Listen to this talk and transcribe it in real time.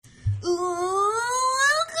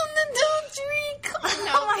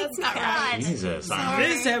not right. Jesus.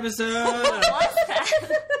 This episode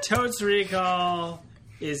of Totes Recall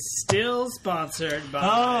is still sponsored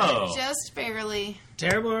by Just barely.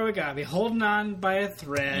 Terrible Origami, holding on by a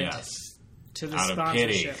thread to the Out of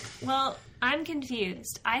sponsorship. pity. Well, I'm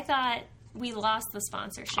confused. I thought we lost the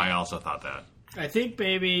sponsorship. I also thought that. I think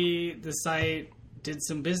maybe the site did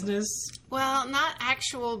some business. Well, not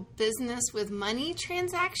actual business with money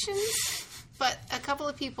transactions, but a couple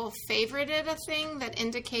of people favorited a thing that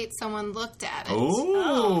indicates someone looked at it.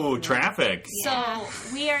 Ooh, traffic. So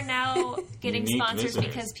we are now getting Unique sponsors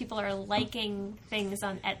visitors. because people are liking things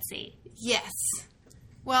on Etsy. Yes.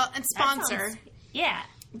 Well, and That sponsor. sounds- yeah.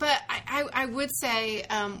 But I would say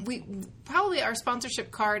we probably our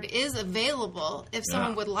sponsorship card is available if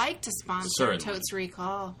someone would like to sponsor Certainly. Totes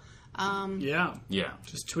Recall. Yeah. Yeah.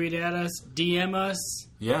 Just tweet at us, DM us,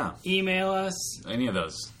 Yeah. email us. Any of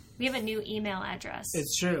those. We have a new email address.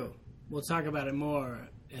 It's true. We'll talk about it more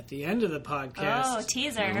at the end of the podcast. Oh,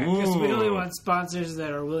 teaser. Because we only Ooh. want sponsors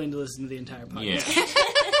that are willing to listen to the entire podcast. Yeah.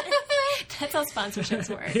 That's how sponsorships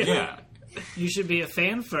work. Yeah. You should be a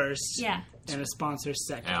fan first Yeah. and a sponsor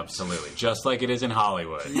second. Absolutely. Just like it is in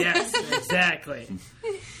Hollywood. Yes, exactly.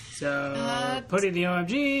 So, putting the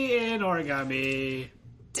OMG in origami.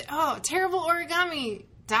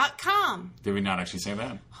 TerribleOrigami.com. Did we not actually say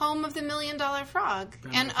that? Home of the $1 Million Frog.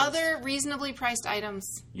 And other reasonably priced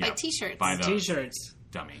items Yeah. like t-shirts. Buy those. T-shirts.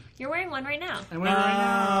 Dummy. You're wearing one right now. I'm wearing right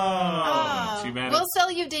now. Oh, too bad. We'll sell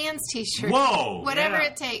you Dan's t-shirt. Whoa! Whatever Yeah,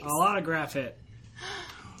 it takes. I'll autograph it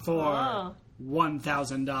for Whoa.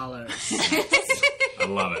 $1,000. I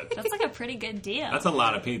love it. That's like a pretty good deal. That's a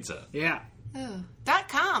lot of pizza. Yeah. Ooh.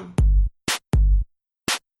 .com.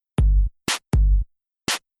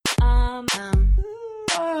 Um,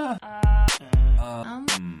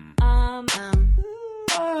 Um.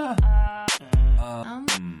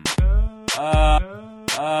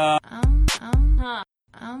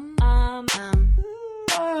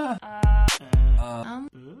 um,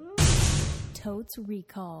 Totes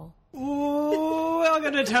Recall. Ooh,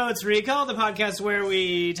 welcome to Totes Recall, the podcast where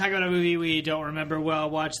we talk about a movie we don't remember well,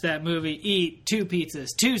 watch that movie, eat 2 pizzas,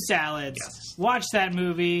 2 salads, watch that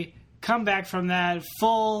movie, come back from that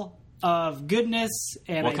full of goodness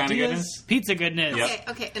and What ideas. kind of goodness? Pizza goodness. Yep.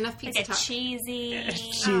 Okay, enough pizza Like a talk. cheesy,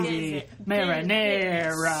 Cheesy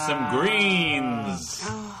marinara. Some greens.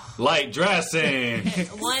 Light dressing.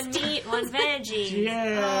 one meat, one veggie.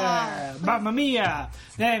 Yeah, Mamma Mia.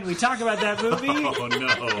 Then we talk about that movie Oh,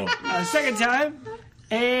 no. a second time,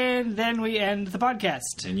 and then we end the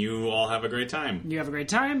podcast. And you all have a great time. You have a great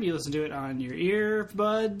time. You listen to it on your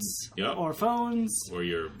earbuds Yep. or phones Or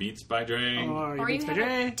your Beats by Dre. or your Or you Beats by have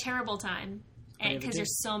Dre. a terrible time. Because you're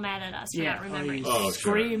so mad at us for Yeah, not or remembering. you Oh,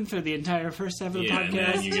 scream through the entire first half of the Yeah, and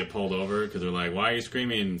podcast. then you get pulled over because they're like, "Why are you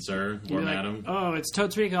screaming, sir or You're like, madam?" oh, it's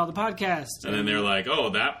Totes Recall, the podcast. And then they're like, "Oh,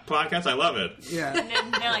 that podcast, I love it." Yeah,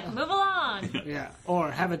 And they're like, move along. yeah. Or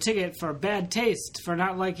have a ticket for bad taste for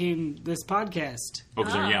not liking this podcast. Oh,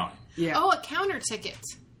 because they're yelling. Yeah. Oh, a counter ticket.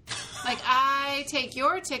 Like, I take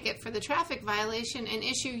your ticket for the traffic violation and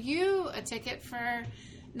issue you a ticket for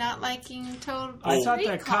not liking Total I thought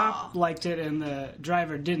Recall. the cop liked it and the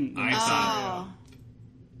driver didn't. I thought. Oh.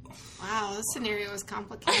 Wow, this scenario is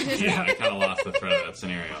complicated. I kind of lost the thread of that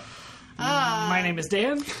scenario. My name is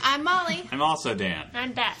Dan, I'm Molly. I'm also Dan.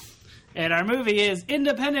 I'm Beth. and our movie is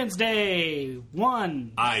Independence Day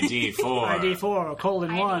 1. ID4. ID4,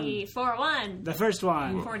 colon 1. ID 41. The first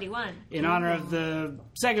one. 41. In honor of the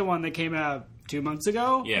second one that came out 2 months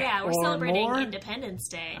ago. Yeah. Yeah, we're Or celebrating more? Independence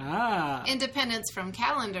Day. Ah. Independence from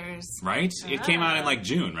calendars. Right? It came out in like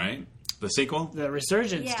June, right? The sequel? The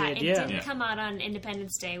Resurgence Yeah, did, it yeah. didn't Yeah. come out on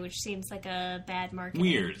Independence Day, which seems like a bad marketing.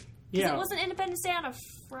 Weird. Because Yeah. it wasn't Independence Day on a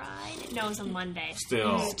Friday. No, it was a Monday.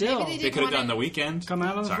 Still. Still. Maybe They didn't could have want done it- the weekend. Come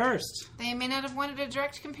out on the Sorry. first. They may not have wanted a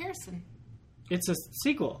direct comparison. It's a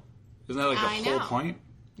sequel. Isn't that like the I whole know. point?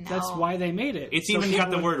 No. That's why they made it. It's So even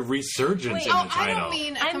got the people- word resurgence Wait. in the Oh, I title. don't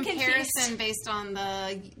mean a I'm comparison confused. based on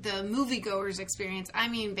the moviegoer's experience. I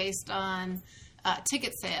mean based on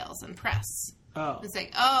ticket sales and press. Oh. It's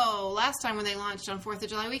like, oh, last time when they launched on 4th of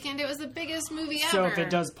July weekend, it was the biggest movie So ever. if it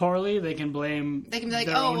does poorly, they can blame They can be like,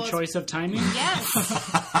 their oh, own well, it's- choice of timing? Yes,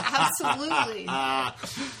 absolutely.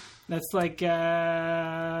 That's like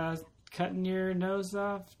cutting your nose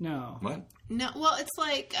off? No. What? No, well, it's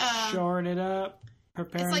like Shoring it up?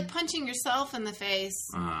 Preparing? it's like punching yourself in the face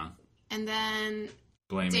Uh-huh. and then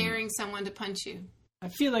Blaming. daring someone to punch you. I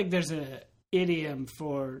feel like there's a idiom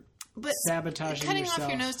for But sabotaging cutting yourself. off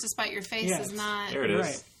your nose to spite your face Yeah. is not. There it is.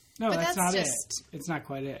 Right. No, But that's that's not just- it. It's not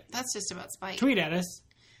quite it. That's just about spite. Tweet at us.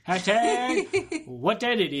 Hashtag what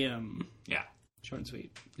that idiom. Yeah. Short and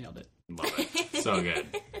sweet. Nailed it. Love it. So good.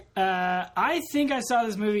 I think I saw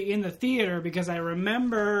this movie in the theater because I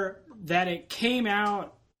remember that it came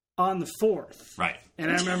out on the 4th. Right.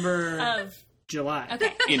 And I remember Of July.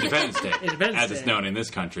 okay. Independence Day, Independence as it's Day. known in this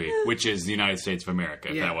country, which is the United States of America,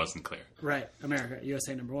 if Yeah. that wasn't clear. Right. America.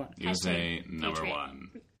 USA number 1. USA number Patriot. 1.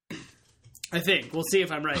 I think. We'll see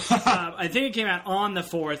if I'm right. I think it came out on the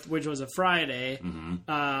 4th, which was a Friday.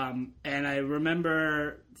 Mm-hmm. And I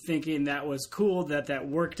remember thinking that was cool that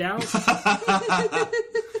worked out.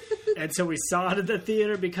 And so we saw it at the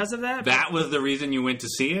theater because of that. That was the reason you went to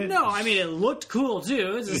see it? No, I mean, it looked cool,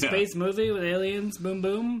 too. It's a Yeah. space movie with aliens, boom,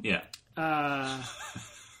 boom. Yeah.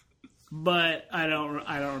 But I don't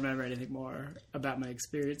remember anything more about my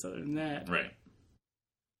experience other than that. Right.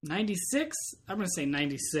 96? I'm going to say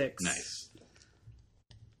 96. Nice.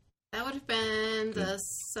 That would have been the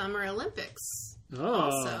Summer Olympics. Oh,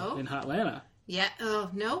 Also. in Hotlanta. Yeah. Oh,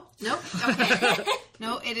 no. Okay.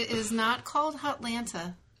 No, it is not called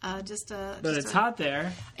Hotlanta. But it's hot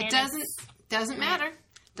there. It And doesn't matter.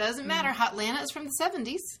 Doesn't matter. Hotlanta is from the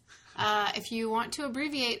 70s. If you want to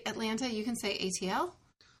abbreviate Atlanta, you can say ATL,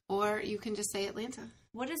 or you can just say Atlanta.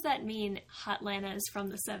 What does that mean? Hotlanta is from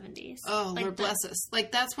the 70s. Oh, Like Lord the- bless us.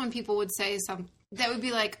 Like, that's when people would say something. That would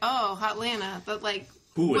be like, oh, Hotlanta. But, like,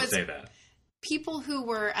 Who would was- say that? people who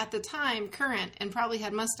were at the time current and probably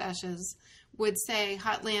had mustaches would say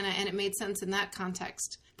Hotlanta, and it made sense in that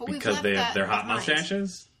context. But we've Because left they that have their hot behind.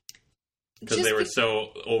 mustaches? Because Just they were be-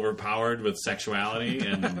 so overpowered with sexuality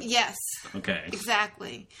and Yes. okay.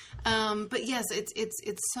 Exactly. But yes,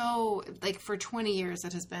 it's so, like, for 20 years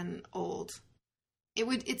it has been old.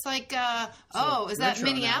 It's like, is that retro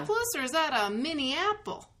Minneapolis or is that a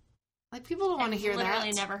Minneapple? Like, people don't want to hear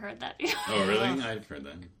literally that. never heard that. Oh, really? I've heard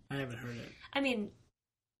that. I haven't heard it. I mean,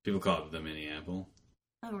 People call it the mini apple.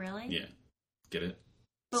 oh really? Yeah. Get it?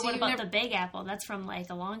 But So what you've about never- the Big Apple? That's from like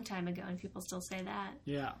a long time ago, and people still say that.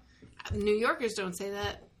 Yeah. New Yorkers don't say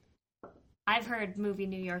that. I've heard movie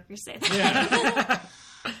New Yorkers say that. Yeah.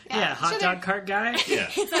 Yeah, hot Should dog cart guy. Yeah.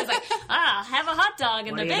 So it's like, have a hot dog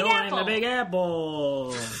in What the are you Big doing Apple. in the Big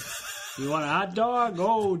Apple? You want a hot dog?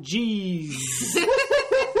 Oh, jeez.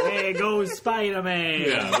 There goes Spider-Man.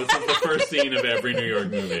 Yeah, this is the first scene of every New York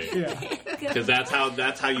movie. Yeah. Because that's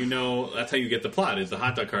how you know, that's how you get the plot, is the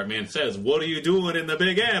hot dog cart man says, "What are you doing in the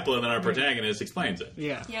Big Apple?" And then our protagonist explains it.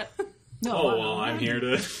 Yeah. Yep. No, Oh, well, I'm here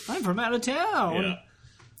to... I'm from out of town. Yeah.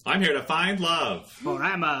 I'm here to find love. Or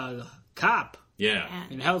I'm a cop Yeah.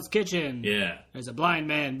 in Hell's Kitchen. Yeah. There's a blind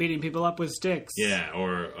man beating people up with sticks. Yeah.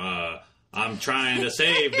 Or, I'm trying to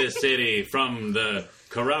save this city from the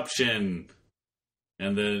corruption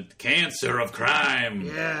and the cancer of crime.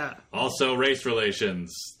 Yeah. Also, race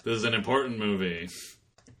relations. This is an important movie.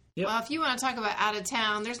 Well, if you want to talk about out of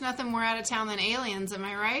town, there's nothing more out of town than Aliens, am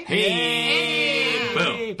I right? Hey!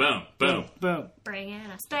 Boom, boom, boom. Boom. Bringing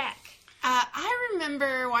us back. I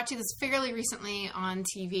remember watching this fairly recently on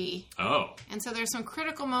TV. Oh. And so there's some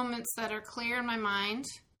critical moments that are clear in my mind.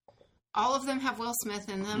 All of them have Will Smith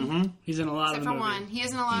in them, He's in a lot except of for the movie. one. He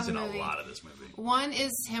is in a lot He's of in the a movie. lot of this movie. One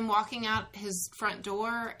is him walking out his front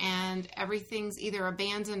door and everything's either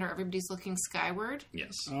abandoned or everybody's looking skyward.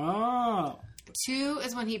 Yes. Oh. Two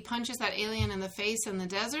is when he punches that alien in the face in the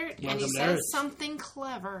desert and he Welcome to says Earth. something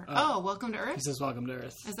clever. Welcome to He Earth? says, welcome to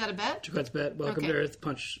Earth. Is that a bet? Chuck's bet, welcome Okay. to Earth,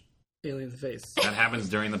 punch alien in the face. That happens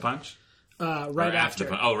during the punch? Right Or after. the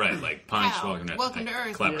punch? Oh, right. Like punch, Wow. welcome to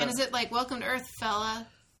Earth. Clever. And is it like, welcome to Earth, fella?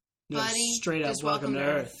 No, Buddy, straight up, just welcome to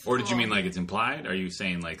Earth. Or did you Cool. mean like it's implied? Are you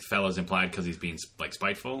saying like fella's implied because he's being like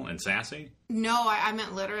spiteful and sassy? No, I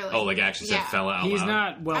meant literally. Oh, like actually said Yeah. fella out He's loud?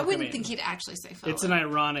 not I welcoming. wouldn't think he'd actually say fella. It's an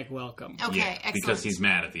ironic welcome. Okay, Yeah, excellent. because he's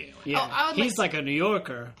mad at the alien. Yeah. I would He's like a New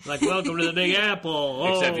Yorker. Like, welcome to the Big Apple.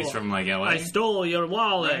 Oh, Except he's from like LA. I stole your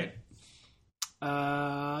wallet.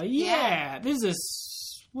 Right. Yeah. This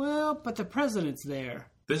is, well, but the president's there.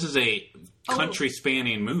 This is a country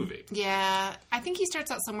spanning movie. Yeah, I think he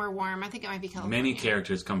starts out somewhere warm. I think it might be California. Many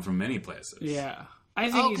characters come from many places. Yeah. I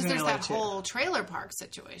think Oh, he's because in there's LA that too. whole trailer park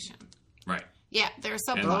situation. Right. Yeah, there are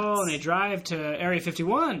And- subplots. Oh, and they drive to Area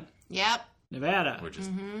 51, Yep. Nevada. We're just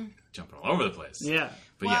jumping all over the place. Yeah.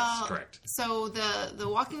 But yes, correct. So the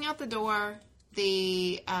walking out the door,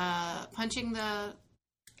 the punching the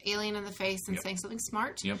alien in the face and Yep. saying something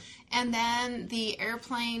smart, Yep. and then the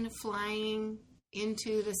airplane flying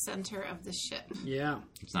into the center of the ship. Yeah.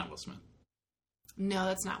 It's not Will Smith. No,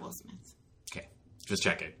 that's not Will Smith. Okay. Just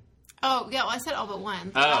check it. Oh, yeah, well, I said all but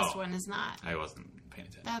one. The Oh. last one is not. I wasn't paying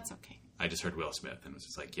attention. That's okay. I just heard Will Smith and was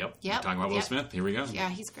just like, yep. Yep, We're talking about Will yep. Smith. Here we go. Yeah,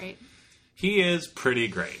 he's great. He is pretty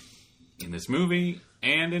great in this movie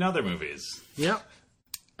and in other movies. Yep.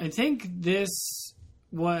 I think this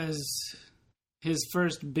was his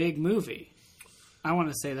first big movie. I want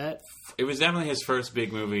to say that. It was definitely his first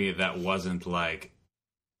big movie that wasn't like,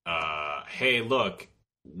 hey, look,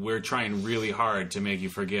 we're trying really hard to make you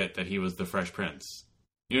forget that he was the Fresh Prince.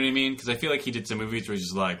 You know what I mean? Because I feel like he did some movies where he's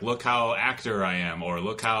just like, look how actor I am, or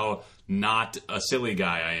look how not a silly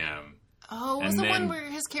guy I am. Oh, was the one where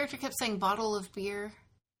his character kept saying "bottle of beer"?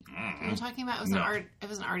 Are you talking about? It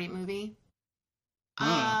was an arty movie.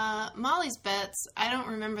 Molly's Bets. I don't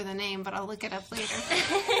remember the name, but I'll look it up later.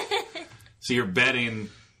 So you're betting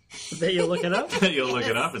that you'll look it up? that you'll look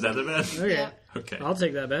it up? Is that the bet? Okay. Yep. Okay. I'll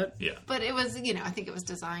take that bet. Yeah. But it was, I think it was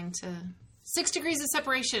designed to 6 Degrees of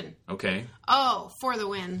Separation. Okay. Oh, for the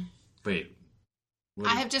win. Wait.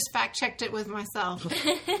 I have just fact checked it with myself,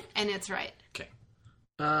 and it's right. Okay.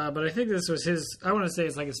 But I think this was I want to say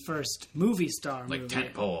it's like his first movie star movie. Like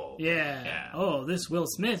tentpole. Yeah. Oh, this Will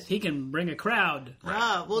Smith, he can bring a crowd.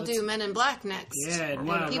 Right. We'll do Men in Black next. Yeah, and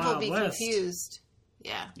Wild people be West. confused.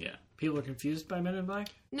 Yeah. Yeah. People are confused by Men in Black?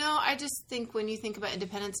 No, I just think when you think about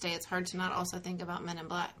Independence Day, it's hard to not also think about Men in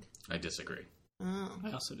Black. I disagree. Oh.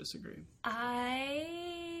 I also disagree.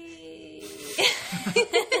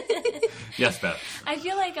 Yes, Beth. I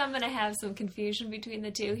feel like I'm going to have some confusion between the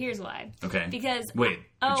two. Here's why. Okay. Because... Wait.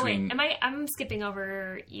 Wait. I'm skipping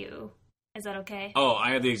over you. Is that okay? Oh,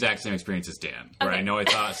 I had the exact same experience as Dan. Where Okay. I know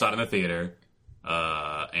I saw it in the theater,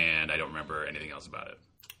 and I don't remember anything else about it.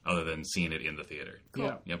 Other than seeing it in the theater. Cool.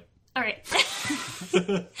 Yeah. Yep. All right.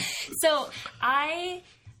 So I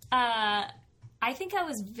think I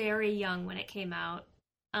was very young when it came out,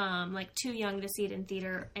 like too young to see it in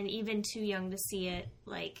theater, and even too young to see it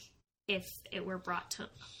like if it were brought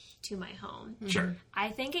to my home. Sure. I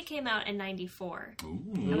think it came out in '94. Ooh.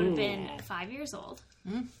 I would have been 5 years old,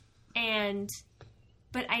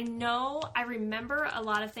 But I remember a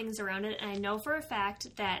lot of things around it, and I know for a fact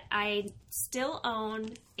that I still own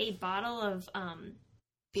a bottle of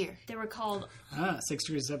Beer. they were called 6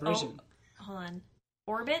 Degrees of Separation. hold on,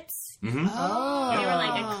 Orbits. Mm-hmm. Oh. They were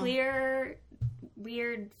like a clear,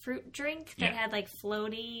 weird fruit drink that Yeah. had like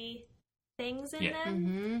floaty things in Yeah.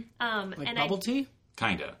 them. Like and bubble tea?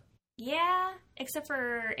 Kinda. Yeah, except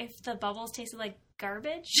for if the bubbles tasted like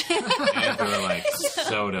garbage. And if they were like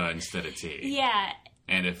soda instead of tea. Yeah,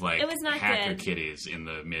 And if like It was not Hacker good. Kitties in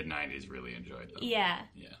the mid-90s really enjoyed them. yeah.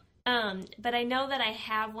 Yeah. But I know that I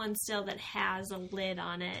have one still that has a lid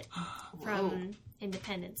on it from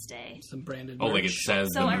Independence Day. Some branded Oh, like it merch. says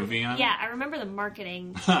the movie on it? Yeah, I remember the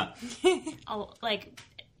marketing, Huh.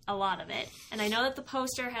 a lot of it, and I know that the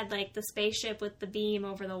poster had like the spaceship with the beam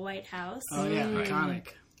over the White House. Oh, yeah. Right. Iconic.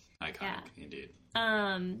 Iconic, Yeah. indeed.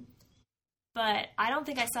 But I don't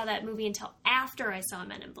think I saw that movie until after I saw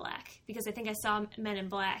Men in Black, because I think I saw Men in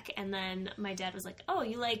Black, and then my dad was like, "Oh,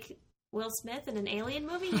 you like Will Smith in an alien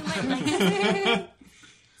movie? You might like this."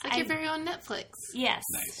 It's like your very own Netflix. Yes,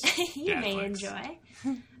 Nice. you may Dadflix.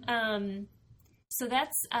 enjoy. So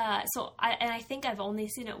that's I think I've only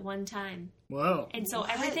seen it one time, Whoa. and so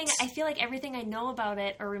everything I feel like everything I know about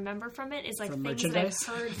it or remember from it is like From things merchandise?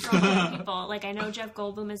 that I've heard from other people. Like I know Jeff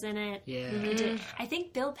Goldblum is in it. Yeah. I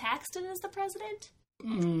think Bill Paxton is the president.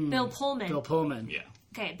 Mm. Bill Pullman. Bill Pullman. Yeah.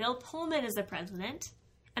 Okay, Bill Pullman is the president.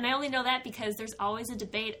 And I only know that because there's always a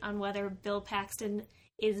debate on whether Bill Paxton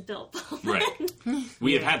is Bill Pullman. Right.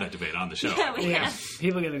 We have had that debate on the show. Yeah, we Yeah. have.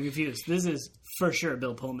 People get confused. This is for sure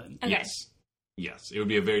Bill Pullman. Okay. Yes. Yes. It would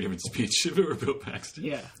be a very different speech if it were Bill Paxton.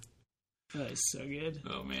 Yeah. That is so good.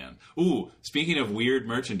 Oh, man. Ooh, speaking of weird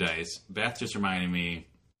merchandise, Beth just reminded me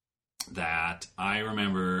that I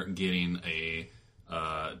remember getting a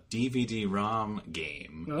DVD-ROM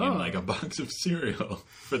game in like a box of cereal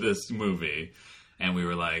for this movie. And we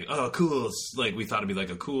were like, oh, cool. Like, we thought it'd be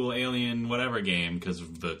like a cool alien whatever game because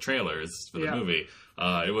of the trailers for the movie.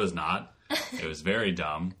 It was not. It was very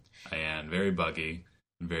dumb and very buggy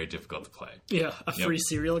and very difficult to play. Yeah, a free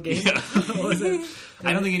cereal game. Yeah. Was it?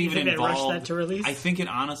 I don't think it You even think they rushed involved... that to release? I think it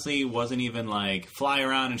honestly wasn't even like fly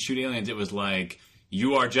around and shoot aliens. It was like,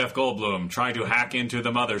 you are Jeff Goldblum trying to hack into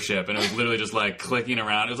the mothership. And it was literally just like clicking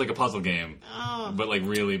around. It was like a puzzle game. But like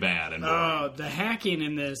really bad and boring. Oh, the hacking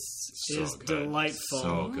in this So is good. delightful.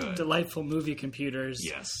 So good. Delightful movie computers.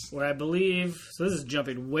 Yes. Where I believe, so this is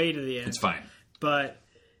jumping way to the end. It's fine. But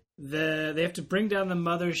they have to bring down the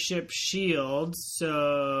mothership shield.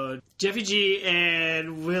 So Jeffy G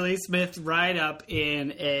and Willie Smith ride up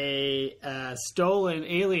in a stolen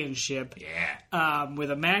alien ship Yeah. with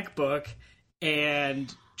a MacBook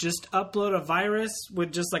and just upload a virus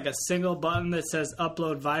with just like a single button that says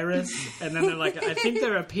upload virus. And then they're like, I think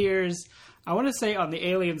there appears, I want to say on the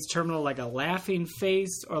alien's terminal, like a laughing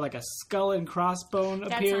face or like a skull and crossbone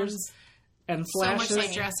That appears. sounds and So much flashes.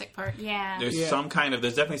 like Jurassic Park. Yeah. There's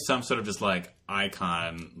there's definitely some sort of just like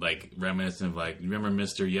icon, like reminiscent of like, remember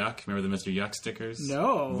Mr. Yuck? Remember the Mr. Yuck stickers?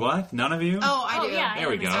 No. What? None of you? Oh, I do. yeah. There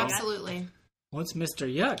we go. Absolutely. What's Mr.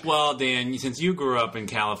 Yuck? Well, Dan, since you grew up in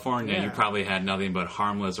California, Yeah. you probably had nothing but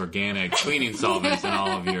harmless organic cleaning solvents in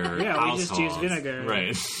all of your Yeah, we households. just use vinegar.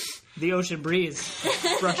 Right. The ocean breeze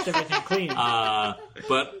brushed everything clean.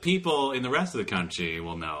 But people in the rest of the country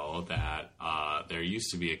will know that there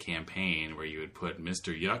used to be a campaign where you would put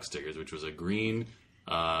Mr. Yuck stickers, which was a green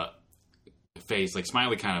face, like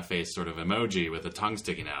smiley kind of face sort of emoji with a tongue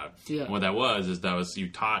sticking out. Yeah. And what that was you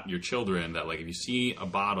taught your children that, like, if you see a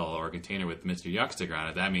bottle or a container with Mr. Yuck sticker on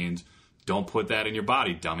it, that means don't put that in your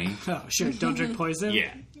body, dummy. Oh, sure. Don't drink poison?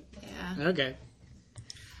 Yeah. Yeah. Okay.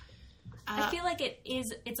 I feel like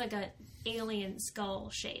it's like a alien skull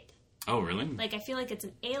shape. Oh, really? Like, I feel like it's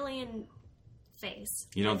an alien face.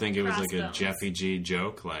 You don't think it was like a Crossbones. Jeffy G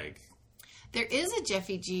joke? Like, There is a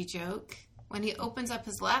Jeffy G joke. When he opens up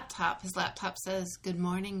his laptop says, "Good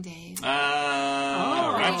morning, Dave."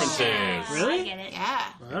 references. Really? I get it. Yeah.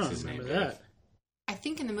 I don't his remember name, that. I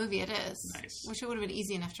think in the movie it is. Nice. Wish it would have been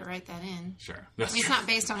easy enough to write that in. Sure. I That's mean, it's true. not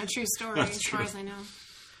based on a true story, That's as far true. as I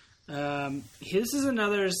know. This is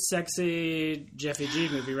another sexy Jeffy G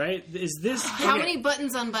movie, right? Is this... How okay, many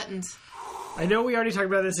buttons unbuttoned? I know we already talked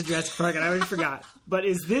about this in Jurassic Park, and I already forgot. But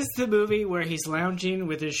is this the movie where he's lounging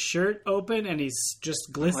with his shirt open and he's just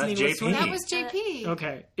glistening Well, with that's sweat? JP. That was JP.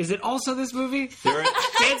 Okay. Is it also this movie? There-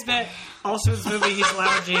 Dan's bet. Also this movie, he's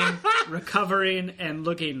lounging, recovering, and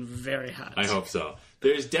looking very hot. I hope so.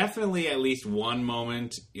 There's definitely at least one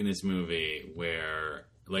moment in this movie where,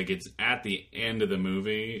 like, it's at the end of the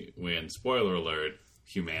movie when, spoiler alert,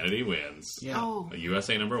 humanity wins. Yeah. Oh.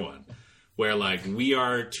 USA #1. Where, like, we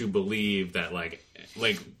are to believe that, like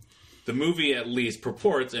the movie at least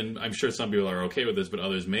purports, and I'm sure some people are okay with this, but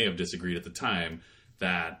others may have disagreed at the time,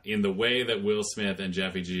 that in the way that Will Smith and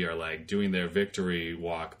Jeffy G are, like, doing their victory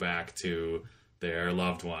walk back to their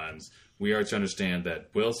loved ones, we are to understand that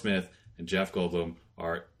Will Smith and Jeff Goldblum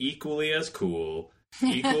are equally as cool,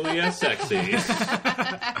 equally as sexy.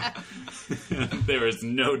 There is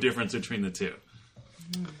no difference between the two.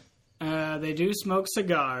 They do smoke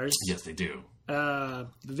cigars. Yes, they do.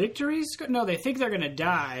 Victories? No, they think they're going to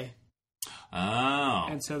die. Oh.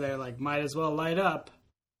 And so they're like, might as well light up.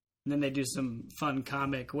 And then they do some fun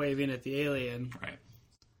comic waving at the alien.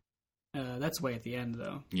 Right. That's way at the end,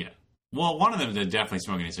 though. Yeah. Well, one of them is definitely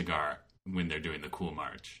smoking a cigar when they're doing the cool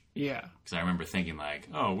march. Yeah. Because I remember thinking, like,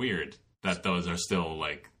 oh, weird that those are still,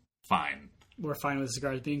 like, fine. We're fine with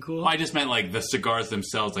cigars being cool. Well, I just meant, like, the cigars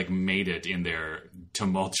themselves, like, made it in their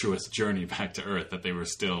tumultuous journey back to Earth, that they were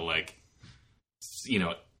still, like, you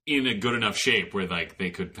know, in a good enough shape where, like,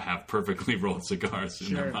 they could have perfectly rolled cigars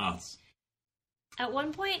in their Sure. mouths. At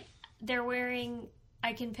one point, they're wearing...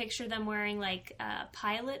 I can picture them wearing, like,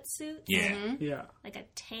 pilot suits. Yeah. Yeah. Like a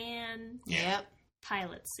tan Yep.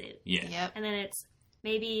 pilot suit. Yeah. Yep. And then it's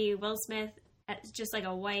maybe Will Smith at just like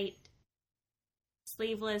a white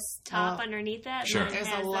sleeveless top Oh. underneath that. Sure. And then it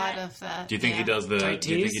There's a has lot that. of that. Do you think yeah. he does the? Tight Do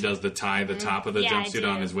you think tees? he does the tie the top of the Yeah, I jumpsuit do.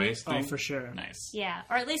 on his waist Oh, thing? for sure. Nice. Yeah,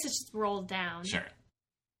 or at least it's just rolled down. Sure.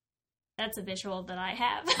 That's a visual that I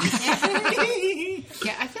have.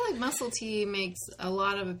 Yeah, I feel like Muscle T makes a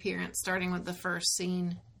lot of appearance, starting with the first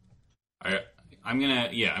scene. I'm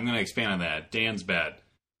gonna expand on that. Dan's bet: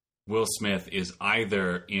 Will Smith is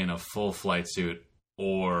either in a full flight suit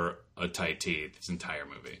or a tight tee this entire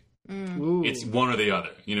movie. Ooh. It's one or the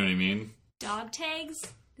other. You know what I mean? Dog tags?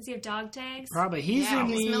 Does he have dog tags? Probably. He's Yeah, in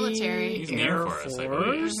he's the military. He's in the Air Force, I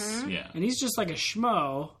believe. Yeah, And he's just like a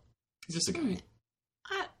schmo. he's just a guy.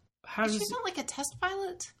 How Is does... he not like a test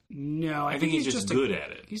pilot? No, I think he's just good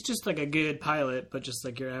at it. He's just like a good pilot, but just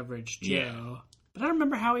like your average Joe. Yeah. But I don't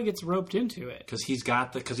remember how he gets roped into it. Because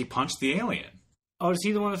he punched the alien. Oh, is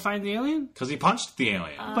he the one that finds the alien? Because he punched the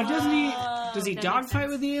alien. But doesn't he? Does he that makes dogfight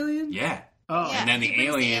sense. with the alien? Yeah. Oh, Yeah. And then he the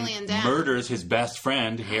brings the alien, alien down. murders his best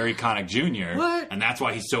friend, Harry Connick Jr. What? And that's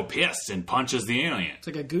why he's so pissed and punches the alien. it's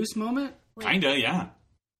like a goose moment. Wait, Kinda, yeah.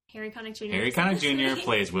 Harry Connick Jr. Harry Connick Jr.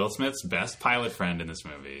 plays Will Smith's best pilot friend in this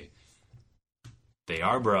movie. They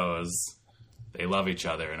are bros. They love each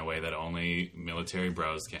other in a way that only military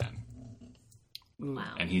bros can.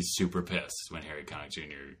 Wow. And he's super pissed when Harry Connick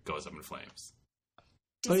Jr. goes up in flames.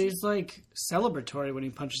 But he's like celebratory when he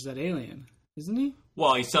punches that alien, isn't he?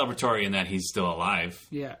 Well, he's celebratory in that he's still alive.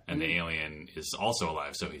 Yeah. And the alien is also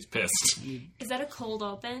alive, so he's pissed. Is that a cold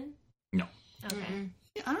open? No. Okay.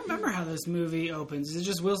 I don't remember how this movie opens. Is it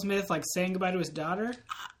just Will Smith like saying goodbye to his daughter?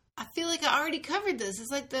 I feel like I already covered this.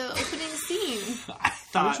 It's like the opening scene. I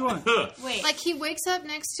thought, Which one? Wait. Like he wakes up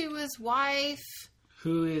next to his wife.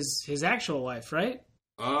 who is his actual wife, right?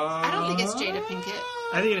 I don't think it's Jada Pinkett.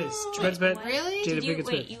 I think it is. Brad Pitt. Really? Jada Did you, Pinkett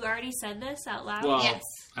wait, Smith. you already said this out loud? Well, Yes.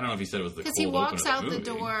 I don't know if he said it was the cold Because he walks open of out the movie.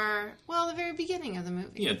 door, the very beginning of the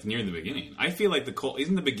movie. Yeah, it's near the beginning. I feel like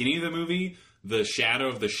isn't the beginning of the movie the shadow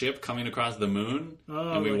of the ship coming across the moon?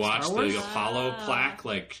 Oh, and we like watch Star Wars? the Apollo plaque,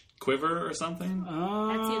 quiver or something?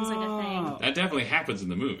 That seems like a thing. That definitely happens in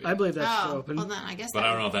the movie. I believe that's Oh, open. well then I guess But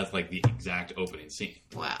I don't know if that's, the exact opening scene.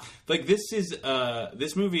 Wow.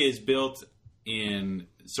 This movie is built in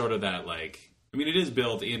sort of that, it is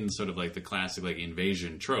built in sort of the classic,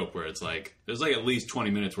 invasion trope where it's there's at least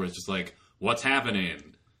 20 minutes where it's just what's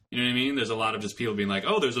happening? You know what I mean? There's a lot of just people being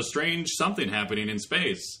oh, there's a strange something happening in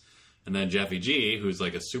space. And then Jeffy G, who's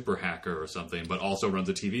a super hacker or something, but also runs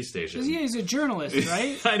a TV station. Yeah, he's a journalist,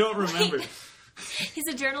 right? I don't remember. He's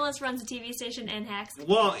a journalist, runs a TV station, and hacks.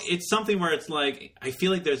 Well, it's something where it's I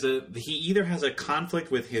feel like he either has a conflict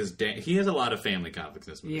with his dad. He has a lot of family conflicts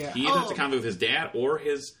in this movie. Yeah. He either has a conflict with his dad or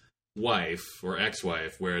his wife or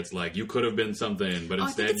ex-wife, where it's you could have been something, but I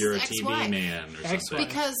instead think it's you're a his TV ex-wife. man or Ex-wife. something.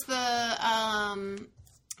 Because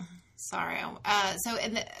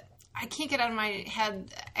I can't get out of my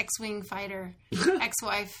head X-Wing fighter,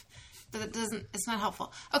 ex-wife, but it's not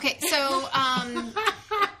helpful. Okay, so,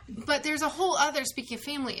 but there's a whole other, speaking of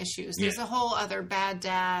family issues, there's a whole other bad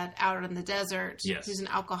dad out in the desert who's an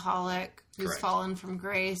alcoholic, who's Correct. fallen from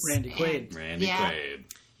grace. Randy Quaid. Randy Quaid.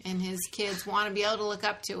 And his kids want to be able to look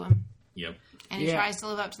up to him. Yep. And he tries to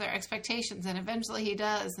live up to their expectations, and eventually he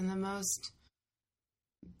does in the most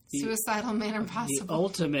suicidal manner The possible.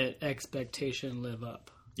 ultimate expectation live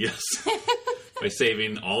up. Yes. By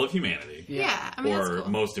saving all of humanity. Yeah, I mean, or that's cool.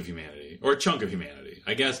 most of humanity. Or a chunk of humanity.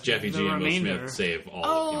 I guess Jeffy The G and Will remainder. Smith save all of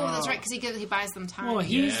Oh, humanity. that's right, because he buys them time. Well,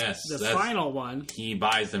 he's Yes, the that's- final one. He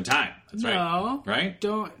buys them time. That's right. No, Right?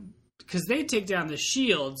 Don't, because they take down the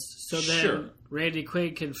shields, so then Sure. Randy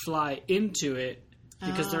Quaid can fly into it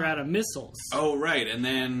because they're out of missiles. Oh, right. And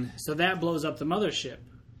then... So that blows up the mothership.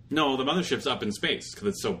 No, the mothership's up in space because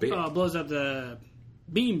it's so big. Oh, it blows up the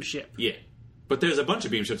beam ship. Yeah. But there's a bunch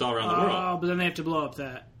of beam ships all around the world. Oh, but then they have to blow up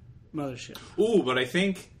that mothership. Ooh, but I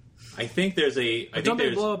think there's a... Don't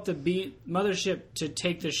they blow up the mothership to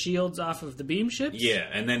take the shields off of the beam ships? Yeah,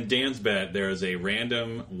 and then Dan's bet there's a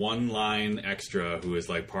random one-line extra who is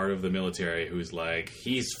part of the military who's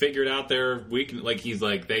he's figured out their weakness.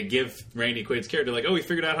 They give Randy Quaid's character oh, he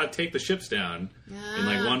figured out how to take the ships down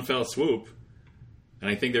in one fell swoop. And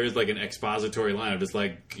I think there is an expository line of just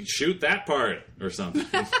shoot that part or something.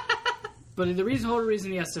 But the whole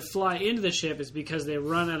reason he has to fly into the ship is because they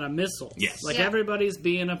run out of missiles. Yes. Yeah. Everybody's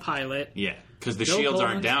being a pilot. Yeah, because the Bill shields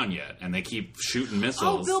Pullman. aren't down yet, and they keep shooting Oh,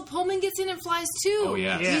 missiles. Bill Pullman gets in and flies too. Oh,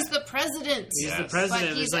 yeah. Yeah. He's the president. He's Yes. the president.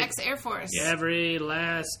 But he's It's ex-Air Force. every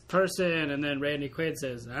last person, and then Randy Quaid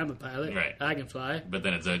says, "I'm a pilot. Right. I can fly." But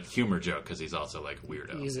then it's a humor joke because he's also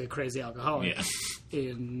weirdo. He's a crazy alcoholic Yeah.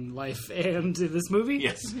 in life and in this movie.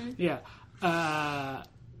 Yes. Yeah.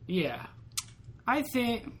 Yeah.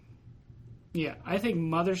 I think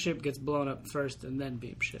Mothership gets blown up first and then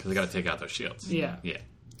Beam Ship. Because they got to take out those shields. Yeah. Yeah.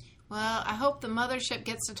 Well, I hope the mothership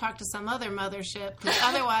gets to talk to some other mothership, because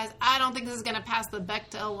otherwise, I don't think this is going to pass the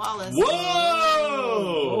Bechdel Wallace.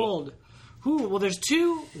 Whoa! Old. Well, there's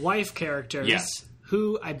two wife characters. Yes.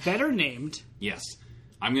 Who I better named. Yes.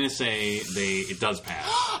 I'm going to say it does pass.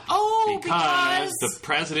 Oh, because the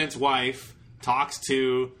president's wife talks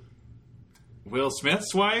to Will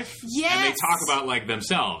Smith's wife. Yes. And they talk about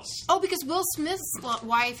themselves. Oh, because Will Smith's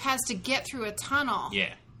wife has to get through a tunnel.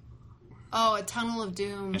 Yeah. Oh, a tunnel of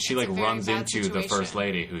doom. And she It's a very runs bad into the situation. first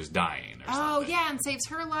lady who's dying or Oh, something. yeah, and saves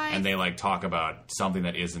her life. And they talk about something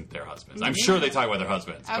that isn't their husbands. I'm sure they talk about their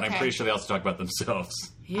husbands, but I'm Okay. pretty sure they also talk about themselves.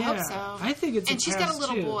 Yeah. hope so. I think it's And she's got a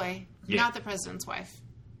little too. boy, Yeah. not the president's wife.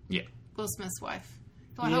 Yeah. Will Smith's wife,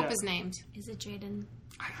 who I Yeah. hope is named. Is it Jaden?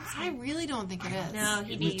 I really don't think it is. No,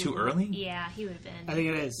 he'd Isn't be it too early? Yeah, he would have been. I think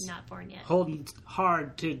it is. Not born yet. Holding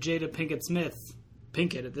hard to Jada Pinkett Smith.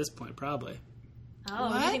 Pinkett at this point, probably. Oh,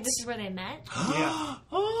 you What? think this is where they met? Yeah.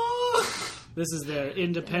 Oh! This is their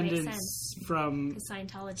independence sense. from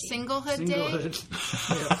Scientology. Singlehood Day?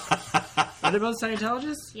 singlehood. Yeah. Are they both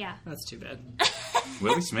Scientologists? Yeah. That's too bad.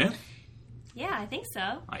 Willie Smith? Yeah, I think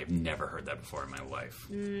so. I've never heard that before in my life.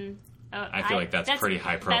 Oh, I feel like that's pretty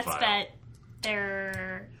high profile. That's that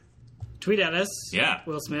they're... Tweet at us. Yeah.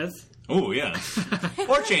 Will Smith. Oh, yeah.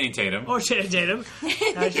 Or Channing Tatum. Or Channing Tatum.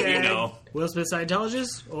 Hashtag You know. Will Smith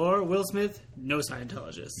Scientologist or Will Smith no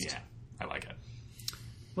Scientologist. Yeah, I like it.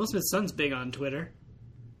 Will Smith's son's big on Twitter.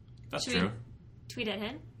 That's Should we- true. Tweet at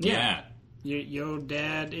him? Yeah. Your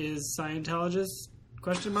dad is Scientologist?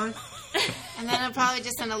 Question mark. And then I'll probably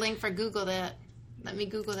just send a link for Google that. Let me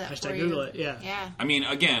Google that for Hashtag you. Google it, yeah. Yeah. I mean,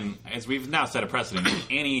 again, as we've now set a precedent, if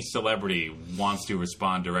any celebrity wants to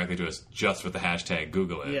respond directly to us just with the hashtag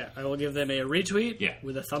Google it. Yeah, I will give them a retweet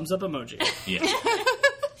with a thumbs up emoji. Yeah.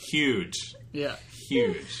 Huge. Yeah.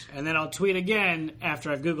 Huge. And then I'll tweet again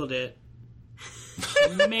after I've Googled it.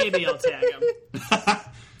 Maybe I'll tag them.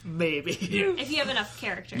 Maybe. Yeah. If you have enough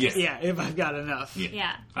characters. Yeah. Yeah, if I've got enough.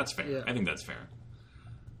 Yeah. That's fair. Yeah. I think that's fair.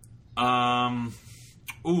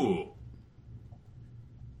 Ooh.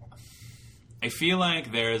 I feel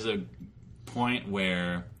like there's a point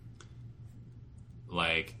where,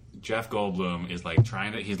 like, Jeff Goldblum is, like,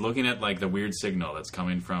 he's looking at, like, the weird signal that's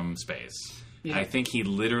coming from space. Yeah. And I think he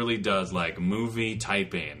literally does, like, movie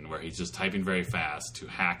typing, where he's just typing very fast to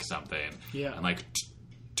hack something. Yeah. And, like,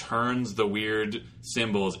 turns the weird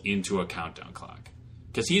symbols into a countdown clock.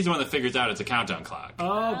 Because he's the one that figures out it's a countdown clock.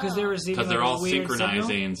 Oh, because they're receiving Because they're like, a all weird synchronizing,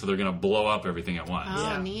 signal? so they're going to blow up everything at once. Oh,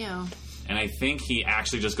 Yeah. Neo. And I think he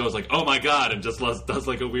actually just goes like, "Oh my god," and just does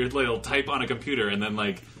like a weird little type on a computer, and then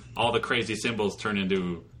like all the crazy symbols turn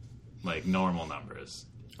into like normal numbers.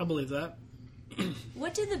 I believe that.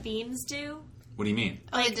 What do the beams do? What do you mean?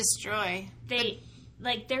 Oh, they destroy. They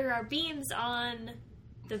like there are beams on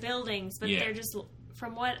the buildings, but Yeah. they're just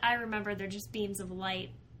from what I remember, they're just beams of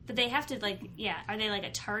light. But they have to are they like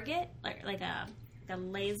a target, like a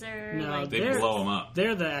laser? No, like, They They're- blow them up.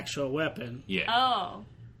 They're the actual weapon. Yeah, oh,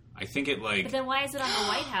 I think it like but then why is it on the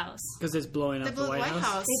White House? Because it's blowing They up blew the White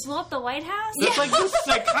House. They blew up the White House. that's like the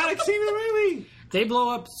psychotic scene in the movie. They blow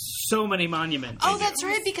up so many monuments. Oh, that's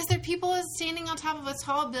right, because there are people standing on top of a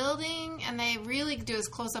tall building, and they really do this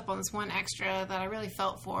close up on this one extra that I really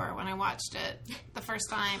felt for when I watched it the first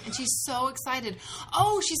time. And she's so excited.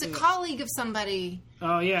 Oh, she's a colleague of somebody.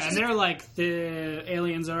 Oh, yeah, and they're like, the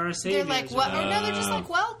aliens are our saviors. They're like, what? or- No, they're just like,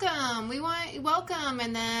 welcome. We want welcome.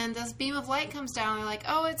 And then this beam of light comes down. And they're like,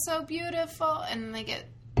 oh, it's so beautiful. And then they get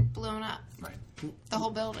blown up. Right. The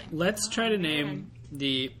whole building. Let's try to name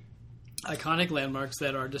the iconic landmarks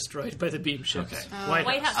that are destroyed by the beam ships. Okay.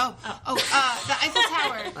 White House. The Eiffel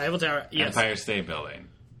Tower. Eiffel Tower, yes. Empire State Building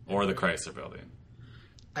or the Chrysler Building.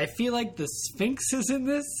 I feel like the Sphinx is in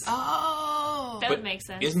this. Oh. That would make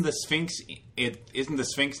sense. Isn't the Sphinx? Isn't the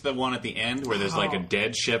Sphinx the one at the end where there's like a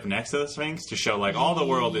dead ship next to the Sphinx to show like all the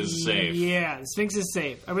world is safe? Yeah, the Sphinx is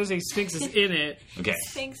safe. I'm going to say Sphinx is in it. Okay,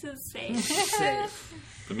 Sphinx is safe. Safe.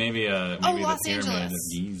 but maybe Oh, the Los Pyramid Angeles.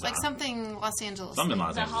 of Giza. Like something Los Angeles. Something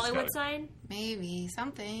Los The Angeles. Hollywood got it. sign. Maybe.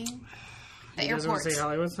 Something. The You guys want airport. to say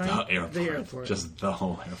Hollywood sign? The airport. The airport. Just the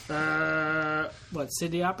whole airport. What,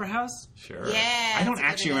 Sydney Opera House? Sure. Yeah, I don't that's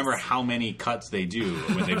what actually it remember is. how many cuts they do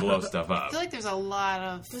when they blow stuff up. I feel like there's a lot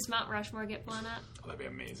of. Does Mount Rushmore get blown up? Oh, that'd be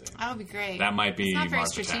amazing. That would be great. That might be It's not very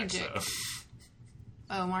Mars Attacks. strategic. Though.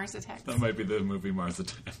 Oh, Mars Attacks. That might be the movie Mars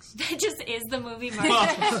Attacks. That just is the movie.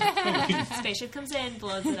 Mars. Spaceship comes in,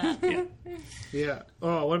 blows it up. Yeah.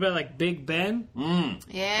 Oh, what about like Big Ben?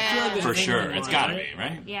 Yeah. there's For a sure. England It's one, got to right? be,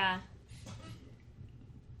 right? Yeah.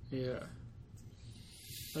 Yeah.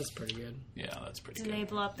 That's pretty good. Yeah, that's pretty Did they good.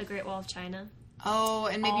 blow up the Great Wall of China? Oh,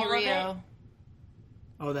 and maybe All of Rio.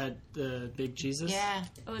 Oh, that big Jesus? Yeah.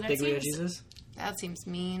 Oh, that Big Rio seems. Jesus? That seems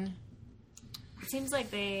mean. It seems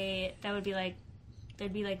like that would be like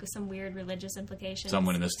there'd be like some weird religious implications.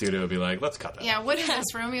 Someone in the studio would be like, let's cut that. Yeah, what is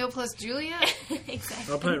this? Romeo plus Juliet?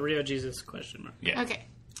 Exactly. I'll put Rio Jesus question mark. Yeah. Okay.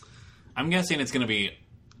 I'm guessing it's going to be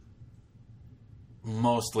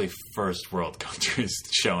mostly first world countries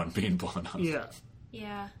showing being blown up. Yeah.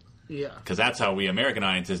 Yeah. Yeah. Because that's how we American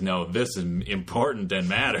audiences know this is important and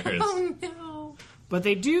matters. Oh no. But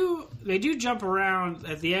they do jump around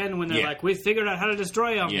at the end when they're Yeah. like, we figured out how to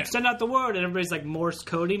destroy them. Yeah. Send out the word, and everybody's like Morse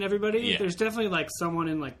coding everybody. Yeah. There's definitely like someone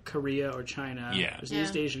in like Korea or China. Yeah. There's an Yeah.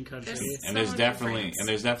 East Asian country. And there's Someone in definitely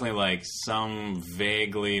France. like some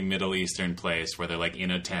vaguely Middle Eastern place where they're like in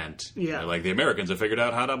a tent. Yeah. They're like the Americans have figured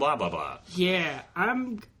out how to blah blah blah. Yeah,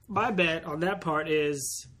 my bet on that part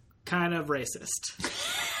is kind of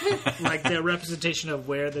racist. Like their representation of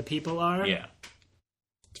where the people are. Yeah.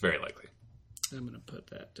 It's very likely. I'm gonna put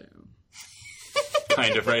that down.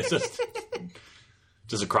 Kind of racist.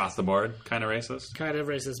 Just across the board, kind of racist. Kind of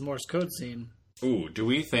racist Morse code scene. Ooh, do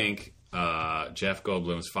we think Jeff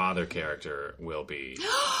Goldblum's father character will be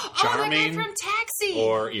Oh, charming that guy from Taxi.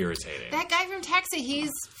 or irritating? That guy from Taxi,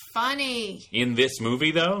 he's funny. In this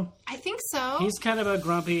movie, though? I think so. He's kind of a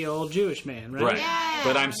grumpy old Jewish man, right? Right. Yeah.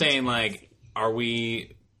 But I'm saying, like, are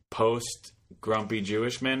we post grumpy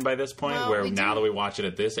Jewish men by this point? Well, where we now do- that we watch it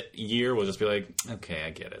at this year, we'll just be like, okay, I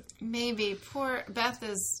get it. Maybe. Poor Beth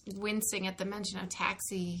is wincing at the mention of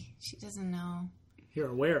Taxi. She doesn't know. You're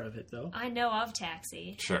aware of it, though. I know of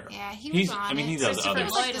Taxi. Sure. Yeah, he was on it. He does Christopher other He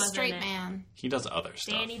was stuff. like the Lloyd was straight in it. man. He does other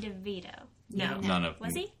stuff. Danny DeVito. No. None of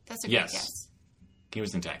Was he? That's a good Yes. guess. He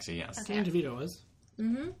was in Taxi, yes. Okay. Danny DeVito was.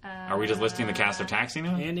 Are we just listing the cast of Taxi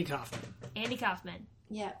now? Andy Kaufman. Andy Kaufman.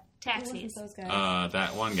 Yeah. Taxis. Those guys.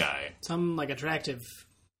 That one guy. Some, like, attractive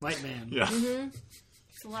white man. Yeah.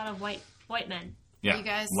 It's a lot of white men. Yeah. You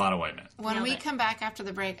guys- a lot of white men. When Nailed we it. come back after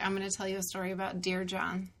the break, I'm going to tell you a story about Dear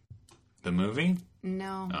John. The movie?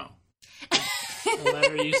 No. Oh. A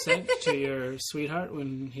letter you sent to your sweetheart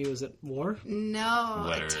when he was at war. No,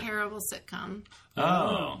 Letter. a terrible sitcom.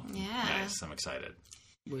 Oh. Yeah. Nice. I'm excited.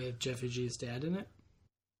 With Jeffy G's dad in it.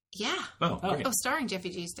 Yeah. Oh, great. Oh, starring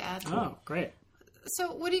Jeffy G's dad. Oh, great.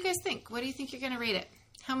 So, what do you guys think? What do you think you're going to rate it?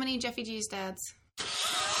 How many Jeffy G's dads?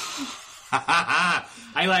 I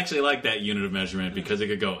actually like that unit of measurement because it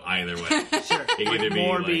could go either way. Sure. It could either be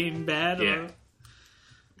More like- being bad. Yeah.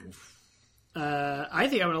 I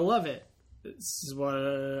think I'm going to love it. This is what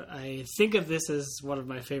I think of this as one of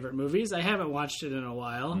my favorite movies. I haven't watched it in a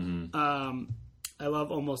while. Mm-hmm. I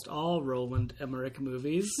love almost all Roland Emmerich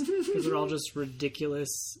movies because they're all just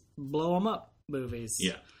ridiculous blow 'em up movies.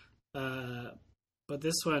 Yeah. But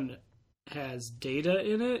this one has Data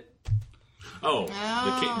in it. Oh, the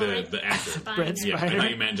actor. Brett Yeah, I Spiner. thought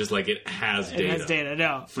you meant just like it has data. It has Data.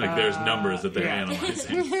 No, Like there's numbers that they're yeah.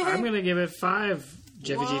 analyzing. I'm going to give it 5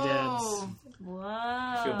 Jeffy G dads. Whoa. Whoa.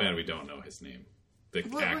 I feel bad we don't know his name. The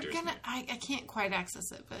We're actor's gonna. name. I can't quite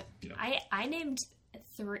access it, but I named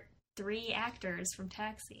three actors from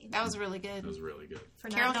Taxi that was really That good. was really good. for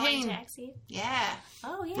Carol not knowing Kane. Taxi. Yeah,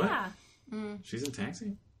 Oh yeah. She's in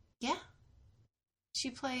Taxi? yeah. She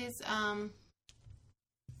plays.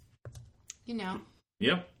 You know.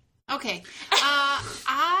 Yep. Okay.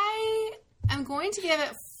 I am going to give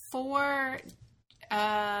it 4.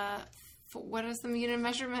 What is the unit of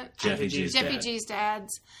measurement? Jeffy G's Jeffy dad. G's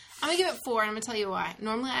dads. I'm going to give it 4, and I'm going to tell you why.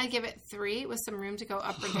 Normally, I give it 3 with some room to go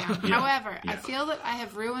up or down. Yeah. However, I Yeah. feel that I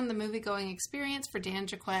have ruined the movie-going experience for Dan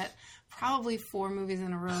Jaquette probably 4 movies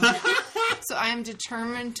in a row. So I am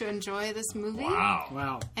determined to enjoy this movie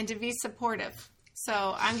Wow. and to be supportive.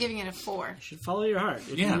 So I'm giving it a 4. You should follow your heart.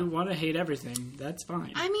 If Yeah. you want to hate everything, that's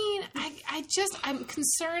fine. I mean, I'm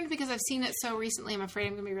concerned because I've seen it so recently. I'm afraid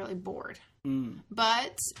I'm going to be really bored.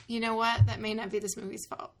 But you know what? That may not be this movie's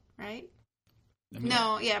fault, right?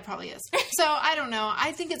 No, yeah, it probably is. So I don't know.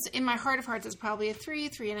 I think it's in my heart of hearts. It's probably a 3,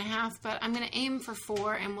 3.5. But I'm going to aim for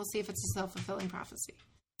 4, and we'll see if it's a self-fulfilling prophecy.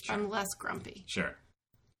 I'm less grumpy. Sure.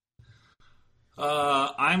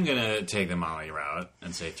 I'm gonna take the Molly route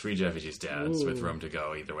and say 3 Jeffy G's dads with room to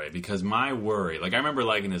go either way, because my worry, like I remember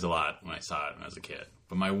liking this a lot when I saw it when I was a kid,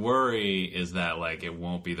 but my worry is that like it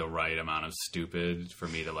won't be the right amount of stupid for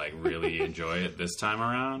me to like really enjoy it this time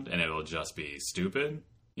around, and it'll just be stupid.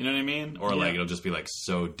 You know what I mean? Or like it'll just be like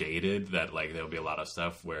so dated that like there'll be a lot of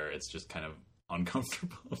stuff where it's just kind of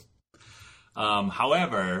uncomfortable.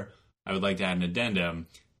 However, I would like to add an addendum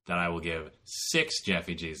that I will give 6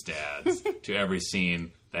 Jeffy G's dads to every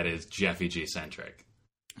scene that is Jeffy G centric.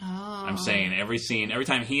 Oh. I'm saying every scene, every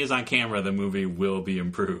time he is on camera, the movie will be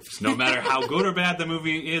improved. No matter how good or bad the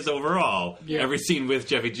movie is overall, every scene with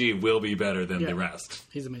Jeffy G will be better than the rest.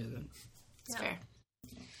 He's amazing. It's fair.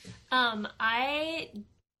 I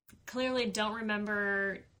clearly don't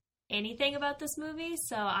remember anything about this movie,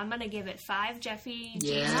 so I'm gonna give it 5 Jeffy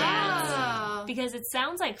G's dads. Oh. Because it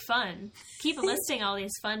sounds like fun. Keep listing all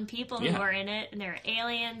these fun people Yeah. who are in it, and there are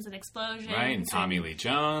aliens and explosions. Right? And Tommy Lee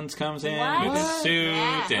Jones comes in What? with his suit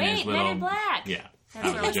Yeah. and his Wait, little... Men in Black. Yeah. That's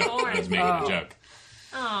where I a was joke. born. I was making a joke.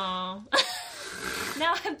 Oh.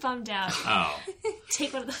 Now I'm bummed out. Oh.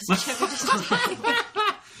 Take one of those Jeffy G's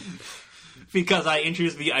dads. Because I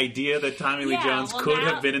introduced the idea that Tommy Lee Yeah, Jones well, could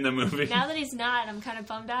now- have been in the movie. Now that he's not, I'm kind of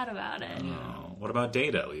bummed out about it. Oh, what about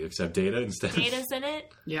Data? Will you accept Data instead? Data's in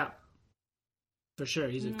it. Yeah. For sure.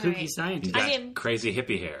 He's a Right. kooky He's scientist. got I mean- crazy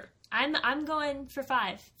hippie hair. I'm going for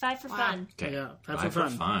 5. 5 for Wow. fun. Okay. Yeah, 5 5 for for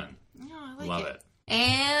fun. fun. No, I like Love it. it.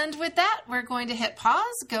 And with that, we're going to hit pause,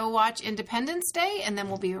 go watch Independence Day, and then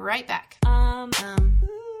we'll be right back.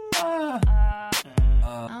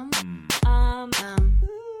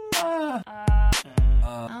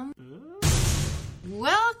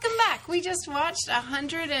 Welcome back. We just watched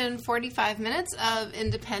 145 minutes of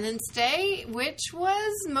Independence Day, which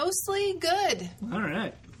was mostly good. All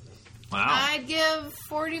right. Wow. I'd give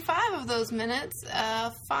 45 of those minutes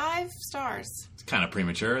 5 stars. It's kind of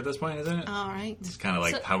premature at this point, isn't it? All right. It's kind of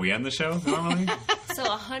like So- how we end the show normally. So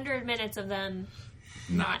 100 minutes of them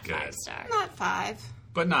Not not 5 good. star. Not 5.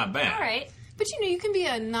 But not bad. All right. But you can be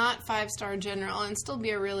a not 5-star general and still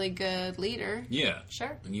be a really good leader. Yeah.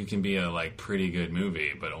 Sure. And you can be a pretty good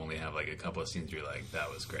movie, but only have a couple of scenes where you're like,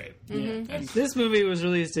 that was great. Yeah. And this movie was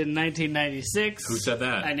released in 1996. Who said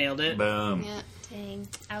that? I nailed it. Boom. Yeah. Dang,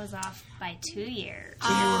 I was off by 2 years. So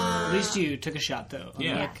you were. At least you took a shot, though.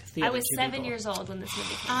 Yeah. unlike the I other was two 7 people. years old when this movie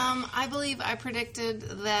came out. I believe I predicted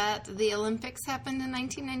that the Olympics happened in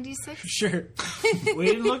 1996. Sure. We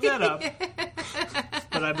didn't look that up,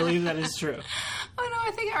 but I believe that is true. Oh no,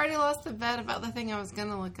 I think I already lost the bet about the thing I was going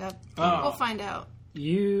to look up. Oh. We'll find out.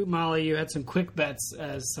 You, Molly, you had some quick bets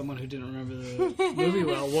as someone who didn't remember the movie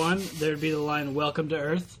well. One, there'd be the line "Welcome to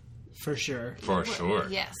Earth," for sure. For sure.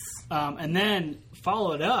 Yes. And then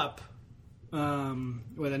followed up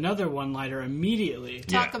with another one-liner immediately.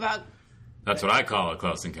 Talk about That's what I call a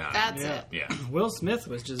close encounter. that's Yeah. it. Yeah. Will Smith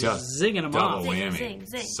was just Just zinging them double off. whammy. Zing,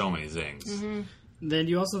 zing. So many zings. Then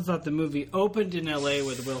you also thought the movie opened in L.A.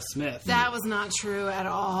 with Will Smith. That was not true at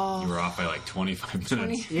all. You were off by 25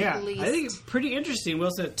 minutes. Yeah, At least. I think it's pretty interesting.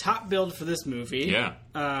 Will Smith top billed for this movie. Yeah.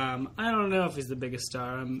 I don't know if he's the biggest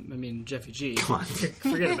star. I mean, Jeffy G. Come on.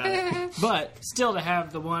 Forget about it. But still, to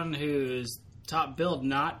have the one who's top billed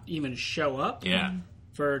not even show up Yeah.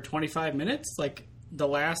 for 25 minutes, like the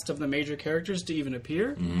last of the major characters to even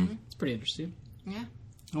appear, it's pretty interesting. Yeah.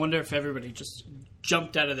 I wonder if everybody just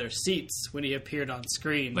jumped out of their seats when he appeared on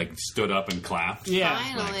screen. Stood up and clapped. yeah.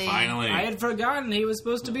 Finally. Finally. I had forgotten he was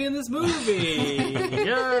supposed to be in this movie.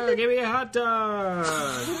 Yeah, give me a hot dog.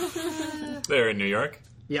 They're in New York?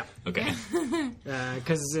 Yeah, Okay.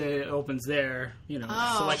 because it opens there,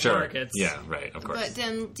 Oh. select Sure. markets. Yeah, right. Of course.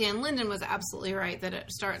 But Dan Linden was absolutely right that it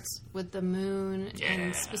starts with the moon Yeah.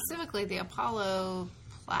 and specifically the Apollo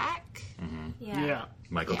plaque. Yeah.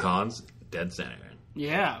 Michael Yeah. Collins, dead center.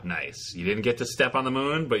 Yeah. Nice. You didn't get to step on the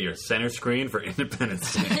moon, but you're center screen for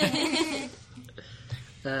Independence Day.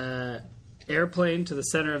 Airplane to the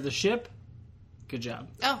center of the ship. Good job.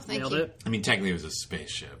 Oh, thank Nailed you. it. I mean, technically it was a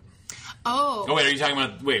spaceship. Oh, Oh, wait, are you talking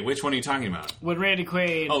about... Wait, which one are you talking about? When Randy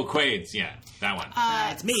Quaid. Oh, Quaid's. Yeah, that one.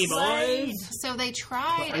 That's me, boys. So they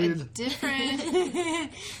tried a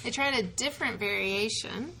different. They tried a different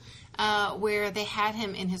variation where they had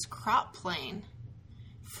him in his crop plane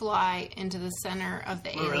fly into the center of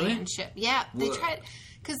the really? alien ship. Yeah, they Whoa. tried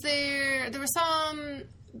because there was some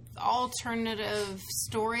alternative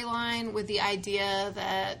storyline with the idea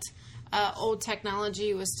that old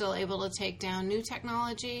technology was still able to take down new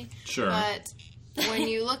technology. Sure. But when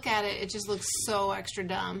you look at it, it just looks so extra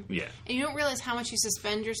dumb. Yeah. And you don't realize how much you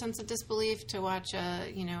suspend your sense of disbelief to watch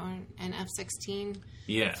an F-16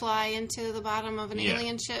 Yeah. fly into the bottom of an Yeah.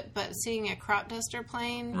 alien ship, but seeing a crop duster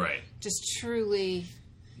plane Right. just truly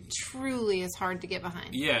is hard to get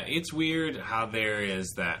behind. Yeah, it's weird how there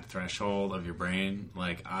is that threshold of your brain.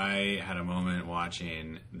 Like, I had a moment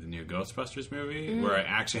watching the new Ghostbusters movie where I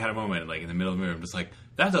actually had a moment, in the middle of the movie, I'm just like,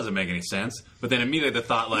 that doesn't make any sense. But then immediately the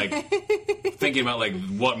thought, thinking about,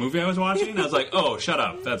 what movie I was watching, I was like, oh, shut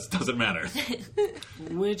up. That doesn't matter.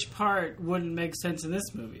 Which part wouldn't make sense in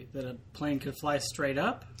this movie? That a plane could fly straight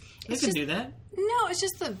up? They It's can just- do that. No, it's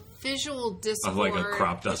just the visual discord a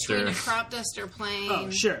crop duster. between a crop duster plane Oh,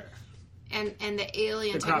 sure. and the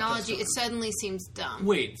alien The crop technology. duster. It suddenly seems dumb.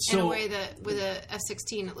 Wait, in so- a way that with a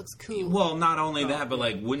F-16 it looks cool. Well, not only that, but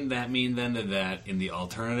wouldn't that mean then that in the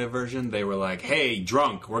alternative version they were like, "Hey,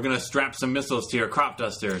 drunk, we're gonna strap some missiles to your crop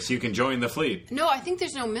duster so you can join the fleet." No, I think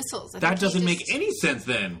there's no missiles. I That think he doesn't make just- any sense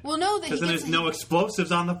then. Well, no, that he Because then gets- there's no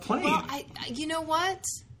explosives on the plane. Well, you know what?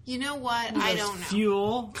 I There's don't know.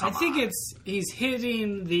 Fuel. Come I think on. he's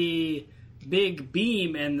hitting the big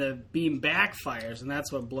beam and the beam backfires and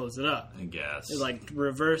that's what blows it up. I guess. It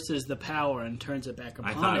reverses the power and turns it back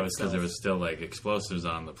upon I thought it was itself. because there was still explosives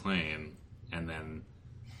on the plane, and then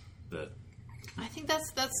the I think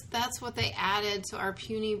that's what they added so our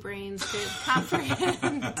puny brains could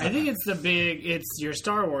comprehend. I think it's your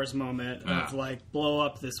Star Wars moment of blow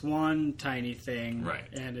up this one tiny thing, Right.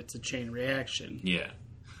 and it's a chain reaction. yeah.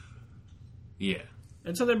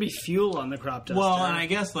 And so there'd be fuel on the crop duster. Well, and I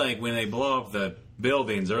guess when they blow up the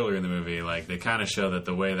buildings earlier in the movie, they kind of show that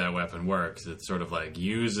the way that weapon works, it sort of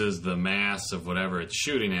uses the mass of whatever it's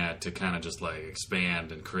shooting at to kind of just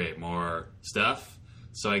expand and create more stuff.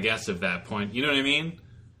 So I guess at that point, you know what I mean?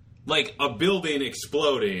 A building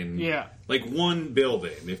exploding. Yeah. One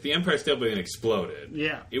building. If the Empire State Building exploded,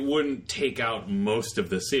 Yeah. it wouldn't take out most of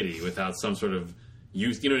the city without some sort of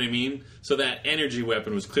use. You know what I mean? So that energy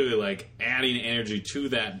weapon was clearly adding energy to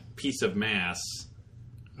that piece of mass.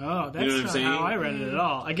 Oh, that's You know what I'm not saying? how I read it at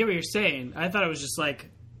all. I get what you're saying. I thought it was just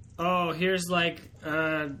here's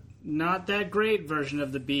not that great version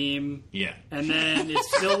of the beam, Yeah. and then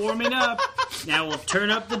it's still warming up, Now we'll turn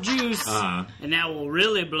up the juice, and now we'll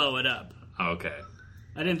really blow it up. Okay.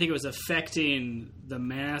 I didn't think it was affecting the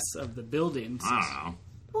mass of the buildings. I don't know.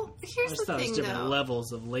 Well, I here's just the thought it thing, was different though.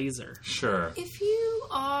 levels of laser. Sure. If you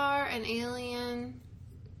are an alien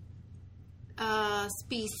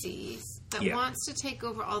species that wants to take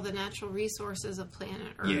over all the natural resources of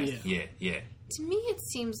planet Earth, Yeah. to me it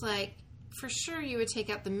seems like for sure you would take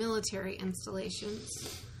out the military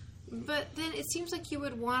installations. But then it seems like you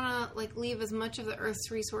would want to like leave as much of the Earth's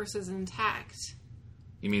resources intact.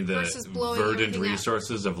 You mean the Versus blowing verdant everything up.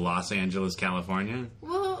 resources of Los Angeles, California?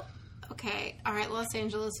 Well, okay, all right, Los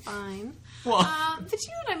Angeles, fine. Well, But you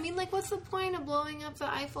know what I mean? Like, what's the point of blowing up the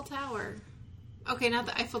Eiffel Tower? Okay, not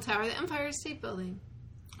the Eiffel Tower, the Empire State Building.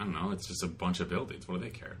 I don't know. It's just a bunch of buildings. What do they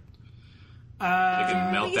care? They Uh,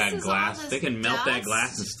 can melt that Releases glass. all this They can melt that dust.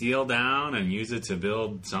 glass and steel down and use it to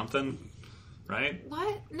build something, right?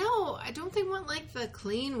 What? No, I don't they want like the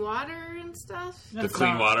clean water and stuff? The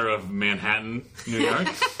clean water of Manhattan, New York.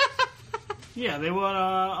 yeah, they want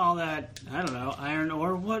all that, I don't know, iron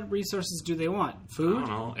ore. What resources do they want? I Food? don't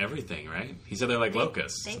know, everything, right? He said they're like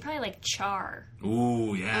locusts. They probably like char.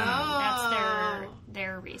 Ooh, yeah. Oh. That's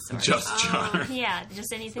their resource. Just jar. Yeah,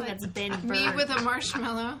 just anything that's been burned. Meat with a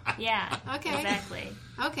marshmallow. Yeah. Okay. Exactly.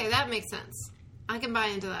 Okay, that makes sense. I can buy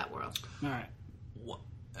into that world. All right.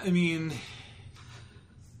 I mean,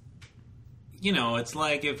 you know, it's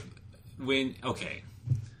like okay.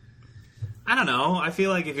 I don't know. I feel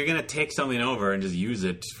like if you're going to take something over and just use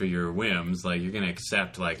it for your whims, like, you're going to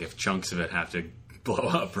accept, like, if chunks of it have to blow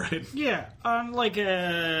up, right? Yeah, like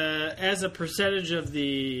as a percentage of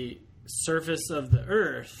the surface of the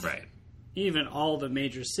Earth, Right. even all the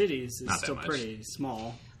major cities is Not that still much. pretty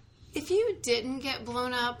small. If you didn't get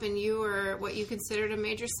blown up and you were what you considered a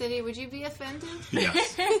major city, would you be offended?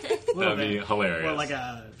 Yes. That'd be hilarious. Well, like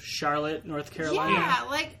a Charlotte, North Carolina. Yeah,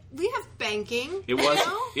 like we have banking. It was, you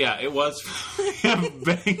know? yeah, it was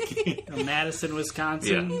banking. Madison,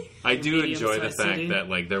 Wisconsin. Yeah, I do enjoy the medium-sized fact city. that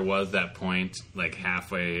like there was that point like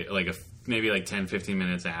halfway, like maybe like 10, 15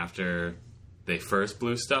 minutes after they first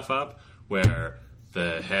blew stuff up, where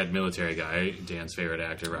the head military guy, Dan's favorite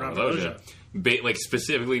actor, Robert Loggia, like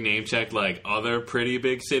specifically name checked like other pretty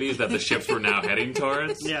big cities that the ships were now heading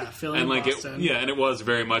towards. Yeah, Philly And and like Boston. and it was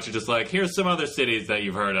very much just like, here's some other cities that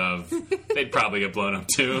you've heard of. They'd probably get blown up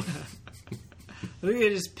too. I think they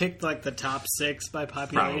just picked like the top 6 by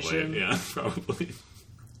population. Probably, yeah, probably.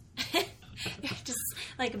 Just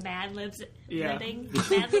like Mad Libs Yeah. living.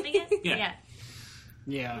 Mad living it? Yeah.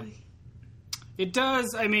 Yeah. It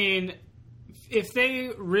does, I mean, if they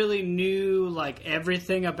really knew like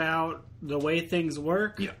everything about the way things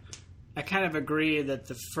work, Yeah. I kind of agree that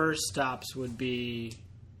the first stops would be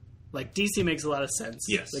like DC makes a lot of sense.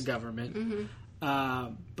 Yes. The government.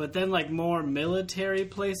 But then like more military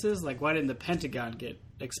places, like why didn't the Pentagon get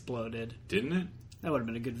exploded? Didn't it? That would have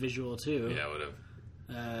been a good visual too. Yeah, it would have.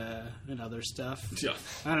 And other stuff. Yeah.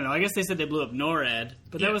 I don't know. I guess they said they blew up NORAD,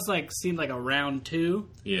 but that Yeah. was like seemed like a round 2.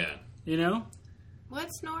 Yeah. You know?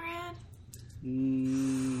 What's NORAD? I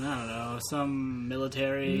don't know, some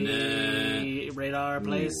military radar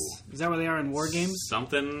place. Is that where they are in war games?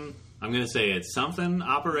 Something. I'm gonna say it's something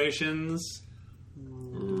operations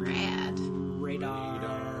Rad.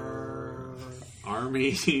 Radar.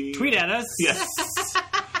 army. Tweet at us Yes.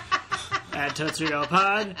 at Totes Real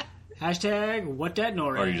Pod. Hashtag what that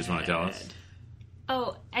NORAD. Or you just want to tell us?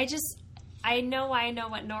 Oh, I know why I know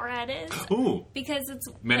what NORAD is. Ooh, Because it's...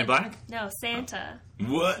 Men in Black? No, Santa.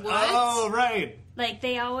 What? What? Oh, right. Like,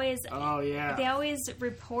 they always... Oh yeah. They always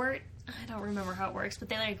report... I don't remember how it works, but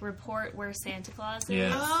they, like, report where Santa Claus is.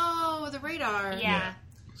 Yeah. Oh, the radar. Yeah.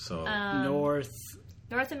 So North.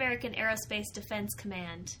 North American Aerospace Defense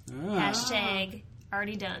Command. Ah. Hashtag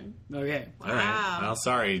already done. Okay. all right. Wow. Well,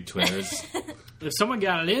 sorry, Twitters. If someone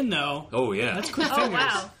got it in though, Oh yeah. that's quick Oh, fingers.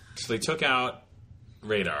 wow. So they took out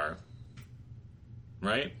radar,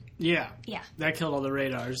 right? Yeah. Yeah. That killed all the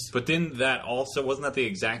radars. But then that also wasn't that the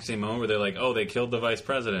exact same moment where they're like, oh, they killed the vice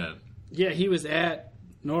president. Yeah, he was at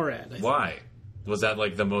NORAD. I think. Why? Was that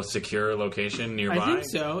like the most secure location nearby? I think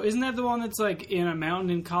so. Isn't that the one that's like in a mountain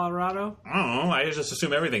in Colorado? I don't know. I just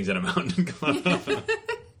assume everything's in a mountain.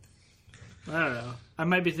 I don't know. I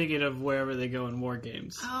might be thinking of wherever they go in war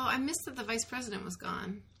games. Oh, I missed that the vice president was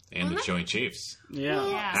gone. And the Well, Joint Chiefs. Yeah.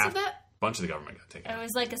 Well, Yeah. So Half- that bunch of the government got taken It out.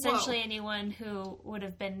 was like essentially anyone who would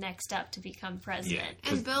have been next up to become president.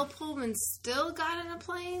 and Bill Pullman still got in a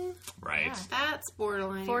plane. Right. Yeah. That's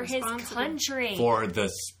borderline For his irresponsible. country. For the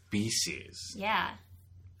species. Yeah.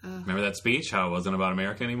 Remember that speech? How it wasn't about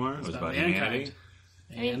America anymore? It was about mankind. humanity.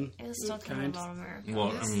 I mean, it was still kind of about America.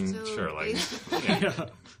 Well, I mean, Still sure, like, Yeah.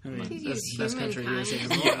 I mean, Could that's use the best country humankind.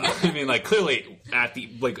 USA. Yeah. I mean, like, clearly after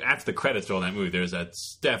the credits roll that movie, there's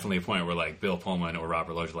definitely a point where like Bill Pullman or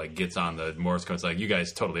Robert Loggia like gets on the Morse code. It's like, you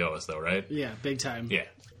guys totally owe us, though, right? Yeah, big time. Yeah.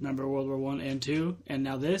 Remember World War I and II, and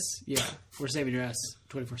now this? Yeah, we're saving your ass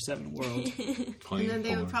 24/7 world. And then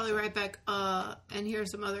they would probably write back, and here are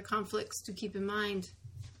some other conflicts to keep in mind.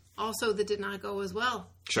 Also, that did not go as well.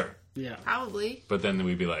 Sure. Yeah. Probably. But then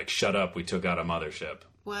we'd be like, shut up, we took out a mothership.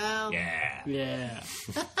 Well, Yeah. Yeah.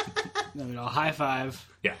 Then we'd all high five.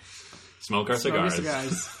 Yeah. Smoke our Smoke our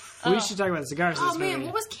cigars. We should talk about the cigars. in oh this man, movie.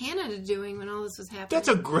 what was Canada doing when all this was happening? That's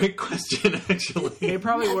a great question, actually. They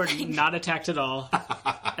probably were not attacked at all.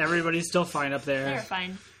 Everybody's still fine up They're there.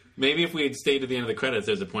 fine. Maybe if we had stayed to the end of the credits,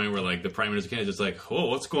 there's a point where like the Prime Minister Canada just like, oh,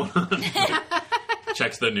 what's going on?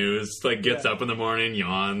 Checks the news, like gets up in the morning,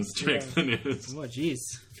 yawns, checks the news. Oh, jeez.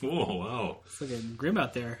 Oh, wow. It's looking grim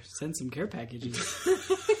out there. Send some care packages.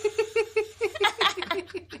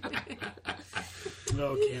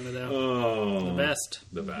 Oh, Canada. Oh, The best.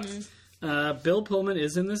 the best. Bill Pullman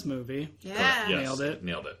is in this movie. yeah. Yes, Nailed it.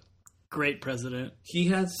 Nailed it. Great president. He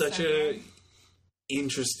had such a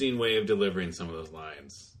interesting way of delivering some of those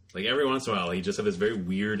lines. Like every once in a while, he just had this very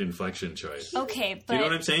weird inflection choice. Okay, Do but you know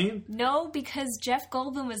what I'm saying? no, because Jeff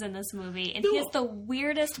Goldblum was in this movie, and he has the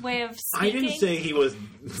weirdest way of I speaking. didn't say he was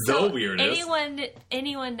the weirdest.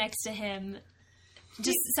 Anyone next to him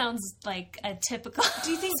just sounds like a typical.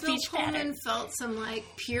 Do you think Bill speech Pullman pattern? felt some like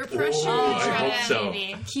peer pressure I to try hope to so.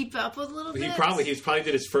 Maybe. keep up with a little bit? He probably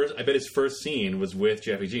did his first. I bet his first scene was with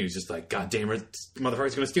Jeffy G. He was just like, "God damn it,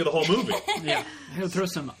 motherfucker's going to steal the whole movie." Yeah. He'll throw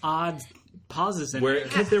some odd pauses in Where there.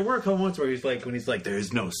 because there were a couple moments where he's like, when he's like,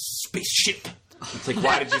 "There's no spaceship." It's like,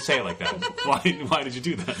 why did you say it like that? Why did you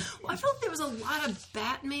do that? Well, I felt there was a lot of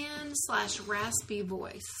Batman / raspy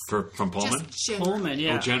voice. From Pullman? Just generally. Pullman,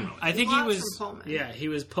 yeah. Oh, generally. I think he Lots was. from Pullman. Yeah, he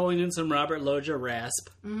was pulling in some Robert Loggia rasp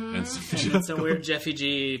And and some weird Jeffy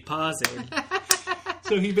G pausing.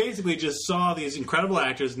 so he basically just saw these incredible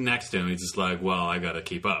actors next to him. He's just like, well, I got to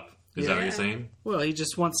keep up. Is that what you're Yeah. saying? Well, he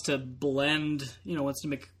just wants to blend. Wants to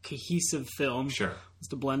make a cohesive film. Sure. Wants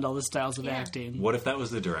to blend all the styles of Yeah. acting. What if that was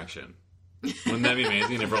the direction? Wouldn't that be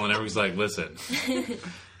amazing if Roland Emmerich's like, listen,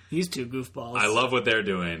 These two goofballs. I love what they're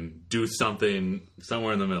doing. Do something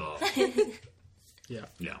somewhere in the middle. Yeah,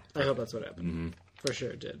 Yeah. I hope that's what happened. For sure,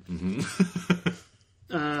 it did.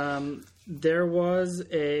 Mm-hmm. There was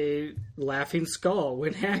a laughing skull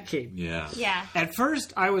when hacking. Yeah. Yeah. At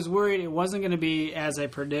first, I was worried it wasn't going to be as I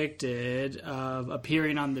predicted of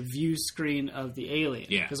appearing on the view screen of the alien.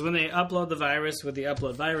 Yeah. Because when they upload the virus with the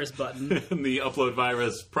upload virus button, the upload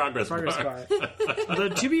virus progress bar. bar. Although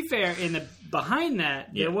to be fair, behind that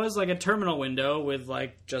Yeah. there was like a terminal window with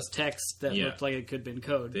like just text that Yeah. looked like it could have been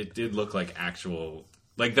code. It did look like actual,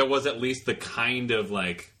 like there was at least the kind of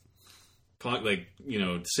like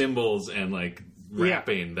symbols and like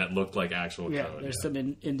wrapping that looked like actual Yeah, code. there's some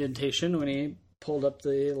indentation when he pulled up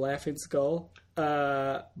the laughing skull.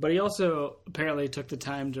 But he also apparently took the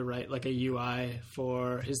time to write like a UI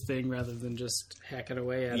for his thing rather than just hacking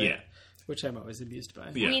away at Yeah. it, which I'm always amused by.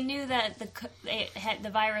 Yeah. We knew that the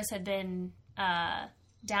virus had been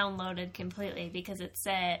downloaded completely because it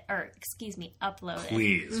said, uploaded.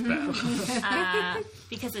 Please, Beth.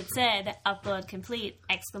 Because it said upload complete,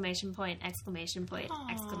 exclamation point, exclamation point,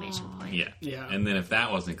 exclamation point. Yeah. Yeah. And then if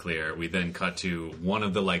that wasn't clear, we then cut to one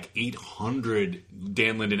of the like 800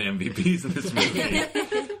 Dan Linden MVPs in this movie,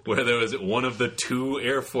 where there was one of the two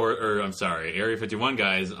Area 51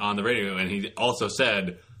 guys on the radio, and he also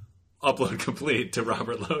said upload complete to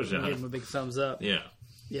Robert Gave Loggia. him a big thumbs up. Yeah.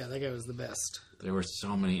 Yeah, that guy was the best. There were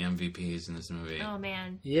so many MVPs in this movie. Oh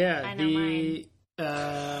man. Yeah, I know mine.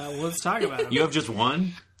 Let's talk about him. You have just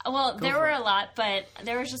one? Well, there for were it. a lot, but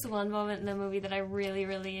there was just one moment in the movie that I really,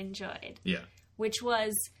 really enjoyed, Yeah. which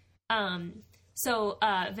was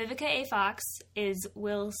Vivica A. Fox is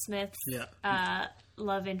Will Smith's Yeah.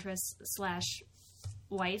 love interest /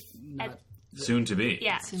 wife. Not Soon to be.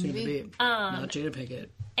 Yeah. soon to be. Not Jada Pinkett.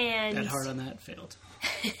 And That hard on that failed.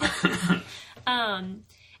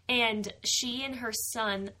 and she and her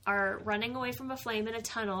son are running away from a flame in a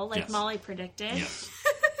tunnel, like Yes. Molly predicted. Yes.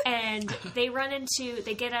 And they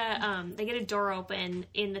get a door open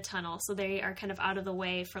in the tunnel, so they are kind of out of the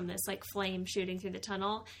way from this like flame shooting through the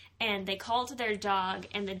tunnel. And they call to their dog,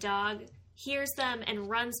 and the dog hears them and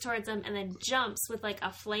runs towards them and then jumps with like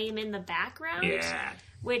a flame in the background. Yeah.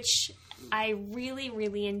 Which I really,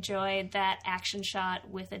 really enjoyed that action shot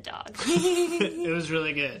with a dog. It was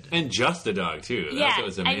really good. And just a dog, too. That's Yeah, what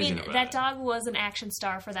was I amazing mean, about that it. dog was an action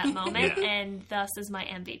star for that moment, Yeah. and thus is my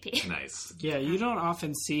MVP. Nice. Yeah, you don't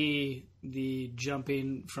often see the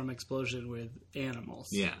jumping from explosion with animals.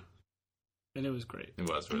 Yeah. And it was great. It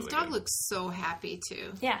was really His dog good. looks so happy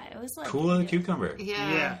too. Yeah, it was like Cool as a cucumber.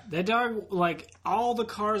 Yeah. That dog, like, all the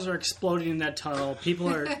cars are exploding in that tunnel. People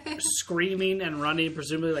are screaming and running,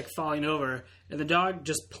 presumably, like, falling over. And the dog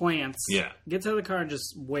just plants, Yeah. gets out of the car and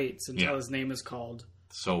just waits until Yeah. his name is called.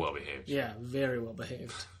 So well behaved. Yeah, very well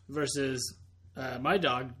behaved. Versus my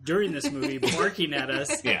dog, during this movie, barking at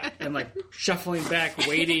us Yeah. and, like, shuffling back,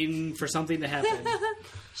 waiting for something to happen.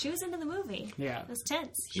 She was into the movie. Yeah. It was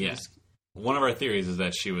tense. Yeah. One of our theories is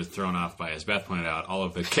that she was thrown off by, as Beth pointed out, all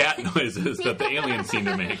of the cat noises that the aliens seem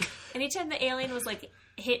to make. Anytime the alien was like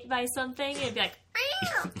hit by something, it'd be like,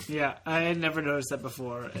 "Meow." Yeah, I had never noticed that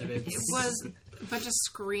before. And It was a bunch of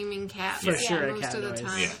screaming cats For sure, a most cat of the noise.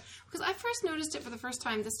 time. Yeah. Because I first noticed it for the first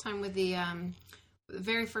time this time with the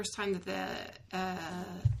very first time that the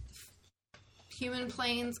human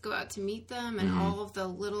planes go out to meet them and all of the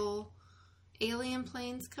little alien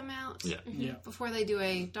planes come out Yeah. before they do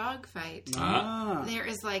a dog fight. Ah. There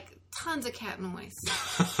is like tons of cat noise.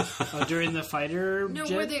 Oh, during the fighter No,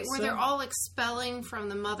 jet where they're stuff? all expelling from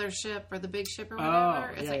the mothership or the big ship or Oh,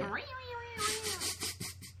 whatever. It's yeah, like,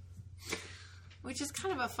 yeah. which is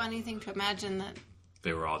kind of a funny thing to imagine that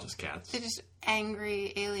They were all just cats. they're just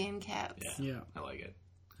angry alien cats. Yeah. I like it.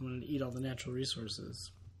 I wanted to eat all the natural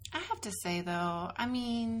resources. I have to say though, I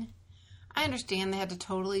mean, I understand they had to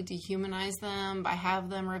totally dehumanize them by have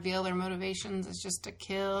them reveal their motivations as just to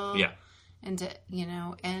kill Yeah. and to,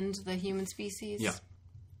 end the human species. Yeah.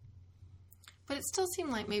 But it still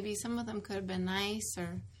seemed like maybe some of them could have been nice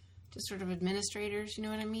or just sort of administrators, you know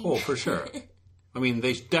what I mean? Oh, for sure. I mean,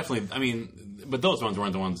 they definitely, but those ones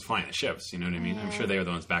weren't the ones flying the ships, you know what I mean? I'm sure they were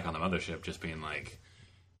the ones back on the mothership just being like,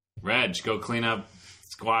 Reg, go clean up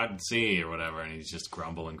Squad C or whatever, and he's just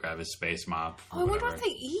grumble and grab his space mop. Or I wonder whatever. what they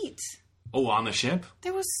eat. Oh, on the ship?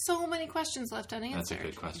 There was so many questions left unanswered. That's a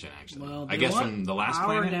good question, actually. Well, I they guess want from the last our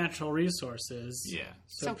planet? natural resources. Yeah.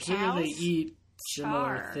 So presumably they cows? eat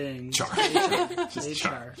similar Char. things. Char. They Just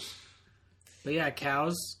char. But yeah,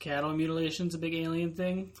 cattle mutilation's a big alien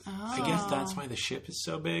thing. I guess that's why the ship is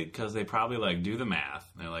so big, because they probably do the math.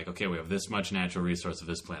 They're like, okay, we have this much natural resource of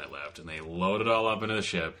this planet left, and they load it all up into the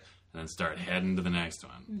ship and then start heading to the next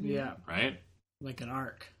one. Yeah, Right? like an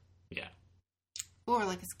ark. Yeah. Or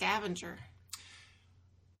like a scavenger.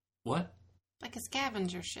 What? Like a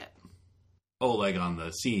scavenger ship. Oh, like on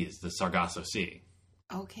the seas, the Sargasso Sea.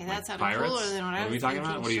 Okay, that sounded pirates? cooler than what I What are was we talking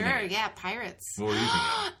thinking. about? What do you sure, think? yeah, pirates. What were you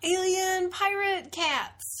thinking? Alien pirate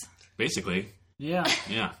cats. Basically, Yeah,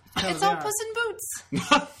 yeah. It's they all are. Puss in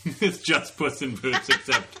Boots. It's just Puss in Boots,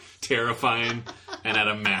 except terrifying and at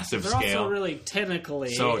a massive They're scale. also really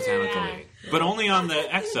tentacly. So tentacly. But only on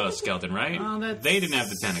the exoskeleton, right? Oh, that's- They didn't have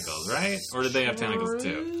the tentacles, right? Or did they have tentacles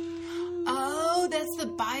too? Oh, that's the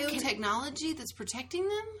biotechnology that's protecting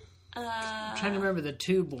them? I'm trying to remember the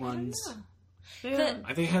tube ones. Yeah.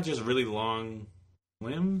 They had just really long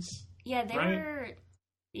limbs. Yeah, they Right? were.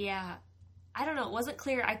 Yeah, I don't know. It wasn't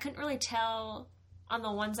clear. I couldn't really tell on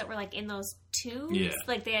the ones that were in those tubes. Yeah.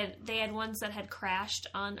 Like they had ones that had crashed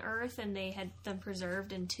on Earth and they had them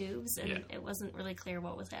preserved in tubes, and Yeah. it wasn't really clear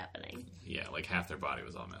what was happening. Yeah, like half their body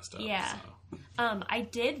was all messed up. Yeah. So. I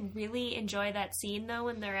did really enjoy that scene though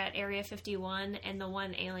when they're at Area 51 and the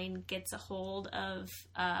one alien gets a hold of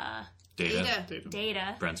Data.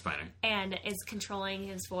 Data Brent Spiner. and is controlling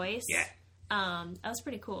his voice. Yeah. That was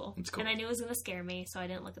pretty cool. It's cool. And I knew it was going to scare me, so I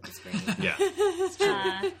didn't look at the screen.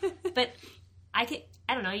 Yeah. But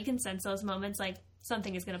I don't know, you can sense those moments like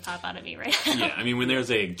something is going to pop out at me right now. Yeah, I mean, when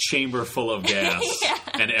there's a chamber full of gas Yeah.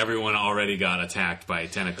 and everyone already got attacked by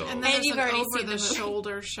tentacles. And then And there's you've an already seen the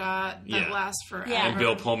over-the-shoulder shot that Yeah. lasts forever. Yeah. And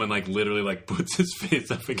Bill Pullman literally puts his face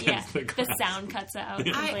up Yeah, against the the ground. sound cuts out I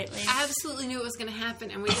completely. absolutely knew it was going to happen,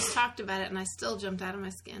 and we just talked about it, and I still jumped out of my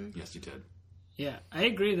skin. Yes, you did. Yeah, I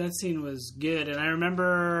agree. That scene was good, and I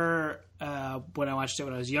remember when I watched it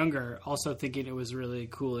when I was younger, also thinking it was really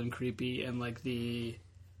cool and creepy, and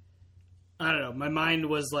I don't know. My mind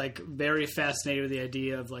was very fascinated with the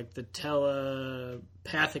idea of the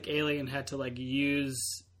telepathic alien had to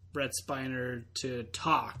use Brett Spiner to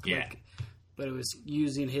talk. Yeah. But it was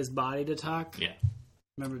using his body to talk. Yeah. I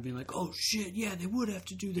remember being like, "Oh shit, yeah, they would have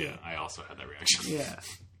to do that." Yeah, I also had that reaction. Yeah.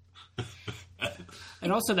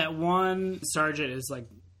 And also that one sergeant is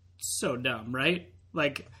so dumb, right?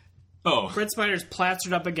 Oh. Brent Spiner's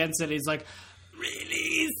plastered up against it. He's like,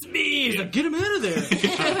 release me. He's like, get him out of there. Get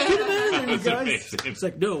him out of there, you That's guys. amazing. It's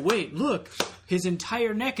like, no, wait, look. His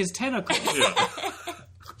entire neck is tentacles. Yeah.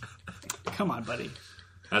 Come on, buddy.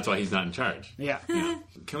 That's why he's not in charge. Yeah.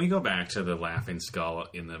 Can we go back to the laughing skull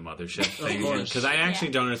in the mothership thing? course. Because I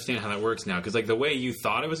actually don't understand how that works now. Because like the way you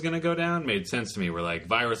thought it was going to go down made sense to me. Where like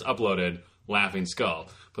virus uploaded, laughing skull.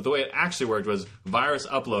 But the way it actually worked was virus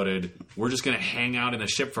uploaded, we're just going to hang out in the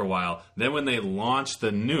ship for a while. Then when they launch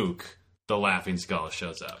the nuke, the laughing skull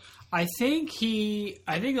shows up. I think the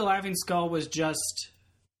laughing skull was just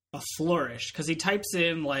a flourish because he types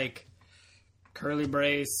in like curly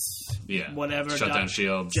brace, Yeah. whatever, Shut down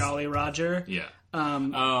shields. Jolly Roger. Yeah.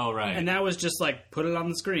 Oh, right. And that was just like put it on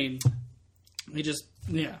the screen. He just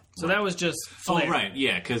So that was just flair. Oh, right.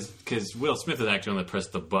 Yeah, because Will Smith had actually only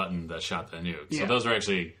pressed the button that shot the nuke. Yeah. So those are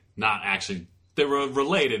actually not actually... They were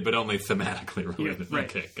related, but only thematically related. Yeah, right.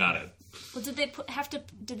 Okay, got it. Well, did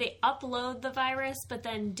they upload the virus, but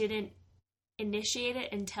then didn't initiate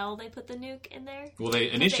it until they put the nuke in there? Well, they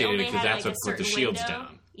initiated it only because had, that's like, what a put the certain shields window?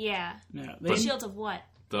 down. Yeah. No, The shields of what?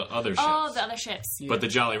 The other ships. Oh, the other ships. Yeah. But the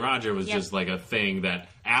Jolly Roger was Yep. just like a thing that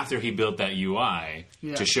after he built that UI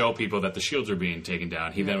Yeah. to show people that the shields were being taken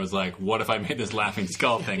down, he then was like, what if I made this laughing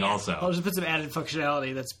skull thing also? I'll just put some added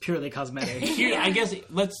functionality that's purely cosmetic. Here, I guess,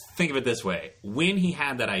 let's think of it this way. When he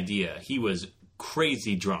had that idea, he was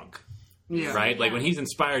crazy drunk. Yeah. Right? Like when he's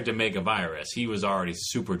inspired to make a virus, he was already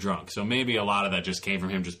super drunk. So maybe a lot of that just came from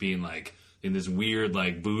him just being like in this weird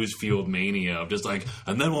like booze-fueled mania of just like,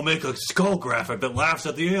 and then we'll make a skull graphic that laughs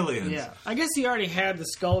at the aliens. Yeah, I guess he already had the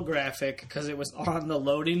skull graphic because it was on the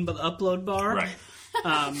loading but upload bar. Right.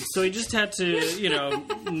 So he just had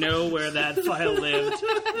to, know where that file lived,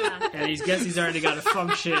 and he's already got a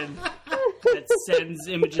function that sends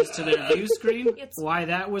images to their view screen. Why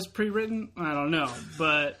that was pre-written, I don't know,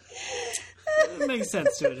 but it makes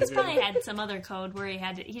sense to it. Probably had some other code where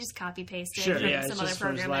he just copy pasted Sure, from yeah, some it's other just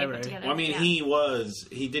from his program they put library. together. Well, I mean,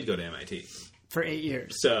 yeah. he did go to MIT. For 8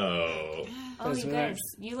 years. So, Oh, you That's guys,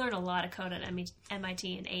 you learn a lot of code at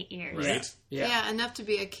MIT in 8 years. right? Yeah. Enough to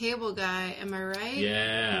be a cable guy. Am I right?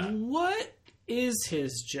 Yeah. What is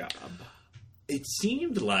his job? It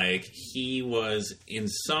seemed like he was in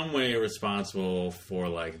some way responsible for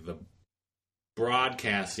like the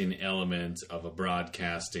broadcasting element of a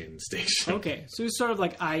broadcasting station. Okay, so he's sort of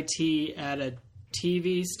like IT at a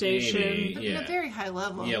TV station. Maybe, But yeah. at a very high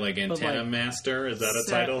level. Yeah, like Antenna like, Master. Is that a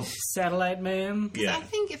title? Satellite man. Yeah. I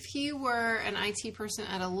think if he were an IT person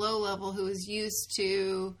at a low level who was used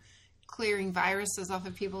to clearing viruses off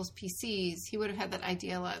of people's PCs, he would have had that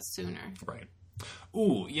idea a lot sooner. Right.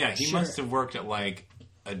 Ooh, yeah, he Sure. must have worked at like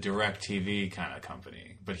a DirecTV kind of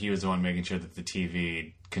company, but he was the one making sure that the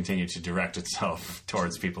TV continued to direct itself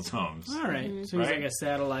towards people's homes. All right. So he's Right? like a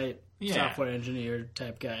satellite Yeah. software engineer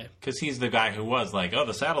type guy. Because he's the guy who was like, oh,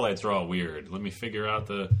 the satellites are all weird. Let me figure out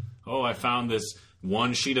I found this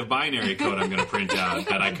one sheet of binary code I'm going to print out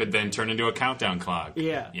that I could then turn into a countdown clock.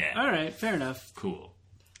 Yeah. Yeah. All right. Fair enough. Cool.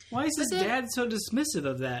 Why is his then- dad so dismissive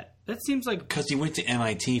of that? That seems like Because he went to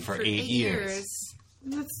MIT for 8 years.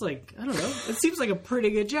 that's like I don't know. It seems like a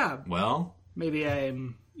pretty good job. Well, Maybe I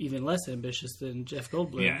am even less ambitious than Jeff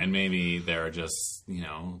Goldblum. yeah, and maybe there are just,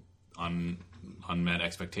 unmet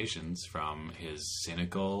expectations from his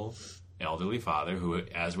cynical elderly father who,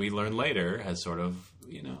 as we learn later, has sort of,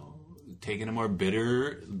 taken a more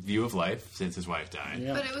bitter view of life since his wife died.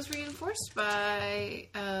 Yeah. But it was reinforced by,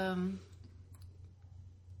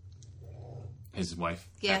 His wife,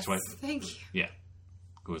 yes, ex-wife, thank you. yeah,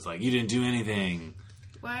 who was like, you didn't do anything.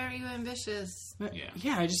 Why are you ambitious? Yeah.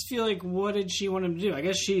 Yeah, I just feel like what did she want him to do? I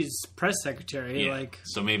guess she's press secretary. Yeah. Like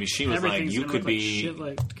So maybe she was like, everything's you gonna could look like be shit,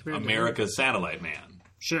 like, compared to America's satellite man. him.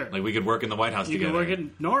 Sure. Like, we could work in the White House you together. could work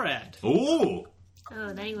at NORAD. Ooh!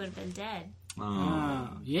 Oh, then he would have been dead. Oh,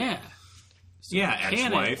 yeah. Yeah, Can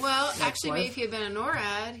ex-wife. it? Well, Ex-wife. actually, maybe if he had been a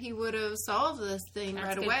NORAD, he would have solved this thing That's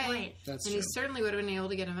right a good away. point. That's and true. he certainly would have been able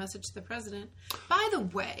to get a message to the president. By the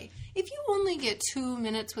way, if you only get 2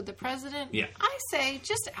 minutes with the president, Yeah. I say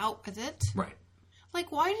just out with it. Right.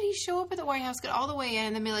 Like, why did he show up at the White House, get all the way in,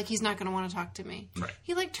 and then be like, he's not going to want to talk to me? Right.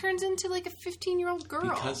 He, turns into, a 15-year-old girl.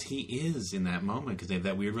 Because he is in that moment, because they have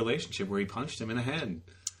that weird relationship where he punched him in the head.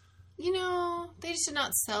 They just did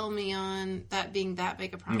not sell me on that being that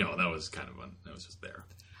big a problem. No, that was kind of one. That was just there.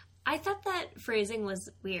 I thought that phrasing was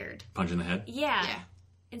weird. Punch in the head? Yeah. Yeah.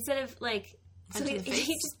 Instead of so Punch in the face?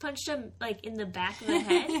 he just punched him in the back of the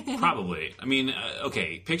head. Probably. I mean,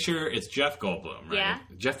 okay, picture it's Jeff Goldblum, right? Yeah.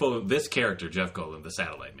 Jeff Goldblum, this character, Jeff Goldblum, the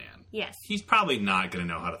satellite man. Yes. He's probably not going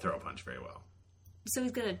to know how to throw a punch very well. So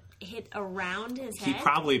he's gonna hit around his He head?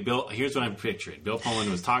 probably here's what I'm picturing. Bill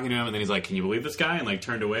Pullman was talking to him, and then he's like, "Can you believe this guy?" And like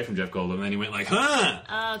turned away from Jeff Goldblum, and then he went like,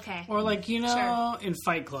 "Huh." Okay. Or like, in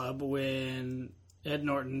Fight Club when Ed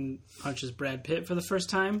Norton punches Brad Pitt for the first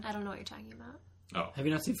time. I don't know what you're talking about. Oh, Have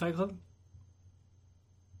you not seen Fight Club?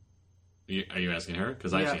 are you asking her?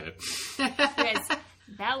 Because I've Yeah. seen it. Guys,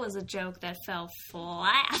 that was a joke that fell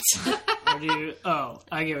flat. Or do you... Oh,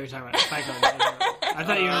 I get what you're talking about. Fight Club. I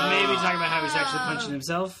thought you were maybe talking about how he's actually punching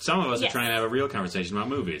himself. Some of us Yes. are trying to have a real conversation about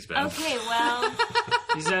movies, Ben. Okay, well,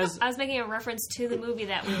 He says, I was making a reference to the movie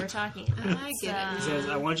that we were talking about. I get it. he says,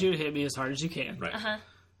 I want you to hit me as hard as you can. Right. Uh-huh.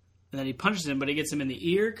 And then he punches him, but he gets him in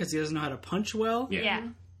the ear because he doesn't know how to punch well. Yeah. Yeah.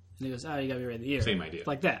 And he goes, oh, you got me right in the ear. Same idea.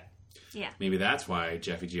 Like that. Yeah. Maybe that's why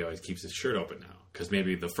Jeffy G always keeps his shirt open now. Because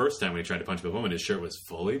maybe the first time when he tried to punch Bill Pullman, his shirt was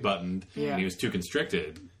fully buttoned, Yeah. and he was too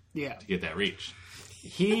constricted Yeah. to get that reach.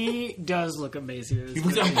 He does look amazing. in this He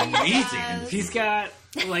was movie. amazing. He's got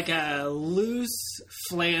like a loose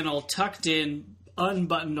flannel tucked in,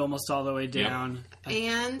 unbuttoned almost all the way down.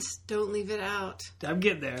 And don't leave it out. I'm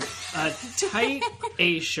getting there. A tight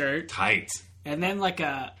A shirt, Tight. and then like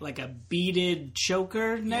a beaded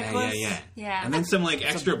choker necklace. Yeah. And then some like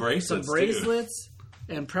extra Some bracelets. bracelets,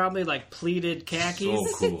 and probably like pleated khakis. Too.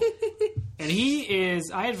 So cool. And he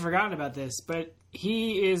is, I had forgotten about this, but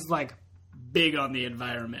he is like big on the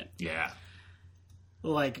environment. Yeah.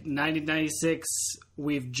 Like 1996,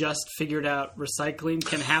 we've just figured out recycling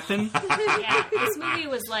can happen. Yeah. This movie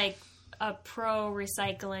was like a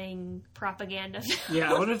pro-recycling propaganda film.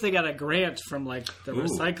 Yeah, I wonder if they got a grant from like the Ooh.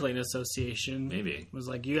 Recycling Association. Maybe. It was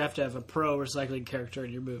like, you have to have a pro recycling character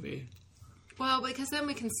in your movie. Well, because then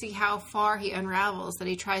we can see how far he unravels that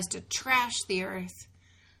he tries to trash the earth.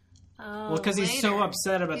 Well, because he's so later.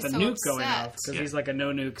 upset about He's the so nuke going upset. off. Because Yeah. he's like a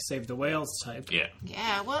no nuke, save the whales type. Yeah.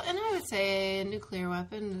 Yeah, well, and I would say a nuclear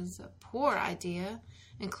weapon is a poor idea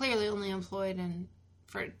and clearly only employed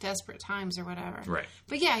for desperate times or whatever. Right.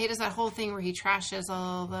 But yeah, he does that whole thing where he trashes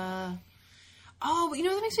all the... Oh, you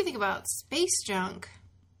know, that makes me think about space junk.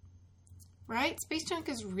 Right? Space junk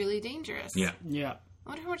is really dangerous. Yeah. Yeah, I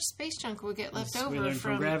wonder how much space junk would get left As we over learned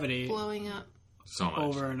from from Gravity. blowing up. So much.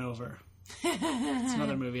 over and over. It's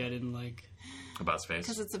another movie I didn't like. About space.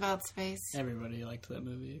 Because it's about space. Everybody liked that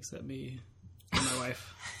movie except me and my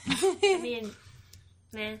wife I mean,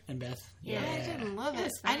 man. and Beth. Yeah. I didn't love It it.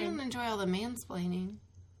 was I fine. didn't enjoy all the mansplaining.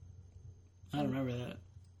 I don't remember that.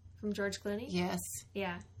 From George Clooney? Yes.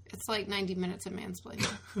 Yeah. It's like 90 minutes of mansplaining.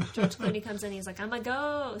 George Clooney comes in, he's like, I'm a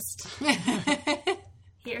ghost.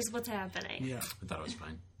 Here's what's happening. Yeah. I thought it was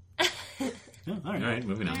fine. Oh, all right. All right,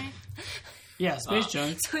 moving on. Yeah, Space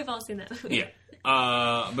Junk. So we've all seen that movie. Yeah.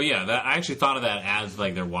 But yeah, I actually thought of that as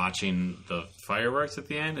like they're watching the fireworks at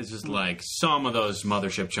the end. It's just like some of those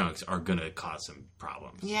mothership chunks are going to cause some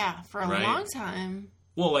problems. Yeah, for a Right. long time.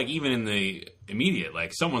 Well, like even in the immediate,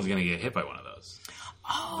 like someone's going to get hit by one of those.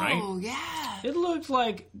 Oh, Right? yeah. It looked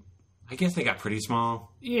like, I guess they got pretty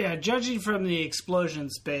small. yeah, judging from the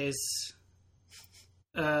explosion space,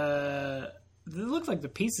 it looked like the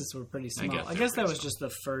pieces were pretty small. guess I they're guess that pretty was just the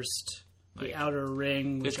first, the Like, outer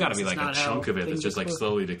ring. There's which got to be is like a not how chunk of it that's things just like explode.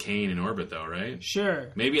 slowly decaying in orbit, though, right?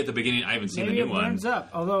 Sure. Maybe at the beginning, I haven't seen Maybe the it new one. burns up,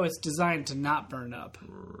 although it's designed to not burn up.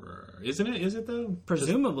 Isn't it? Is it though?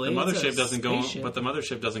 Presumably, the it's a mothership doesn't go, spaceship. but the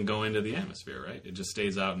mothership doesn't go into the atmosphere, right? It just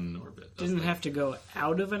stays out in orbit. Doesn't it have to go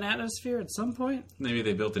out of an atmosphere at some point? Maybe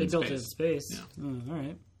they built it They in built space. it in space. Yeah. Oh, all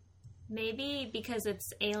right. Maybe because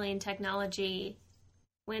it's alien technology,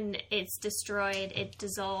 when it's destroyed, it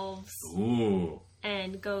dissolves Ooh,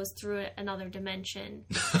 and goes through another dimension.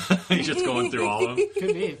 he's just going through all of them.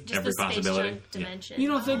 Could be. Just Every the space possibility. junk Yeah. dimension. You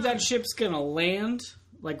don't think that ship's gonna land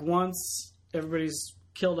like once everybody's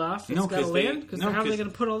killed off? It's No, gotta 'cause they- land because no, how are they 'cause- gonna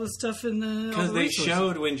put all this stuff in the? Because they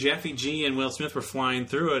showed when Jeffy G and Will Smith were flying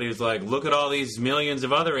through it, he was like, "Look at all these millions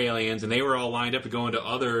of other aliens," and they were all lined up to go into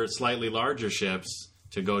other slightly larger ships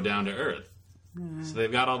to go down to Earth. So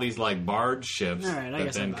they've got all these like barge ships All right, I that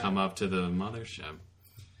guess then I buy come up to the mothership.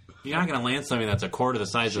 You're not going to land something that's a quarter the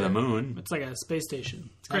size of the moon. It's like a space station.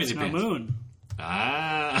 It's crazy no pants. moon.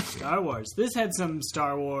 Ah, Star Wars. This had some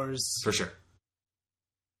Star Wars. for sure.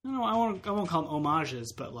 I don't know. I won't call them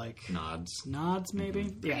homages, but like Nods. nods,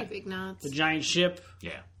 maybe. Yeah. Pretty big knots. The giant ship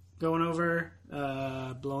Yeah. going over,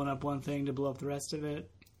 blowing up one thing to blow up the rest of it.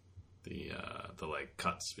 The like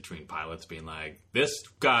cuts between pilots being like, "This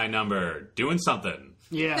guy number doing something."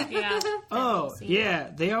 Yeah. Yeah. Oh, Seen yeah.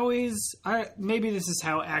 They always. Maybe this is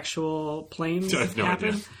how actual planes I have no happen.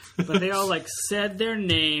 idea. But they all like said their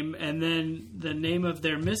name and then the name of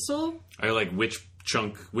their missile. Or like which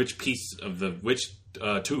chunk, which piece of which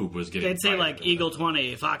tube was getting. They'd say fired like or Eagle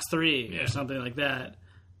 20, Fox 3, Yeah. or something like that.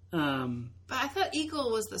 But I thought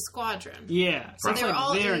Eagle was the squadron. Yeah. So it's they're like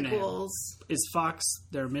all their equals. name. Is Fox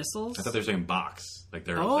their missiles? I thought they were saying box. Like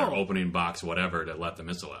they're Oh. opening box whatever to let the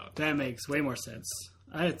missile out. That makes way more sense.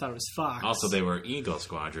 I thought it was Fox. Also, they were Eagle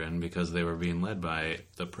Squadron because they were being led by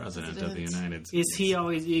the President of the United States. Is he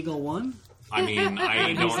always Eagle 1? I mean, I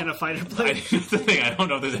He's in don't... a fighter plane? That's the thing. I don't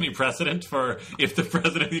know if there's any precedent for if the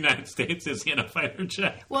President of the United States is in a fighter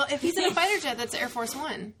jet. Well, if he's in a fighter jet, that's Air Force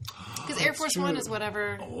One. Because Air Force One is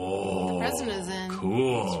whatever the president is in.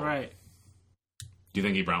 Cool. That's right. Do you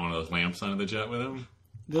think he brought one of those lamps onto the jet with him?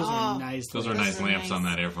 Those are nice. Those are nice lamps on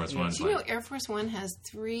that Air Force One Do you know plane. Air Force One has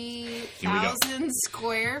Here we 3,000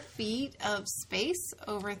 square feet of space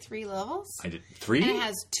over 3 levels? I did 3? And it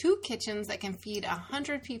has 2 kitchens that can feed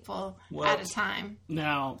 100 people at a time.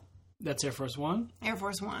 Now, that's Air Force One? Air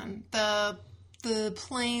Force One. The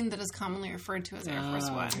plane that is commonly referred to as Air Force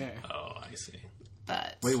One. Okay. Oh, I see.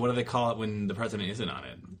 But Wait, what do they call it when the president isn't on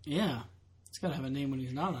it? Yeah. It's got to have a name when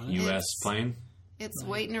he's not on it. U.S. plane? it's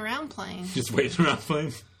waiting around plane. Just waiting around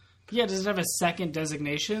plane? Yeah, does it have a second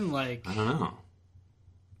designation? Like, I don't know.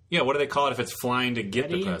 Yeah, what do they call it if it's flying to get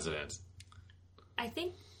Ready? the president? I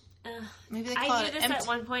think Maybe they call I it knew this at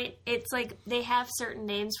one point. It's like they have certain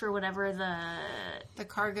names for whatever the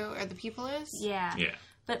cargo or the people is. yeah. Yeah.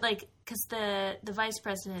 But like, because the vice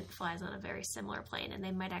president flies on a very similar plane, and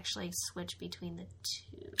they might actually switch between the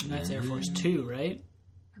two. that's Air Force 2, right?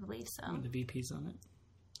 I believe so. The VP's on it.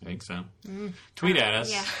 I think so. Tweet at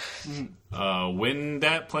us. Yeah. When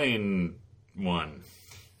that plane won.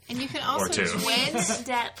 And you can Or also two. tweet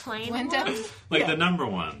That plane. when one? Like the number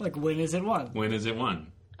one. Like, when is it one? When is it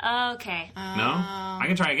won? Okay. No? I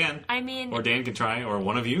can try again. I mean, Or Dan can try, or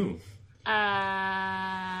one of you.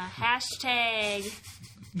 hashtag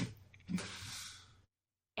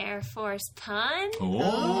Air Force pun.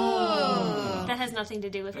 Oh. That has nothing to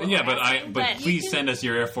do with what Yeah, we're but asking, please send us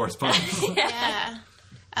your Air Force puns. Yeah.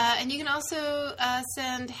 And you can also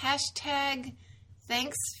send hashtag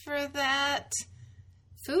thanks for that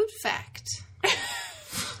food fact.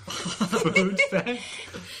 Food fact?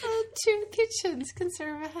 2 kitchens can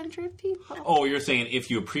serve 100 people. Oh, you're saying if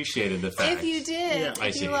you appreciated the fact. If you did, Yeah. I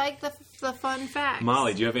if see. you like the fun facts.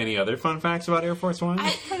 Molly, do you have any other fun facts about Air Force One?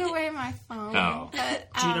 I put away my phone. Oh. But,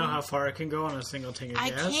 Do you know how far it can go on a single tank of I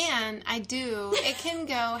gas? I do. It can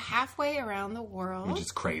go halfway around the world. Which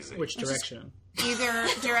is crazy. Which direction? Either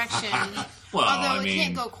direction. Well, Although I it mean,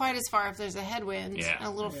 can't go quite as far if there's a headwind. Yeah. And a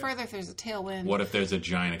little further if there's a tailwind. what if there's a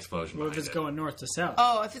giant explosion? What if behind it's it? going north to south?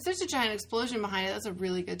 Oh, if there's a giant explosion behind it, that's a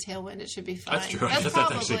really good tailwind. It should be fine. That's true. I That's guess that's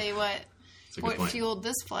probably actually- what a good point. fueled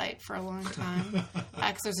this flight for a long time.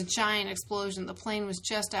 Because there's a giant explosion the plane was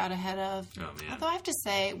just out ahead of. Oh, man. Although I have to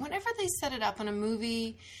say, whenever they set it up in a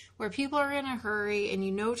movie where people are in a hurry and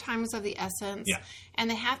you know time is of the essence, Yeah. and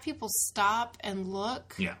they have people stop and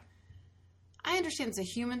look, Yeah. I understand it's a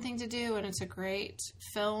human thing to do, and it's a great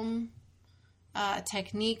film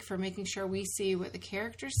technique for making sure we see what the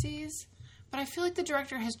character sees. But I feel like the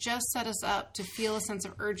director has just set us up to feel a sense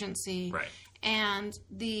of urgency. Right. And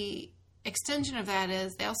the extension of that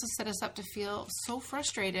is they also set us up to feel so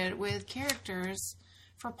frustrated with characters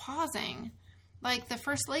for pausing. Like the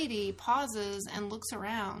First Lady pauses and looks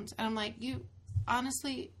around. And I'm like, you,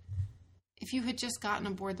 honestly, if you had just gotten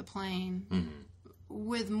aboard the plane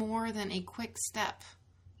with more than a quick step,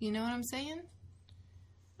 you know what I'm saying?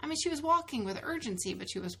 I mean, she was walking with urgency, but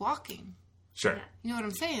she was walking. Sure. You know what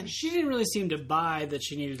I'm saying? She didn't really seem to buy that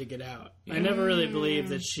she needed to get out. I never really believed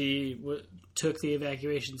that she took the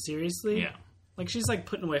evacuation seriously. Yeah. Like, she's, like,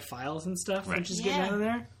 putting away files and stuff when Right. she's getting Yeah. out of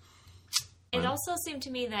there. It also seemed to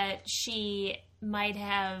me that she might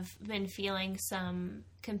have been feeling some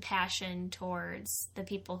compassion towards the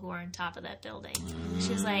people who are on top of that building. She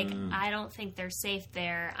was like, I don't think they're safe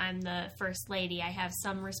there. I'm the First Lady. I have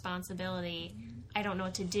some responsibility. I don't know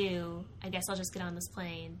what to do. I guess I'll just get on this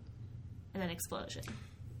plane. And then explosion.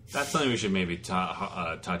 That's something we should maybe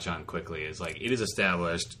touch on quickly. Is like it is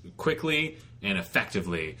established quickly and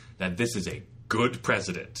effectively that this is a good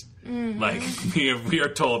president. Like we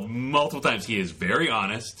are told multiple times, he is very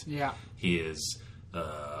honest. Yeah. He is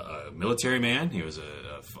a military man. He was a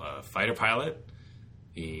fighter pilot.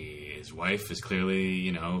 His wife is clearly,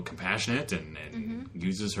 compassionate and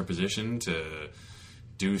uses her position to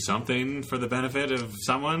do something for the benefit of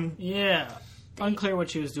someone. Yeah. Unclear what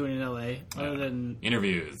she was doing in L.A. other than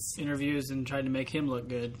Interviews. interviews and trying to make him look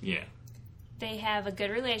good. Yeah. They have a good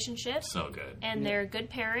relationship. So good. And they're good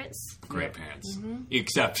parents. Great parents.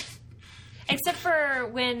 Except Except for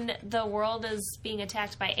when the world is being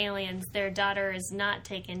attacked by aliens, their daughter is not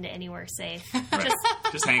taken to anywhere safe.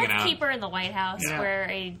 Just hanging out. Keep her in the White House Yeah. where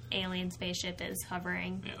a alien spaceship is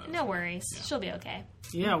hovering. Yeah, No worries. She'll be okay.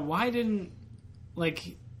 Yeah, why didn't,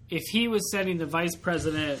 like, if he was sending the vice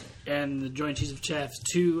president and the Joint Chiefs of Staff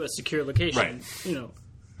to a secure location, Right. you know,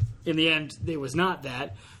 in the end, it was not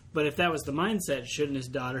that. But if that was the mindset, shouldn't his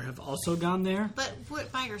daughter have also gone there? But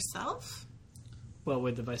what, by herself? Well,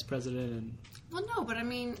 with the vice president and... Well, no, but I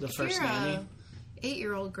mean, The if first you're nanny? a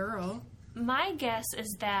 8-year-old girl, My guess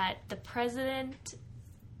is that the president,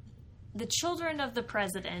 the children of the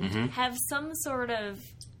president, Mm-hmm. have some sort of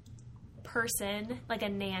person, like a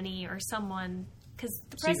nanny or someone, because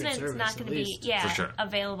the Secret president's Service, not at going to be, least. For sure.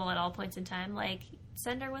 available at all points in time. Like,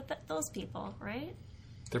 send her with those people, right?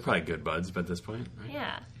 They're probably good buds at this point, right?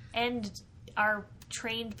 Yeah. And are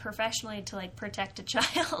trained professionally to, like, protect a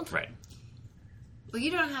child. Right. well,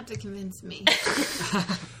 you don't have to convince me.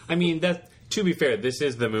 I mean, that. To be fair, this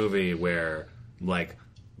is the movie where, like,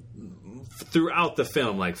 throughout the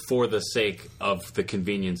film, like, for the sake of the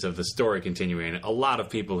convenience of the story continuing, a lot of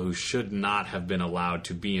people who should not have been allowed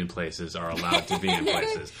to be in places are allowed to be in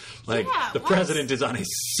places. Like, Yeah, the why president is on a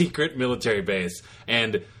secret military base,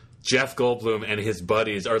 and Jeff Goldblum and his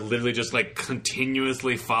buddies are literally just, like,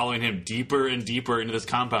 continuously following him deeper and deeper into this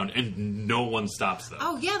compound, and no one stops them.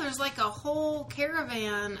 Oh, yeah, there's like a whole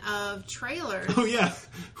caravan of trailers Oh, yeah.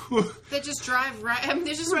 that just drive right. I mean,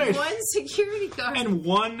 there's just Right. one security guard. And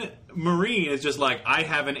one Marine is just like, I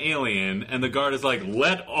have an alien, and the guard is like,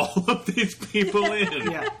 let all of these people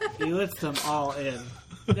in. Yeah, he lets them all in.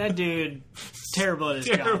 That dude, terrible at his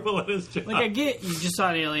Terrible job. at his job. Like, I get you just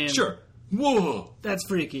saw an alien. Sure. Whoa. That's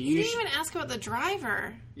freaky. you You didn't even ask about the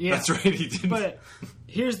driver. yeah. That's right, he did. But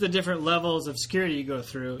here's the different levels of security you go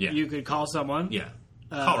through. Yeah. You could call someone. Yeah.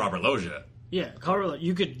 Call Robert Loggia. Yeah, call.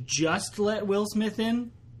 You could just let Will Smith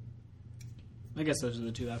in. I guess those are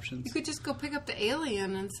the two options. You could just go pick up the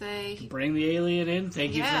alien and say, Bring the alien in.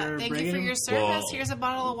 Thank you yeah, for thank bringing you for him. your service. Whoa. Here's a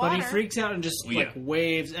bottle of But water. he freaks out and just Yeah. like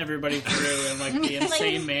waves everybody through, and like the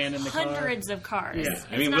insane man in the car. Hundreds of cars. Yeah. It's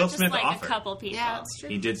I mean, not Will just Smith like offered. a couple people. Yeah, it's true.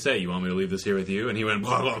 He did say, you want me to leave this here with you? And he went,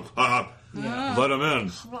 blah, blah, blah. Let him in.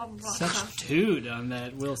 Such dude on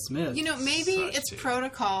that Will Smith. You know, maybe Such it's a-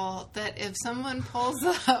 protocol that if someone pulls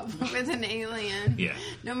up with an alien, Yeah.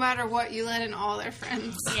 no matter what, you let in all their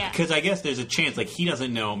friends. Yeah. Because I guess there's a chance, like, he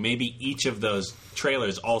doesn't know, maybe each of those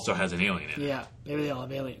trailers also has an alien in it. Yeah, maybe they all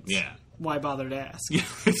have aliens. Yeah. Why bother to ask?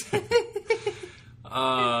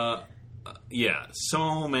 Yeah,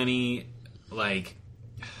 so many, like,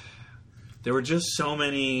 there were just so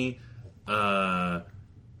many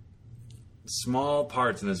small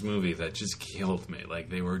parts in this movie that just killed me. Like,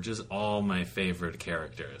 they were just all my favorite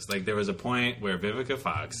characters. Like, there was a point where Vivica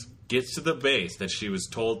Fox gets to the base that she was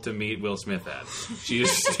told to meet Will Smith at. She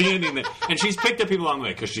is standing there, and she's picked up people along the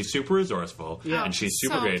way because she's super resourceful, Yeah. and she's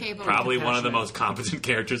super So great. capable. Probably one of the Compassionate. most competent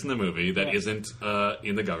characters in the movie that Yeah. isn't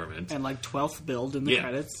in the government. And like 12th build in the Yeah.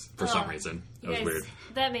 credits. For some Oh, reason. That You was guys, weird.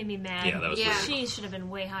 That made me mad. Yeah, that was Yeah. weird. She should have been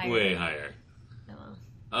way higher. Way higher. Oh,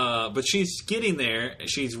 well. But she's getting there.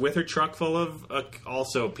 She's with her truck full of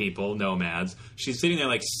also people, nomads. She's sitting there,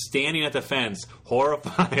 like, standing at the fence,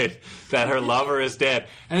 horrified that her lover is dead.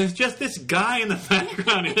 And it's just this guy in the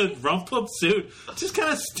background in a rumpled suit, just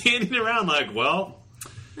kind of standing around like, well,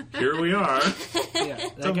 here we are. Yeah,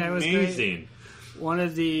 that It's guy was great. amazing. One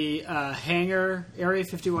of the Area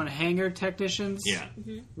 51 hangar technicians. Yeah.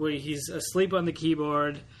 Where he's asleep on the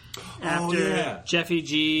keyboard after yeah. Jeffy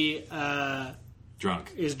G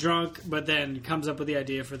Drunk. is drunk, but then comes up with the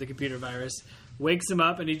idea for the computer virus. Wakes him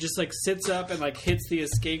up, and he just like sits up and like hits the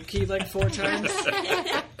escape key like 4 times.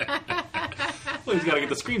 Well, he's got to get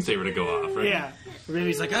the screensaver to go off, right? Yeah, and then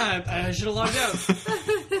he's like, I should have logged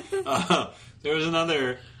out. There was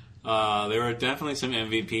another. There were definitely some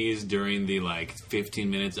MVPs during the, like, 15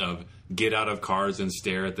 minutes of get out of cars and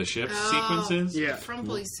stare at the ship sequences. Yeah. The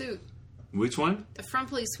Frumply suit. Which one? The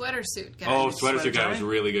Frumply sweater suit guy. Oh, sweater suit guy guy? was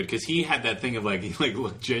really good because he had that thing of, like, he like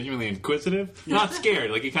looked genuinely inquisitive, not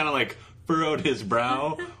scared. Like, he kind of like furrowed his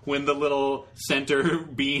brow when the little center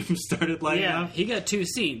beam started lighting Yeah, up. he got 2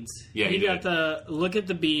 scenes. Yeah, he he got did. the look at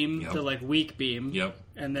the beam, Yep. the like weak beam. Yep.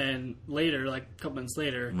 And then later, like a couple months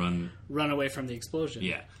later, run away from the explosion.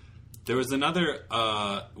 Yeah. There was another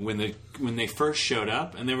when they first showed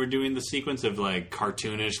up and they were doing the sequence of, like,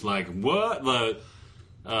 cartoonish, like, what the.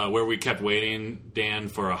 Where we kept waiting, Dan,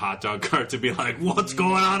 for a hot dog cart to be like, what's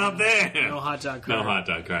going on up there? No hot dog cart. No hot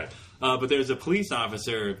dog cart. But there's a police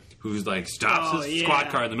officer who's, like, stops Oh, his yeah. squad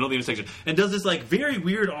car in the middle of the intersection and does this, like, very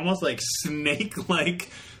weird, almost like snake-like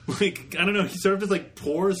Like, I don't know, he sort of just, like,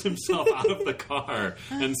 pours himself out of the car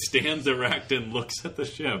and stands erect and looks at the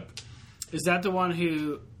ship. Is that the one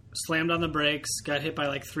who slammed on the brakes, got hit by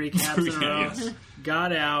like 3 cabs in a row, Yes.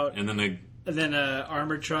 got out, And then then a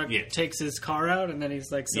armored truck takes his car out, and then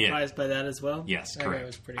he's like surprised by that as well? yes, That guy correct.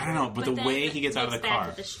 was pretty I don't great. know, but the then way he gets out of the looks back car.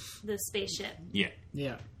 at the spaceship. Yeah,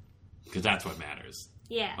 Yeah. because that's what matters.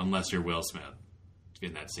 Yeah. Unless you're Will Smith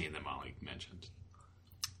in that scene that Molly mentioned.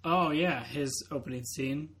 Oh, yeah, his opening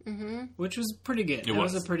scene, which was pretty good. It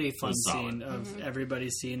was a pretty fun solid. scene of everybody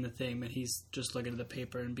seeing the thing, and he's just looking at the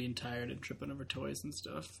paper and being tired and tripping over toys and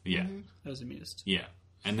stuff. Yeah. I was amused. Yeah.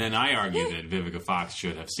 And then I argued that Vivica Fox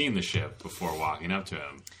should have seen the ship before walking up to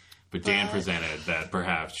him. But Dan presented that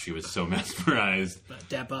perhaps she was so mesmerized But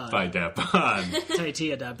that bad. by Dapod.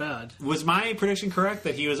 Taitia that bad. Was my prediction correct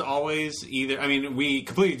that he was always either... I mean, we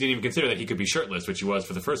completely didn't even consider that he could be shirtless, which he was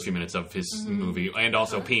for the first few minutes of his movie, and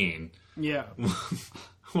also peeing Yeah.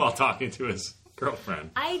 while talking to his girlfriend.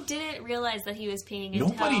 I didn't realize that he was peeing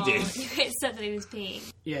Nobody until did. you guys said that he was peeing.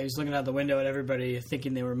 Yeah, he was looking out the window at everybody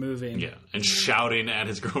thinking they were moving. Yeah. And shouting at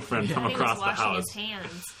his girlfriend from He was across the washing house. his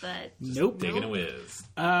hands, but Nope. Taking a whiz.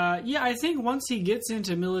 Yeah, I think once he gets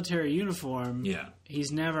into military uniform, Yeah.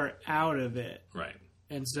 he's never out of it. Right.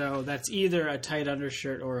 And so that's either a tight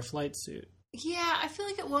undershirt or a flight suit. Yeah, I feel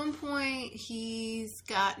like at one point he's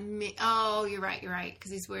got... Oh, you're right,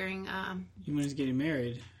 because he's wearing... When he's getting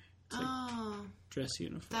married, Oh, dress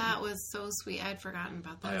uniform. that was so sweet. I'd forgotten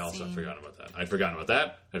about that I also scene. forgot about that. I'd forgotten about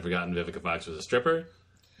that. I'd forgotten Vivica Fox was a stripper.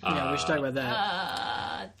 Yeah, we should talk about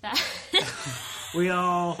that. that We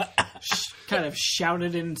all kind of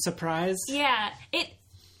shouted in surprise. yeah, it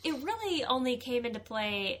really only came into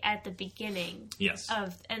play at the beginning Yes.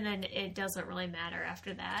 and then it doesn't really matter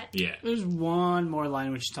after that. Yeah. There's one more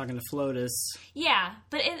line when she's talking to Flotus. Yeah,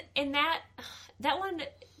 but in that one,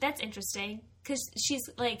 that's interesting because she's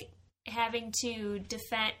like having to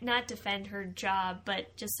not defend her job,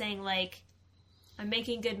 but just saying like, I'm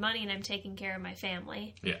making good money and I'm taking care of my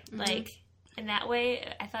family. Yeah. Like in that way,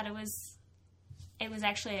 I thought it was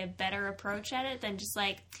actually a better approach at it than just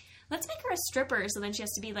like, let's make her a stripper so then she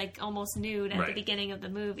has to be like almost nude at the Right. beginning of the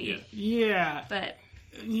movie. Yeah. Yeah. But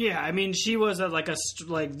Yeah, I mean, she was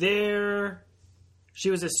she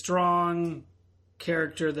was a strong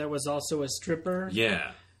character that was also a stripper.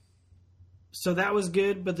 Yeah. So that was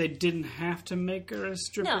good, but they didn't have to make her a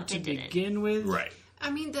stripper No, to they didn't. begin with. Right. I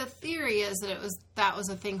mean, the theory is that was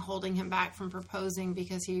a thing holding him back from proposing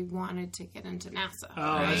because he wanted to get into NASA.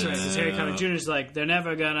 Oh, that's right. Because Harry Connick Jr. is like, they're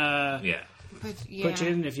never gonna Yeah. But, yeah. put you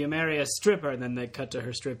in if you marry a stripper, and then they cut to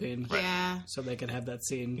her stripping. Yeah. So they could have that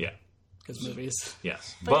scene. Yeah. Because movies.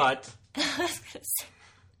 Yes. But I was gonna say,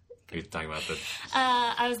 you're talking about the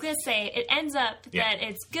I was gonna say it ends up Yeah. that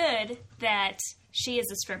it's good that she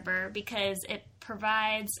is a stripper because it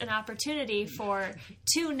provides an opportunity for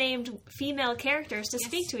 2 named female characters to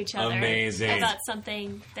speak to each other Amazing. about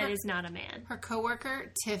something that is not a man. Her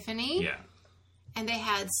coworker, Tiffany. yeah. And they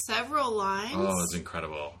had several lines. Oh, it was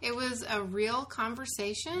incredible. It was a real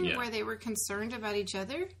conversation Yeah. where they were concerned about each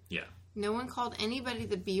other. Yeah. No one called anybody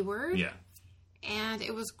the B word. Yeah. And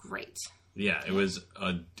it was great. Yeah, it was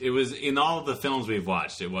in all of the films we've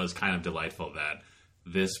watched, it was kind of delightful that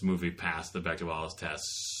this movie passed the Bechdel Wallace test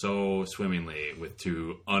so swimmingly with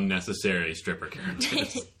 2 unnecessary stripper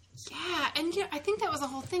characters. Yeah, and I think that was the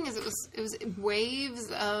whole thing. Is it was waves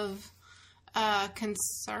of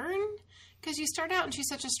concern because you start out and she's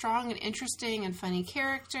such a strong and interesting and funny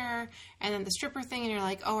character, and then the stripper thing, and you're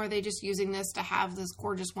like, oh, are they just using this to have this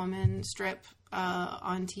gorgeous woman strip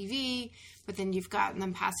on TV? But then you've gotten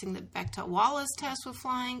them passing the Bechdel Wallace test with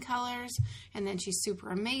flying colors, and then she's super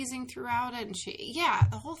amazing throughout it, and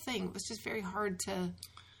the whole thing was just very hard to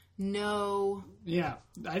know. Yeah.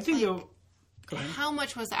 I think Like, how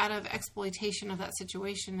much was out of exploitation of that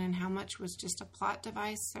situation and how much was just a plot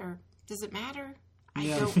device, or does it matter? I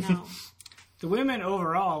don't know. the women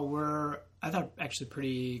overall were, I thought, actually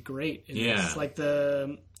pretty great in Yeah. this. Like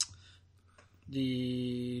the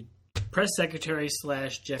press secretary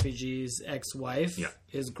 / Jeffy G's ex-wife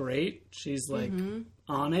is great. She's like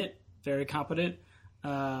on it, very competent.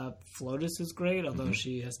 Flotus is great, although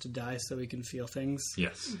she has to die so we can feel things.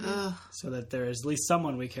 Yes. So that there is at least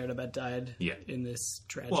someone we cared about died Yeah. in this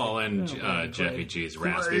tragedy. Well, and Jeffy G's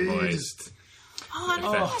raspy voiced. Oh, and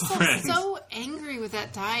I Fat was friends. so angry with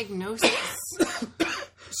that diagnosis.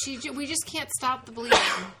 We just can't stop the bleeding.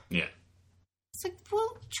 Yeah. It's like,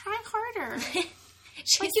 well, try harder.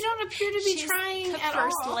 Like, you don't appear to be She's trying the at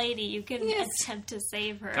first all. lady. You can Yes. attempt to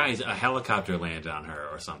save her. Guys, a helicopter landed on her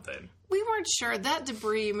or something. We weren't sure. That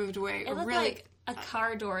debris moved away It looked really... like a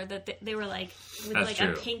car door that they were like with That's like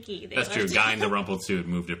true. a pinky. They That's true. lifted. Guy in the rumpled suit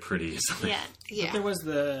moved it pretty easily. Yeah, Yeah. But there was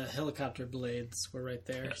the helicopter blades were right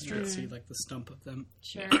there. That's You true. could see like the stump of them.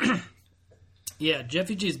 sure. Yeah,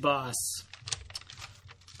 Jeffy G's boss.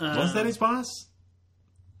 Was that his boss?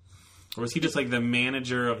 Or was he just like the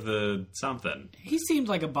manager of the something? He seemed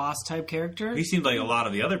like a boss type character. He seemed like a lot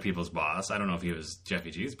of the other people's boss. I don't know if he was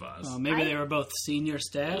Jeffy G's boss. Maybe I- they were both senior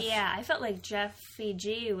staff. Yeah, I felt like Jeffy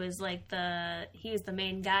G was like he was the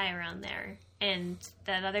main guy around there, and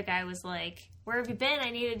that other guy was like, "Where have you been? I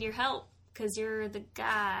needed your help because you're the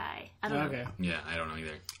guy." I don't know. Okay. Yeah, I don't know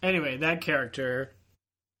either. Anyway, that character,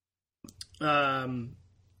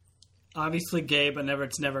 obviously gay, but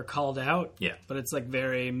it's never called out. Yeah. But it's like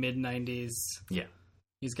very mid 90s. Yeah.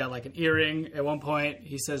 He's got like an earring. At one point,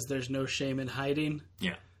 he says there's no shame in hiding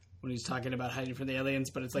Yeah. when he's talking about hiding from the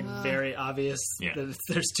aliens, but it's like very obvious Yeah. that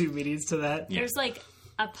there's two meanings to that. Yeah. There's like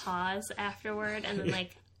a pause afterward, and then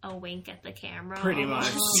like a wink at the camera. Pretty much.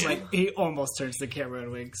 almost. Like he almost turns the camera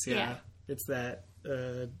and winks. Yeah. Yeah. It's that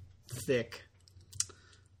thick.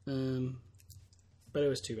 But it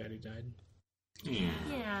was too bad he died.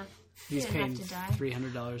 Yeah. He's Didn't paying have to die.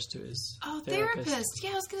 $300 to his Oh, therapist.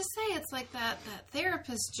 Yeah, I was gonna say it's like that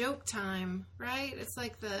therapist joke time, right? It's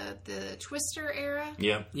like the Twister era.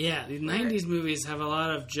 Yeah. Yeah, these 90s movies have a lot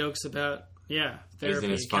of jokes about, therapy.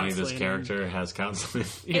 Isn't it funny this counseling, character has counseling?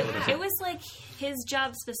 It was like his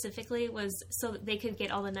job specifically was so that they could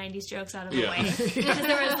get all the 90s jokes out of the Yeah. way. Because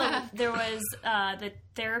there was the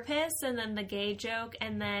therapist, and then the gay joke,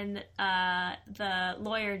 and then the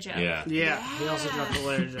lawyer joke. Yeah. Yeah, he also dropped the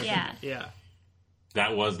layer joke. Yeah. Yeah.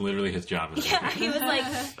 That was literally his job. Yeah, he was like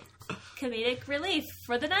comedic relief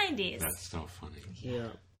for the 90s. That's so funny. Yeah.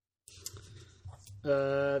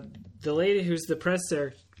 The lady who's the press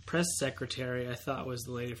secretary, I thought was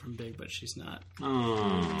the lady from Big, but she's not.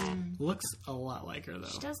 Oh. Looks a lot like her, though.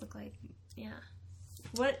 She does look like, yeah.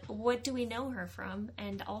 What do we know her from?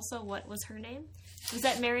 And also, what was her name? Was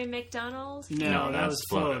that Mary McDonald? No, that that's was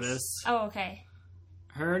Flotus. Flotus. Oh, okay.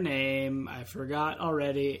 Her name, I forgot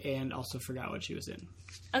already, and also forgot what she was in.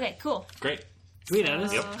 Okay, cool. Great. Tweet at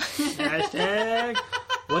us. Yep. Hashtag,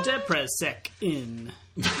 what's that press sec in?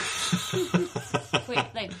 Wait,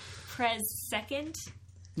 like Prez second?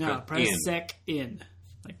 No, press In. sec in.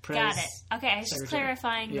 Like press. Got it. Okay, I was just secretary.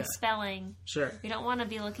 clarifying Yeah. the spelling. Sure. We don't want to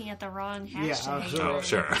be looking at the wrong Yeah, hashtag. sure. Oh,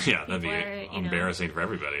 sure. Yeah, that'd be People are, you know, embarrassing for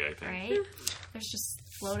everybody, I think. Right? There's just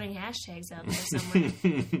floating hashtags out there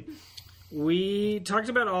somewhere. We talked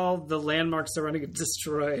about all the landmarks that are going to get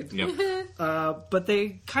destroyed. Yep. But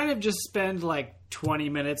they kind of just spend like 20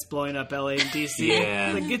 minutes blowing up LA and DC.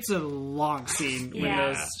 Yeah. Like it's a long scene. When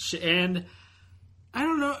Yeah. those and I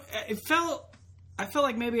don't know. I felt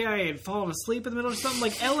like maybe I had fallen asleep in the middle of something.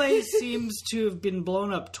 Like LA seems to have been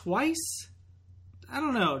blown up twice. I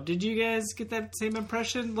don't know. Did you guys get that same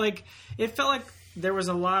impression? Like it felt like there was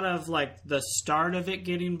a lot of like the start of it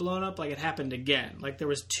getting blown up. Like it happened again. Like there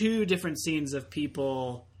was two different scenes of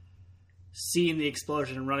people seeing the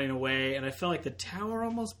explosion and running away, and I felt like the tower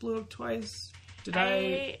almost blew up twice. Did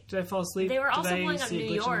I fall asleep? They were Did also I blowing up see a New glitch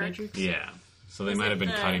in the York. Matrix? Yeah. So they Was might it have been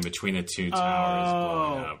the- cutting between the two towers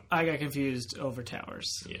blowing Oh, up. I got confused over towers.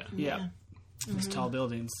 Yeah. Yeah. Those tall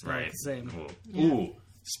buildings. They're Right. the same. Cool. Ooh.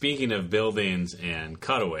 Speaking of buildings and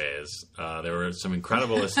cutaways, there were some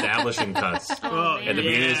incredible establishing cuts Oh, at the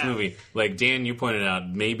beginning of this yeah. movie. Like Dan, you pointed out,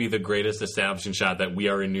 maybe the greatest establishing shot that we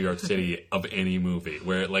are in New York City of any movie,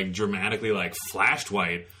 where it like dramatically like flashed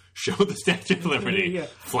white, showed the Statue of Liberty, Yeah.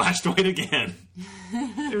 flashed white again.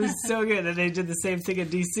 It was so good that they did the same thing in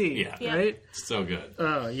DC. Yeah. Yeah. Right? So good.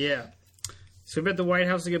 Oh, yeah. So we bet the White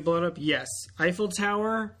House will get blown up? Yes. Eiffel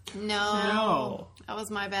Tower? No. That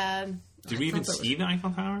was my bad. Did we even see the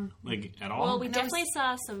Eiffel Tower? Like, at all? Well, we definitely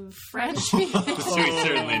saw some French, we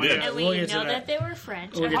certainly did. yeah. and we We'll get to know that. that they were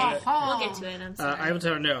French. We'll get to Okay, that. we'll get to it. I'm sorry. Eiffel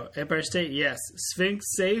Tower, no. Empire State, yes. Sphinx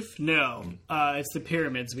safe? No. It's the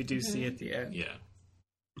pyramids we do see at the end. Yeah.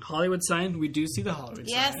 Hollywood sign? We do see the Hollywood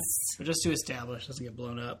Yes. sign. But just to establish, doesn't get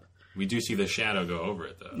blown up. We do see the shadow go over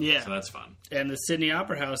it, though. Yeah. So that's fun. And the Sydney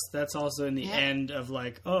Opera House, that's also in the Yeah. end of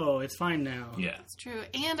like, oh, it's fine now. Yeah. It's true.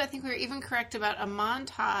 And I think we were even correct about a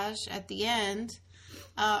montage at the end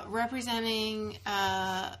representing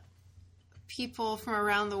people from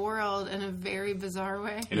around the world in a very bizarre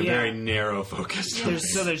way. In a Yeah. very narrow focus.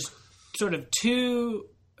 There's sort of two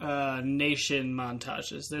nation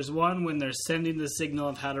montages. There's one when they're sending the signal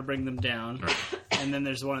of how to bring them down, Right. and then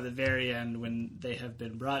there's one at the very end when they have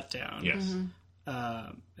been brought down. Yes.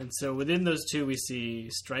 And so within those two, we see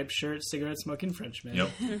striped shirts, cigarette smoking Frenchmen. Yep.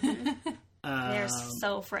 They're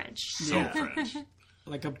so French. So Yeah. French.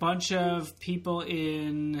 Like a bunch of people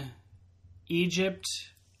in Egypt,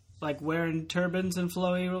 like wearing turbans and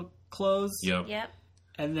flowy clothes. Yep. Yep.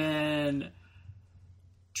 And then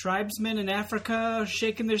tribesmen in Africa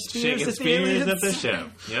shaking their spears Shaking at the spears aliens. at the ship.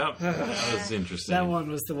 Yep. That was interesting. That one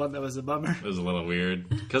was the one that was a bummer. It was a little weird.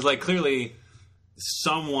 Because, like, clearly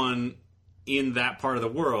someone in that part of the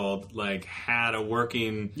world, like, had a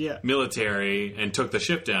working military and took the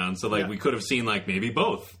ship down. So, like, we could have seen, like, maybe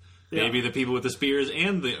both. Yeah. Maybe the people with the spears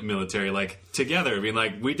and the military, like, together, being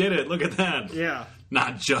like, we did it, look at that. Yeah.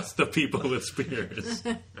 Not just the people with spears.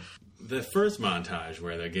 The first montage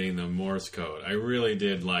where they're getting the Morse code, I really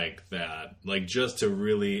did like that. Like, just to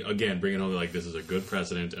really, again, bring it home, like, this is a good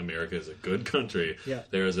precedent. America is a good country. Yeah.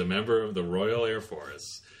 There is a member of the Royal Air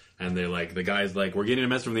Force. And they like, the guy's like, we're getting a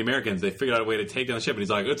message from the Americans. They figured out a way to take down the ship. And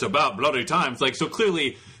he's like, it's about bloody time. It's like, so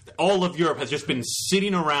clearly all of Europe has just been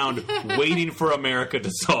sitting around waiting for America to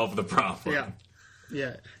solve the problem. Yeah.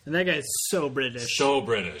 Yeah. And that guy's so British. So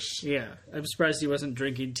British. Yeah. I'm surprised he wasn't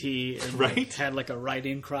drinking tea and Right? like, had like a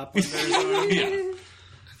writing crop under his arm.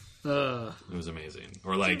 Yeah. It was amazing.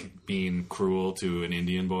 Or like being cruel to an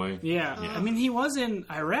Indian boy. Yeah. I mean, he was in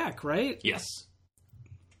Iraq, right? Yes.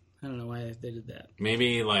 I don't know why they did that.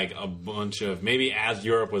 Maybe like a bunch of, maybe as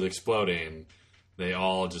Europe was exploding, they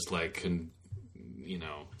all just like,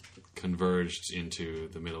 converged into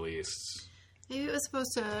the Middle East. Maybe it was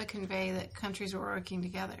supposed to convey that countries were working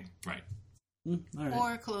together. Right. All right.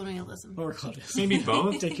 Or colonialism. Or Claudius. Maybe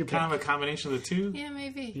both. Take your kind of a combination of the two. Yeah,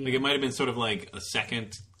 maybe. Like it might have been sort of like a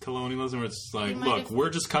second colonialism where it's like, You might look, have-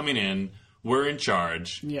 we're just coming in, we're in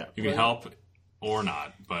charge. Yeah. You can help or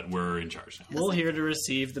not, but we're in charge now. We're here to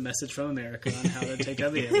receive the message from America on how to take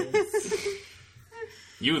out the aliens.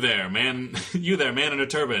 You there, man in a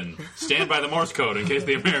turban. Stand by the Morse code in case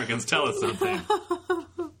the Americans tell us something.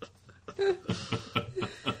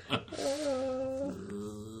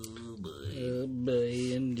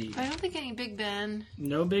 Indeed. I don't think any Big Ben.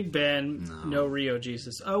 No Big Ben, no Rio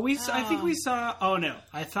Jesus. Oh, I think we saw. Oh no,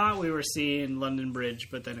 I thought we were seeing London Bridge,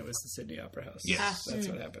 but then it was the Sydney Opera House. Yes. That's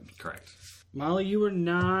what happened. Correct. Molly, you were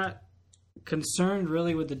not concerned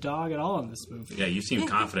really with the dog at all in this movie. Yeah, you seem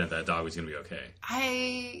confident that dog was going to be okay.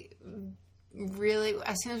 I really,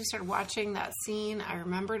 as soon as we started watching that scene, I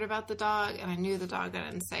remembered about the dog, and I knew the dog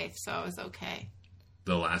got unsafe, so I was okay.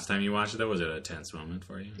 The last time you watched it, though, was it a tense moment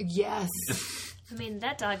for you? Yes. I mean,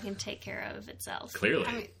 that dog can take care of itself.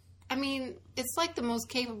 Clearly. I mean, it's like the most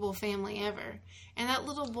capable family ever. And that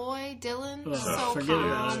little boy, Dylan, Oh, so forget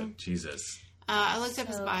about calm. Jesus. I looked up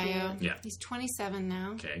his So bio. cute. Yeah. He's 27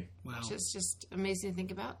 now, Okay. Wow. which is just amazing to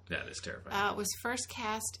think about. That is terrifying. Was first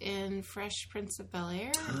cast in Fresh Prince of Bel-Air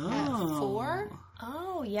at Oh. 4.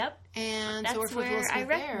 Oh, yep. And That's so worked with Will where I Smith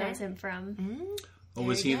recognize there. him from. Oh,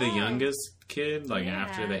 was there he you the go. youngest kid? Like Yeah.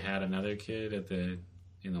 after they had another kid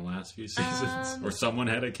in the last few seasons? Or someone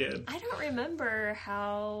had a kid? I don't remember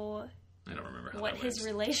how I don't remember how what that his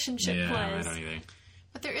went. relationship Yeah, was. I don't either.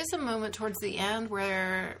 But there is a moment towards the end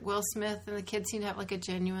where Will Smith and the kids seem to have like a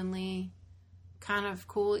genuinely kind of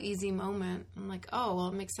cool, easy moment. I'm like, oh, well,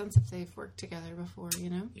 it makes sense if they've worked together before, you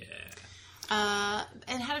know? Yeah.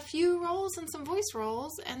 And had a few roles and some voice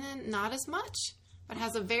roles, and then not as much. But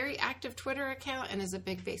has a very active Twitter account and is a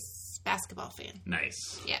big basketball fan.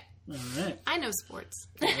 Nice. Yeah. All right. I know sports.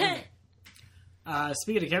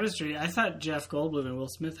 Speaking of chemistry, I thought Jeff Goldblum and Will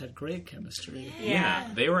Smith had great chemistry. Yeah,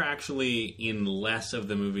 they were actually in less of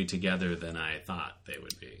the movie together than I thought they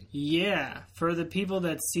would be. Yeah, for the people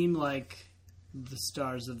that seem like the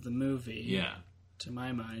stars of the movie. Yeah. To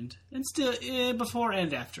my mind. And still, before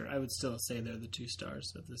and after, I would still say they're the two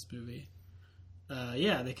stars of this movie.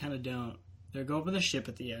 Yeah, they kind of don't. They go up with a ship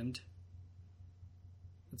at the end.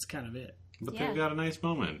 That's kind of it. But Yeah. they've got a nice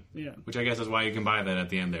moment. Yeah. Which I guess is why you can buy that at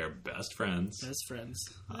the end. They're best friends. Best friends.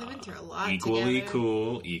 They've been through a lot Equally together.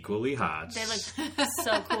 cool, equally hot. They look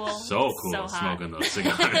so cool. so cool So hot. smoking those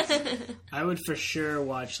cigars. I would for sure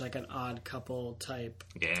watch like an Odd Couple type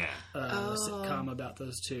Yeah. sitcom about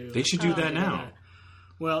those two. They should do that now.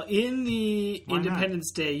 Well, in the Why not?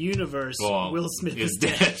 Independence Day universe, Well, Will Smith is is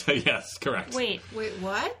dead. Yes, correct. Wait, Wait,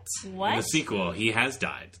 what? In the what? sequel, he has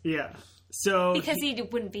died. Yeah. So Because he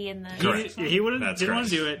wouldn't be in the. Correct. he didn't want to correct.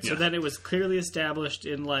 do it. So Yeah. then it was clearly established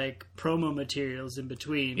in like promo materials in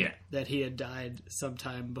between Yeah. that he had died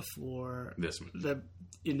sometime before This movie. the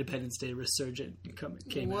Independence Day resurgent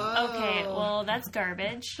came out. Whoa. Okay, well, that's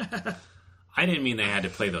garbage. I didn't mean they had to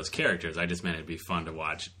play those characters. I just meant it'd be fun to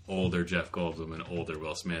watch older Jeff Goldblum and older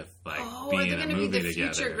Will Smith like Oh, be are in they a going to be movie the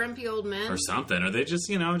together future grumpy old men? or something. Or they just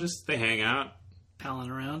they hang out. Palling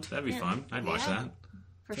around. That'd be fun. I'd watch Yeah. that.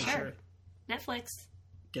 For For sure. sure. Netflix.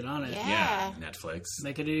 Get on it. Yeah. Yeah, Netflix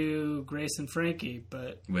Make a new Grace and Frankie,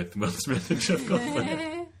 but with Will Smith and Jeff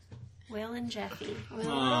Goldblum. Will and Jeffy.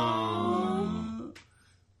 Aww.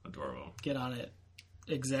 Adorable. Get on it.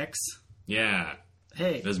 Execs. Yeah.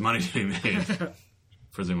 Hey. There's money to be made.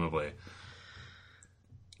 Presumably.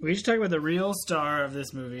 We should talk about the real star of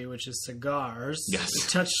this movie, which is cigars. Yes. We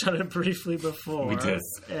touched on it briefly before. We did.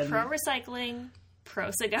 And, Pro recycling, pro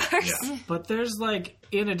cigars. Yeah. but there's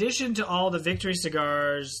in addition to all the Victory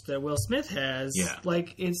cigars that Will Smith has,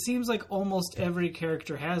 it seems like almost every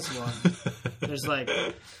character has one. There's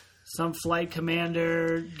some flight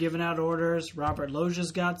commander giving out orders. Robert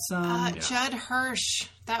Loggia's got some. Judd Hirsch.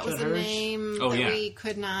 That was Judd the Hirsch? name that we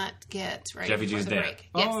could not get right Jeffy before G's the dad. break.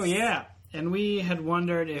 Yes. Oh, yeah. And we had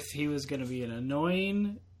wondered if he was going to be an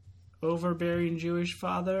annoying, overbearing Jewish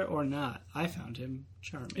father or not. I found him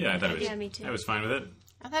charming. Yeah, I thought it was. Yeah, me too. I was fine with it.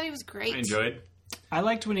 I thought he was great. I enjoyed. I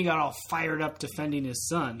liked when he got all fired up defending his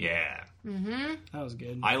son. Yeah. That was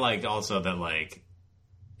good. I liked also that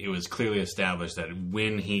it was clearly established that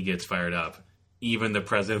when he gets fired up, even the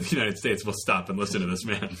president of the United States will stop and listen to this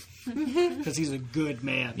man. Because he's a good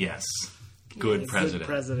man. Yes. Good A president. good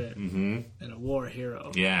president. Mm-hmm. And a war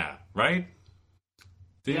hero. Yeah. Right?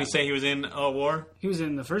 Didn't he say he was in a war? He was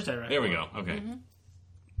in the first Iraq There we War. go. Okay.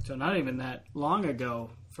 So not even that long ago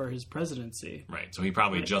for his presidency. Right. So he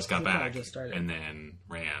probably just got he probably back just started. and then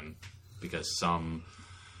ran because some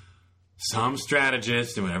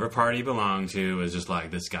strategist in whatever party he belonged to was just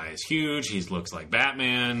like, this guy is huge. He looks like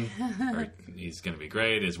Batman. Or he's going to be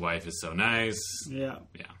great. His wife is so nice. Yeah.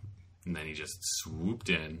 Yeah. And then he just swooped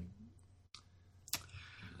in.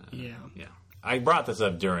 Yeah. Yeah. I brought this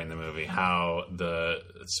up during the movie, how the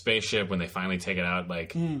spaceship, when they finally take it out,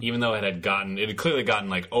 even though it had clearly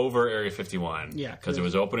gotten over Area 51. Yeah, Because it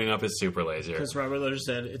was opening up his super laser. Because Robert Loggia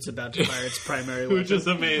said it's about to fire its primary weapon. Which is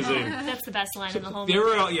amazing. That's the best line in the whole There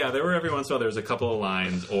movie. were every once in a while there was a couple of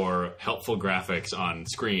lines or helpful graphics on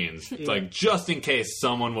screens, just in case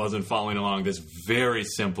someone wasn't following along this very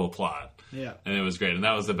simple plot. Yeah. And it was great. And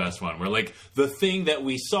that was the best one. Where the thing that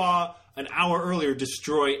we saw an hour earlier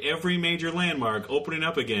destroy every major landmark, opening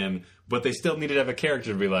up again, but they still needed to have a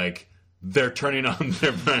character to be they're turning on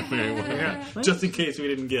their primary weapon, just in case we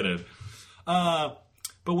didn't get it. But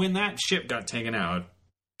when that ship got taken out,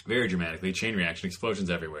 very dramatically, chain reaction, explosions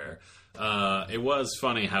everywhere. It was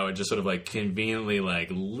funny how it just sort of conveniently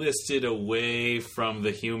listed away from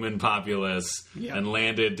the human populace and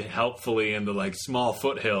landed helpfully in the small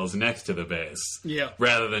foothills next to the base. Yeah.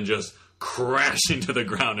 Rather than just crashing to the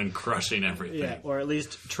ground and crushing everything. Yeah, or at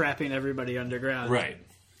least trapping everybody underground. Right.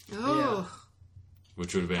 Oh.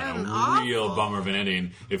 Which would have been An a real awful. bummer of an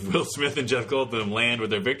ending if Will Smith and Jeff Goldblum land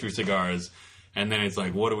with their victory cigars, and then it's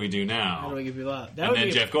what do we do now? How do we give you that? That And would then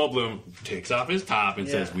be Jeff Goldblum takes off his top and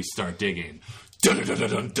says, we start digging. Dun dun dun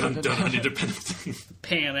dun dun dun. Independence.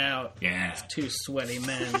 pan out. Yeah. Two sweaty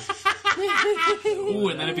men. Ooh,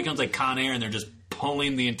 and then it becomes like Con Air, and they're just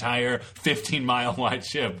pulling the entire 15-mile wide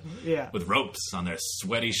ship Yeah. with ropes on their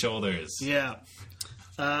sweaty shoulders. Yeah.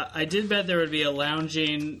 I did bet there would be a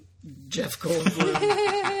lounging Jeff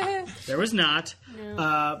Goldblum. There was not.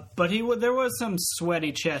 No. But there was some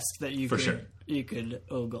sweaty chest that you could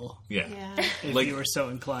ogle Yeah. Yeah. if you were so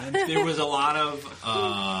inclined. There was a lot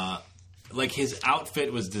of his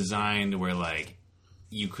outfit was designed where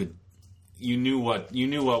you knew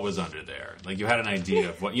what was under there. You had an idea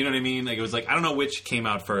of what, you know what I mean? It was I don't know which came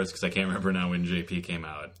out first because I can't remember now when JP came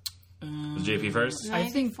out. Was JP first? I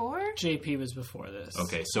think 94? JP was before this.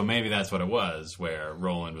 Okay, so maybe that's what it was, where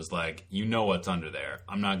Roland was you know what's under there.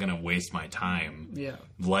 I'm not going to waste my time Yeah.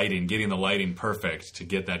 getting the lighting perfect to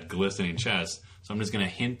get that glistening chest, so I'm just going to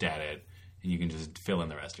hint at it, and you can just fill in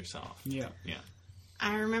the rest yourself. Yeah. Yeah.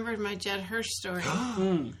 I remembered my Judd Hirsch story.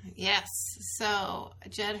 Yes. So,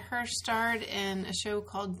 Judd Hirsch starred in a show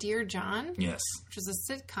called Dear John, Yes. which was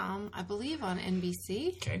a sitcom, I believe, on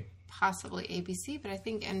NBC. Okay. Possibly ABC, but I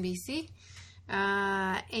think NBC.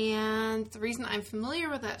 And the reason I'm familiar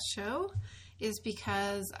with that show is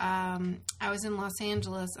because I was in Los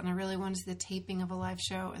Angeles and I really wanted to see the taping of a live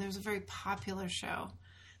show, and there was a very popular show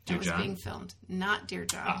that Dear was John? being filmed. Not Dear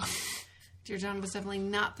John. Dear John was definitely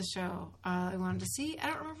not the show I wanted to see. I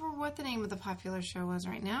don't remember what the name of the popular show was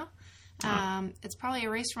right now. It's probably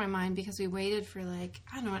erased from my mind because we waited for an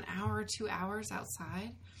hour or 2 hours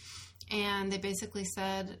outside. And they basically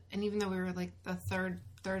said, and even though we were the third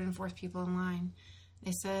and fourth people in line,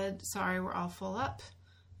 they said, sorry, we're all full up.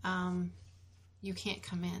 You can't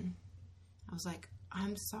come in. I was like,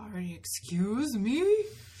 I'm sorry, excuse me?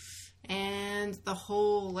 And the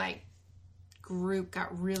whole group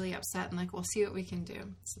got really upset and we'll see what we can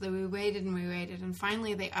do. So then we waited and we waited. And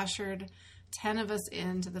finally they ushered 10 of us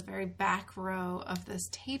into the very back row of this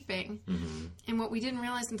taping. Mm-hmm. And what we didn't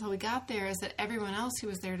realize until we got there is that everyone else who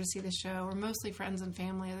was there to see the show were mostly friends and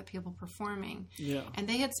family of the people performing. Yeah. And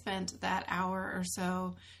they had spent that hour or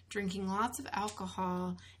so drinking lots of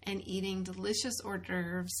alcohol and eating delicious hors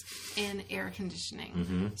d'oeuvres in air conditioning.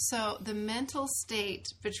 Mm-hmm. So the mental state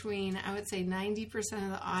between, I would say, 90% of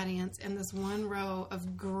the audience and this one row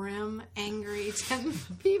of grim, angry 10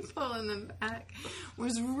 people in the back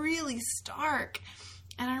was really stark.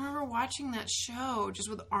 And I remember watching that show just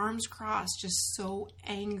with arms crossed, just so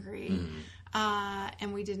angry. Mm-hmm.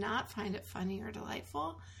 And we did not find it funny or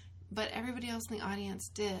delightful. But everybody else in the audience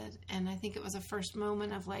did. And I think it was a first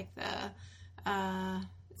moment of like the,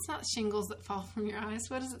 it's not shingles that fall from your eyes.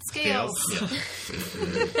 What is it? Scales. Yeah.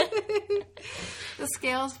 The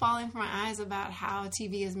scales falling from my eyes about how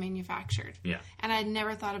TV is manufactured. Yeah. And I'd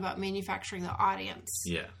never thought about manufacturing the audience.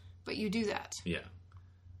 Yeah. But you do that. Yeah.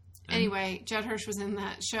 Anyway, Judd Hirsch was in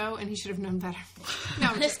that show, and he should have known better. No,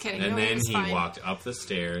 I'm just kidding. And then he walked up the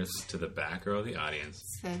stairs to the back row of the audience,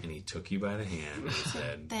 and he took you by the hand and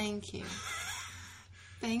said, "Thank you.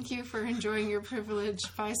 Thank you for enjoying your privilege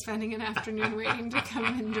by spending an afternoon waiting to come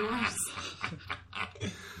indoors."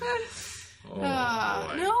 No,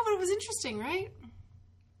 but it was interesting, right?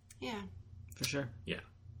 Yeah. For sure. Yeah.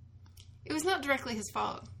 It was not directly his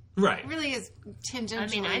fault. Right. It really is tangentially. I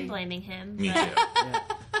mean, I'm blaming him. Me too. Yeah.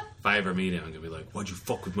 If I ever meet him, I'm going to be like, "Why'd you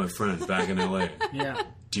fuck with my friends back in L.A.?" Yeah.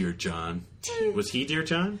 Dear John. Was he Dear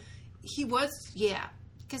John? He was, yeah.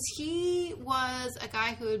 Because he was a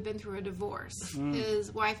guy who had been through a divorce.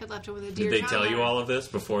 His wife had left him with a Dear John. Did they tell you all of this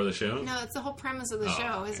before the show? No, that's the whole premise of the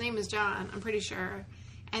show. Okay. His name is John, I'm pretty sure.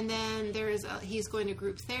 And then he's going to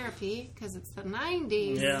group therapy because it's the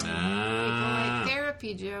 90s. Yeah. People like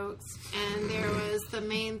therapy jokes. And there was the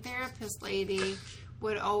main therapist lady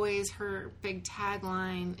would always, her big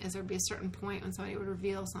tagline is there'd be a certain point when somebody would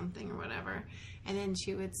reveal something or whatever. And then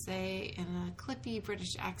she would say in a clippy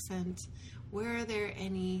British accent, "Were there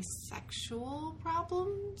any sexual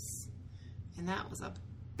problems?" And that was a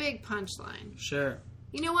big punchline. Sure.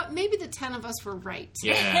 You know what? Maybe the 10 of us were right.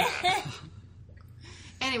 Yeah.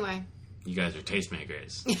 Anyway. You guys are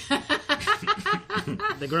tastemakers.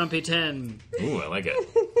 The Grumpy 10. Ooh, I like it.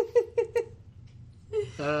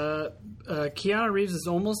 Keanu Reeves is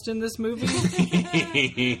almost in this movie.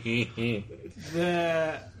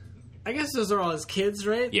 I guess those are all his kids,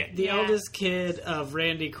 right? Yeah. The eldest kid of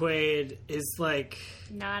Randy Quaid is like...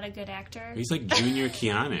 not a good actor. He's like junior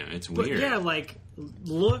Keanu. It's weird. Yeah, like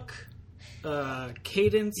look,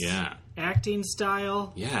 cadence, acting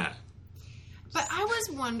style. Yeah. But I was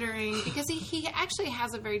wondering, because he actually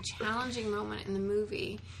has a very challenging moment in the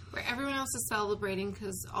movie where everyone else is celebrating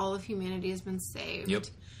because all of humanity has been saved. Yep.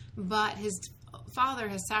 But his father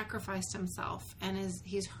has sacrificed himself, and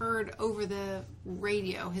he's heard over the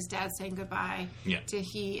radio his dad saying goodbye to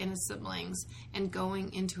he and his siblings and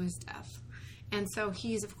going into his death. And so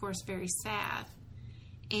he's, of course, very sad.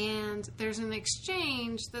 And there's an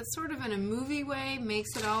exchange that sort of in a movie way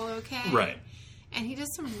makes it all okay. Right. And he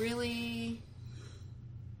does some really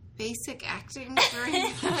basic acting during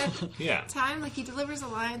that time. Like, he delivers the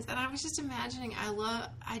lines, and I was just imagining,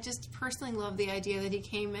 I just personally love the idea that he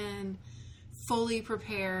came in fully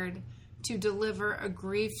prepared to deliver a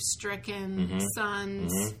grief-stricken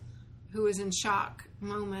son's who is in shock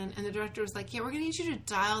moment, and the director was like, "Yeah, we're going to need you to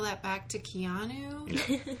dial that back to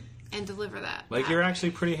Keanu and deliver that." Like, you're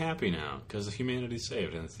actually pretty happy now because humanity's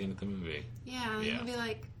saved, and it's the end of the movie. Yeah, and he'd be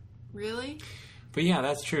like, "Really?" But yeah,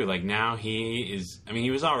 that's true. Like, now he is... I mean,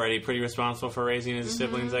 he was already pretty responsible for raising his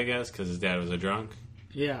siblings, I guess, because his dad was a drunk.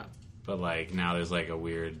 Yeah. But, like, now there's, like, a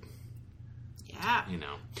weird... Yeah. You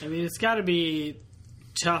know. I mean, it's got to be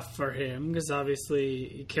tough for him, because obviously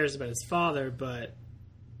he cares about his father, but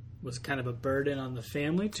was kind of a burden on the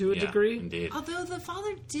family to a degree. Indeed. Although the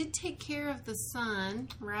father did take care of the son,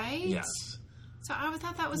 right? Yes. So I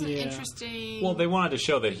thought that was an interesting... Well, they wanted to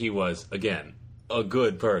show that he was, again... a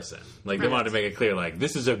good person. Like, they wanted to make it clear, like,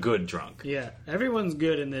 this is a good drunk. Yeah. Everyone's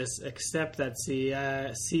good in this except that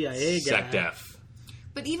CIA guy. SecDef.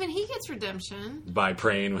 But even he gets redemption. By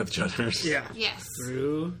praying with Judd Hirsch. Yeah. Yes.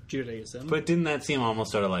 Through Judaism. But didn't that seem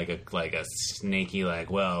almost sort of like a snaky,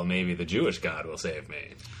 like, well, maybe the Jewish God will save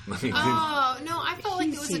me? Oh, no, I felt like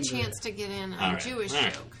it was a chance to get in a Jewish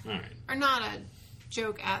joke. All right. Or not a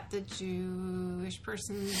joke at the Jewish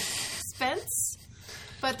person's expense.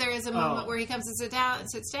 But there is a moment where he comes and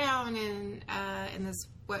sits down in this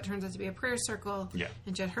what turns out to be a prayer circle. Yeah.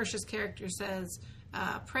 And Judd Hirsch's character says,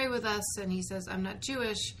 "Pray with us," and he says, "I'm not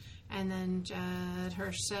Jewish." And then Judd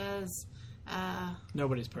Hirsch says,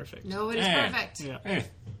 "Nobody's perfect. Nobody's perfect." Yeah.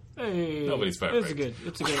 Hey, Nobody's perfect.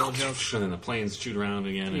 It's a good old joke. And then the planes shoot around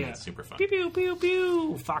again, and it's super fun. Pew pew pew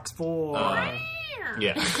pew. Fox 4.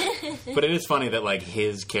 Yeah. But it is funny that, like,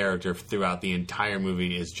 his character throughout the entire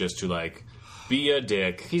movie is just to, like, be a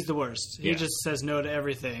dick. He's the worst. He just says no to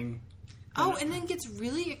everything. Oh, and then gets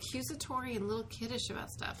really accusatory and little kiddish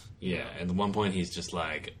about stuff. Yeah, and at one point he's just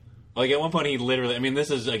like at one point he literally, I mean,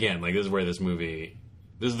 this is, again, like, this is where this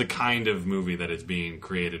is the kind of movie that is being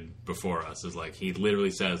created before us, is like, he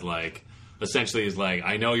literally says, like, essentially he's like,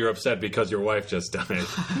 I know you're upset because your wife just died,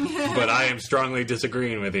 but I am strongly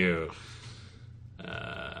disagreeing with you.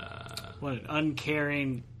 What an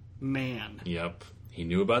uncaring man. Yep. He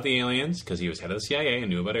knew about the aliens because he was head of the CIA and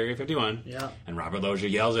knew about Area 51. Yeah. And Robert Loggia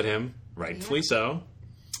yells at him, rightfully so.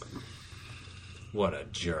 What a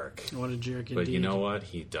jerk. What a jerk indeed. But you know what?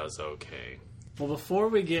 He does okay. Well, before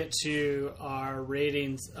we get to our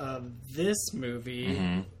ratings of this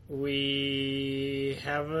movie, we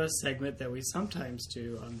have a segment that we sometimes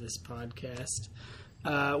do on this podcast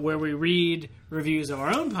where we read reviews of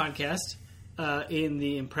our own podcast in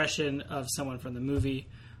the impression of someone from the movie,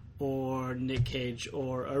 or Nick Cage,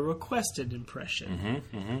 or a requested impression.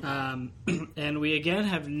 And we again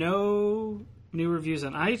have no new reviews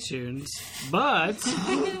on iTunes, but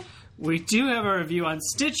we do have a review on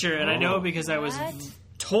Stitcher, and I know because I was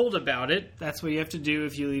told about it. That's what you have to do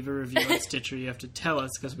if you leave a review on Stitcher. You have to tell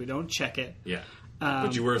us because we don't check it. Yeah.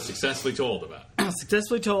 But you were successfully told about it.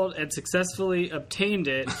 Successfully told and successfully obtained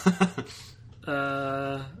it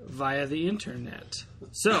via the internet.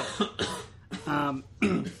 So,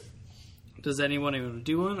 does anyone want to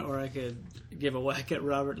do one, or I could give a whack at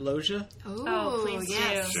Robert Loggia? Oh, please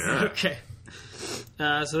do. Sure. Okay.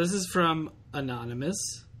 So this is from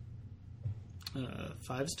Anonymous.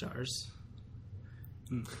 5 stars.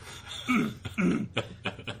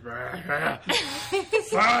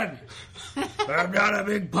 Fun! I'm not a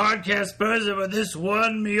big podcast person, but this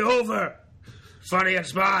won me over. Funny and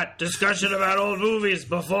smart. Discussion about old movies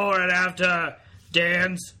before and after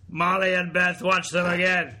Dan's, Molly, and Beth watch them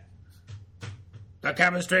again. The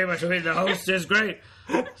chemistry between the hosts is great.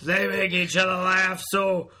 They make each other laugh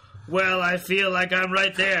so well I feel like I'm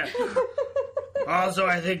right there. Also,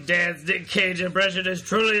 I think Dan's Nick Cage impression is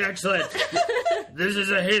truly excellent. This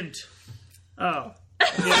is a hint. Oh.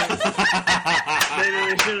 Maybe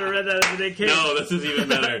we should have read that as a Nick Cage. No, this is even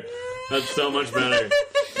better. That's so much better.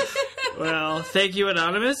 Well, thank you,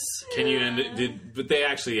 Anonymous. Can you end it? But they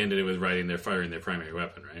actually ended it with they're firing their primary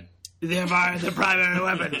weapon, right? They're firing the primary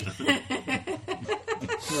weapon.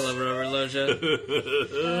 I love Robert Loggia.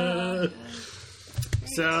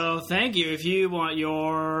 So, thank you. If you want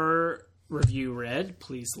your review read,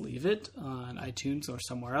 please leave it on iTunes or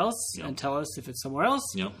somewhere else and tell us if it's somewhere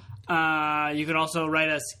else. Yep. You can also write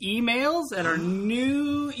us emails at our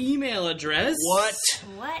new email address. What?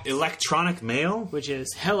 Electronic mail? Which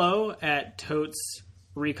is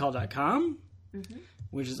hello@totesrecall.com,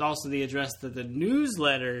 which is also the address that the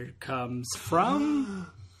newsletter comes from,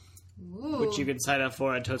 which you can sign up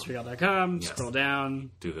for at totesrecall.com. Yes. Scroll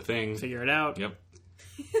down. Do the thing. Figure it out. Yep.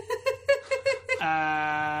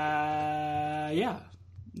 Yeah.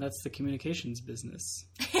 That's the communications business.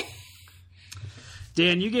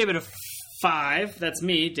 Dan, you gave it a 5. That's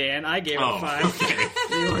me, Dan. I gave it a 5. Okay.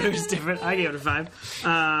 The order's different. I gave it a 5.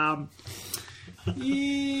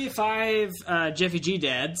 5 Jeffy G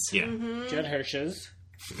dads. Yeah. Judd Hirsch's.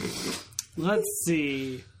 Let's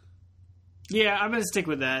see. Yeah, I'm going to stick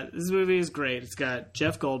with that. This movie is great. It's got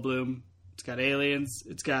Jeff Goldblum. It's got aliens.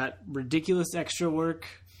 It's got ridiculous extra work.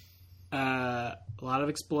 A lot of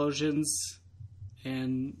explosions.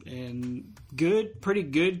 And pretty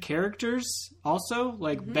good characters also.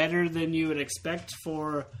 Like, better than you would expect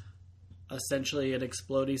for essentially an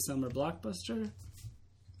explodey summer blockbuster.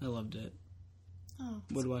 I loved it. Oh.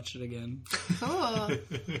 Would watch it again. Cool.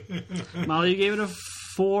 Molly, you gave it a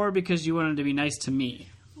 4 because you wanted to be nice to me.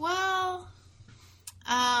 Well,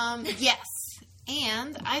 yes.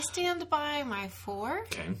 And I stand by my 4.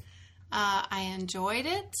 Okay. I enjoyed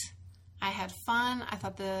it. I had fun. I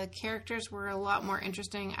thought the characters were a lot more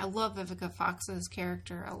interesting. I love Vivica Fox's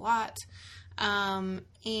character a lot. And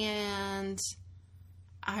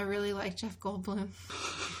I really like Jeff Goldblum.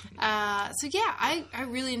 So yeah, I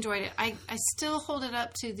really enjoyed it. I still hold it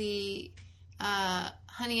up to the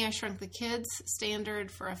Honey, I Shrunk the Kids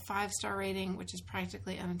standard for a 5-star rating, which is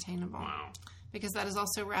practically unattainable. Wow. Because that is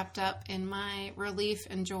also wrapped up in my relief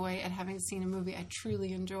and joy at having seen a movie I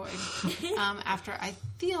truly enjoyed. After I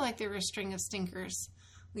feel like there were a string of stinkers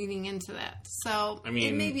leading into that. So, I mean,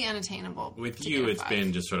 it may be unattainable. With you, it's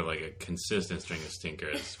been just sort of like a consistent string of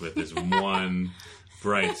stinkers with this one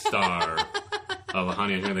bright star of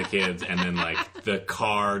Honey, I Shrunk the Kids, and then like the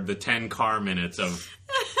 10 car minutes of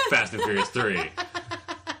Fast and Furious 3.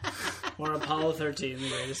 Or Apollo 13, the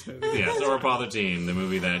greatest movie. Yes, or Apollo 13, the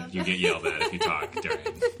movie that you get yelled at if you talk during.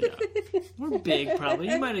 Yeah. Or Big, probably.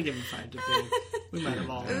 You might have given 5 to Big. We might have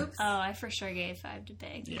all. Oops. Oh, I for sure gave 5 to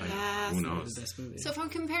Big. Yeah. Yes. Who The knows? best movie. So if I'm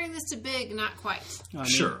comparing this to Big, not quite. I mean,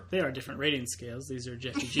 Sure. They are different rating scales. These are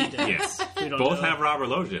Jeffy G days. Yes. We don't Both know. have Robert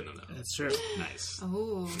Loggia in them, though. That's true. Nice.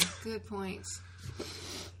 Oh, good points.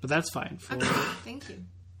 But that's fine. Okay, thank you.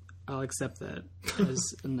 I'll accept that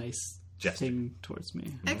as a nice Gesture. thing towards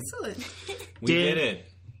me. Excellent. We Dan- did it.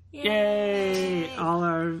 Yay! All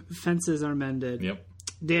our fences are mended. Yep.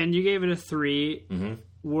 Dan, you gave it a 3, Mm-hmm.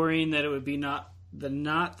 worrying that it would be not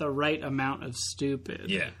the right amount of stupid.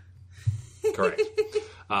 Yeah. Correct.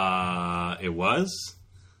 It was.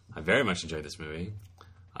 I very much enjoyed this movie.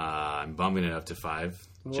 I'm bumping it up to 5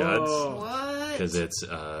 Judds. Whoa. What? Because it's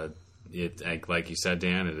like you said,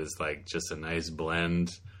 Dan, it is like just a nice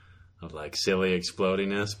blend of like silly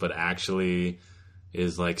explodiness, but actually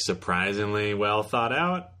is like surprisingly well thought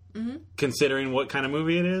out, considering what kind of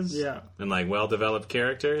movie it is. Yeah. And like well developed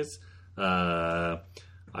characters. I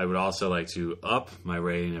would also like to up my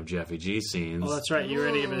rating of Jeffy G scenes. Oh, that's right. You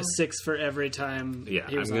already give it a 6 for every time. Yeah,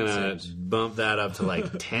 he I'm was on gonna stage. bump that up to like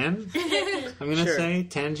 10. I'm gonna Sure. say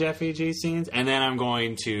 10 Jeffy G scenes, and then I'm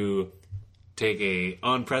going to take a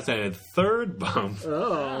unprecedented third bump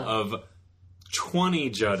Oh. of 20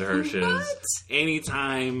 Judd Hirsches. What?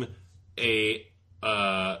 Anytime a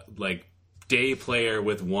like day player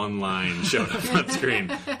with one line showed up on screen,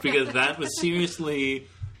 because that was seriously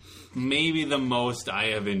maybe the most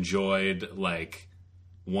I have enjoyed like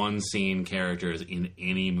one scene characters in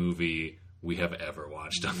any movie we have ever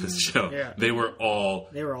watched on this show. Yeah. They were all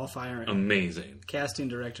They were all firing. amazing. Casting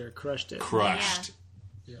director crushed it. Crushed.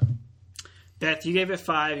 Yeah. Beth, you gave it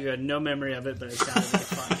 5. You had no memory of it, but it's got to be a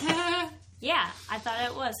 5. Yeah, I thought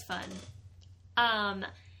it was fun.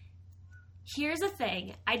 Here's the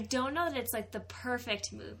thing. I don't know that it's like the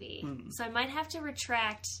perfect movie. So I might have to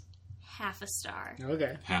retract half a star.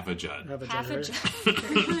 Okay. Half a Judd. Half a judge.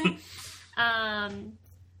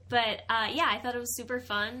 But yeah, I thought it was super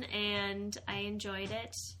fun and I enjoyed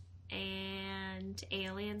it. And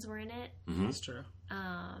aliens were in it. That's true.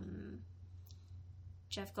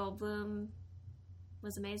 Jeff Goldblum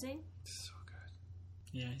was amazing. So good.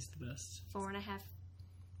 Yeah, he's the best. 4.5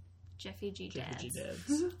 Jeffy G. Jeffy G. Dads.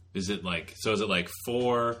 Dads. Is it like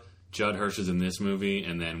 4 Judd Hirsches in this movie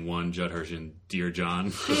and then 1 Judd Hirsch in Dear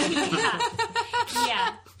John?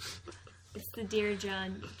 Yeah. It's the Dear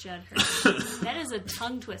John Judd Hirsch. That is a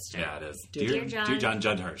tongue twister. Yeah, it is. Dear John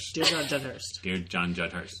Judd Hirsch. Dear John Judd Hurst. Dear John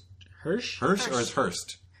Judd Hirsch. Hirsch? Hirsch or is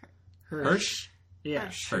Hurst? Hirsch. Yeah.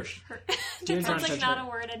 Hirsch. Dear John Sounds like Judge not Hirsch. a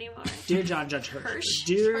word anymore. Dear John Judge Hirsch.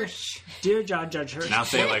 Hirsch. Dear John Judge Hirsch. Now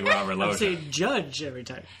say it like Robert I'll say Loggia. judge every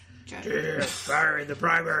time. Judge. Dear Barry, the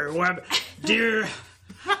primary web. Dear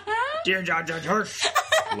John Judge Hirsch.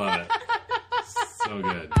 Love it. So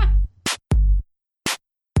good.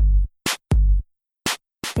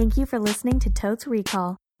 Thank you for listening to Totes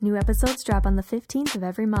Recall. New episodes drop on the 15th of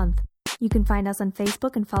every month. You can find us on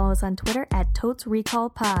Facebook and follow us on Twitter at Totes Recall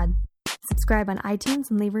Pod. Subscribe on iTunes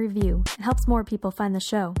and leave a review. It helps more people find the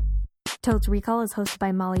show. Totes Recall is hosted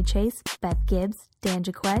by Molly Chase, Beth Gibbs, Dan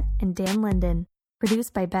Jaquette, and Dan Linden.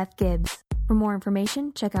 Produced by Beth Gibbs. For more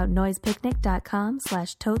information, check out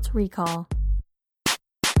noisepicnic.com/totesrecall.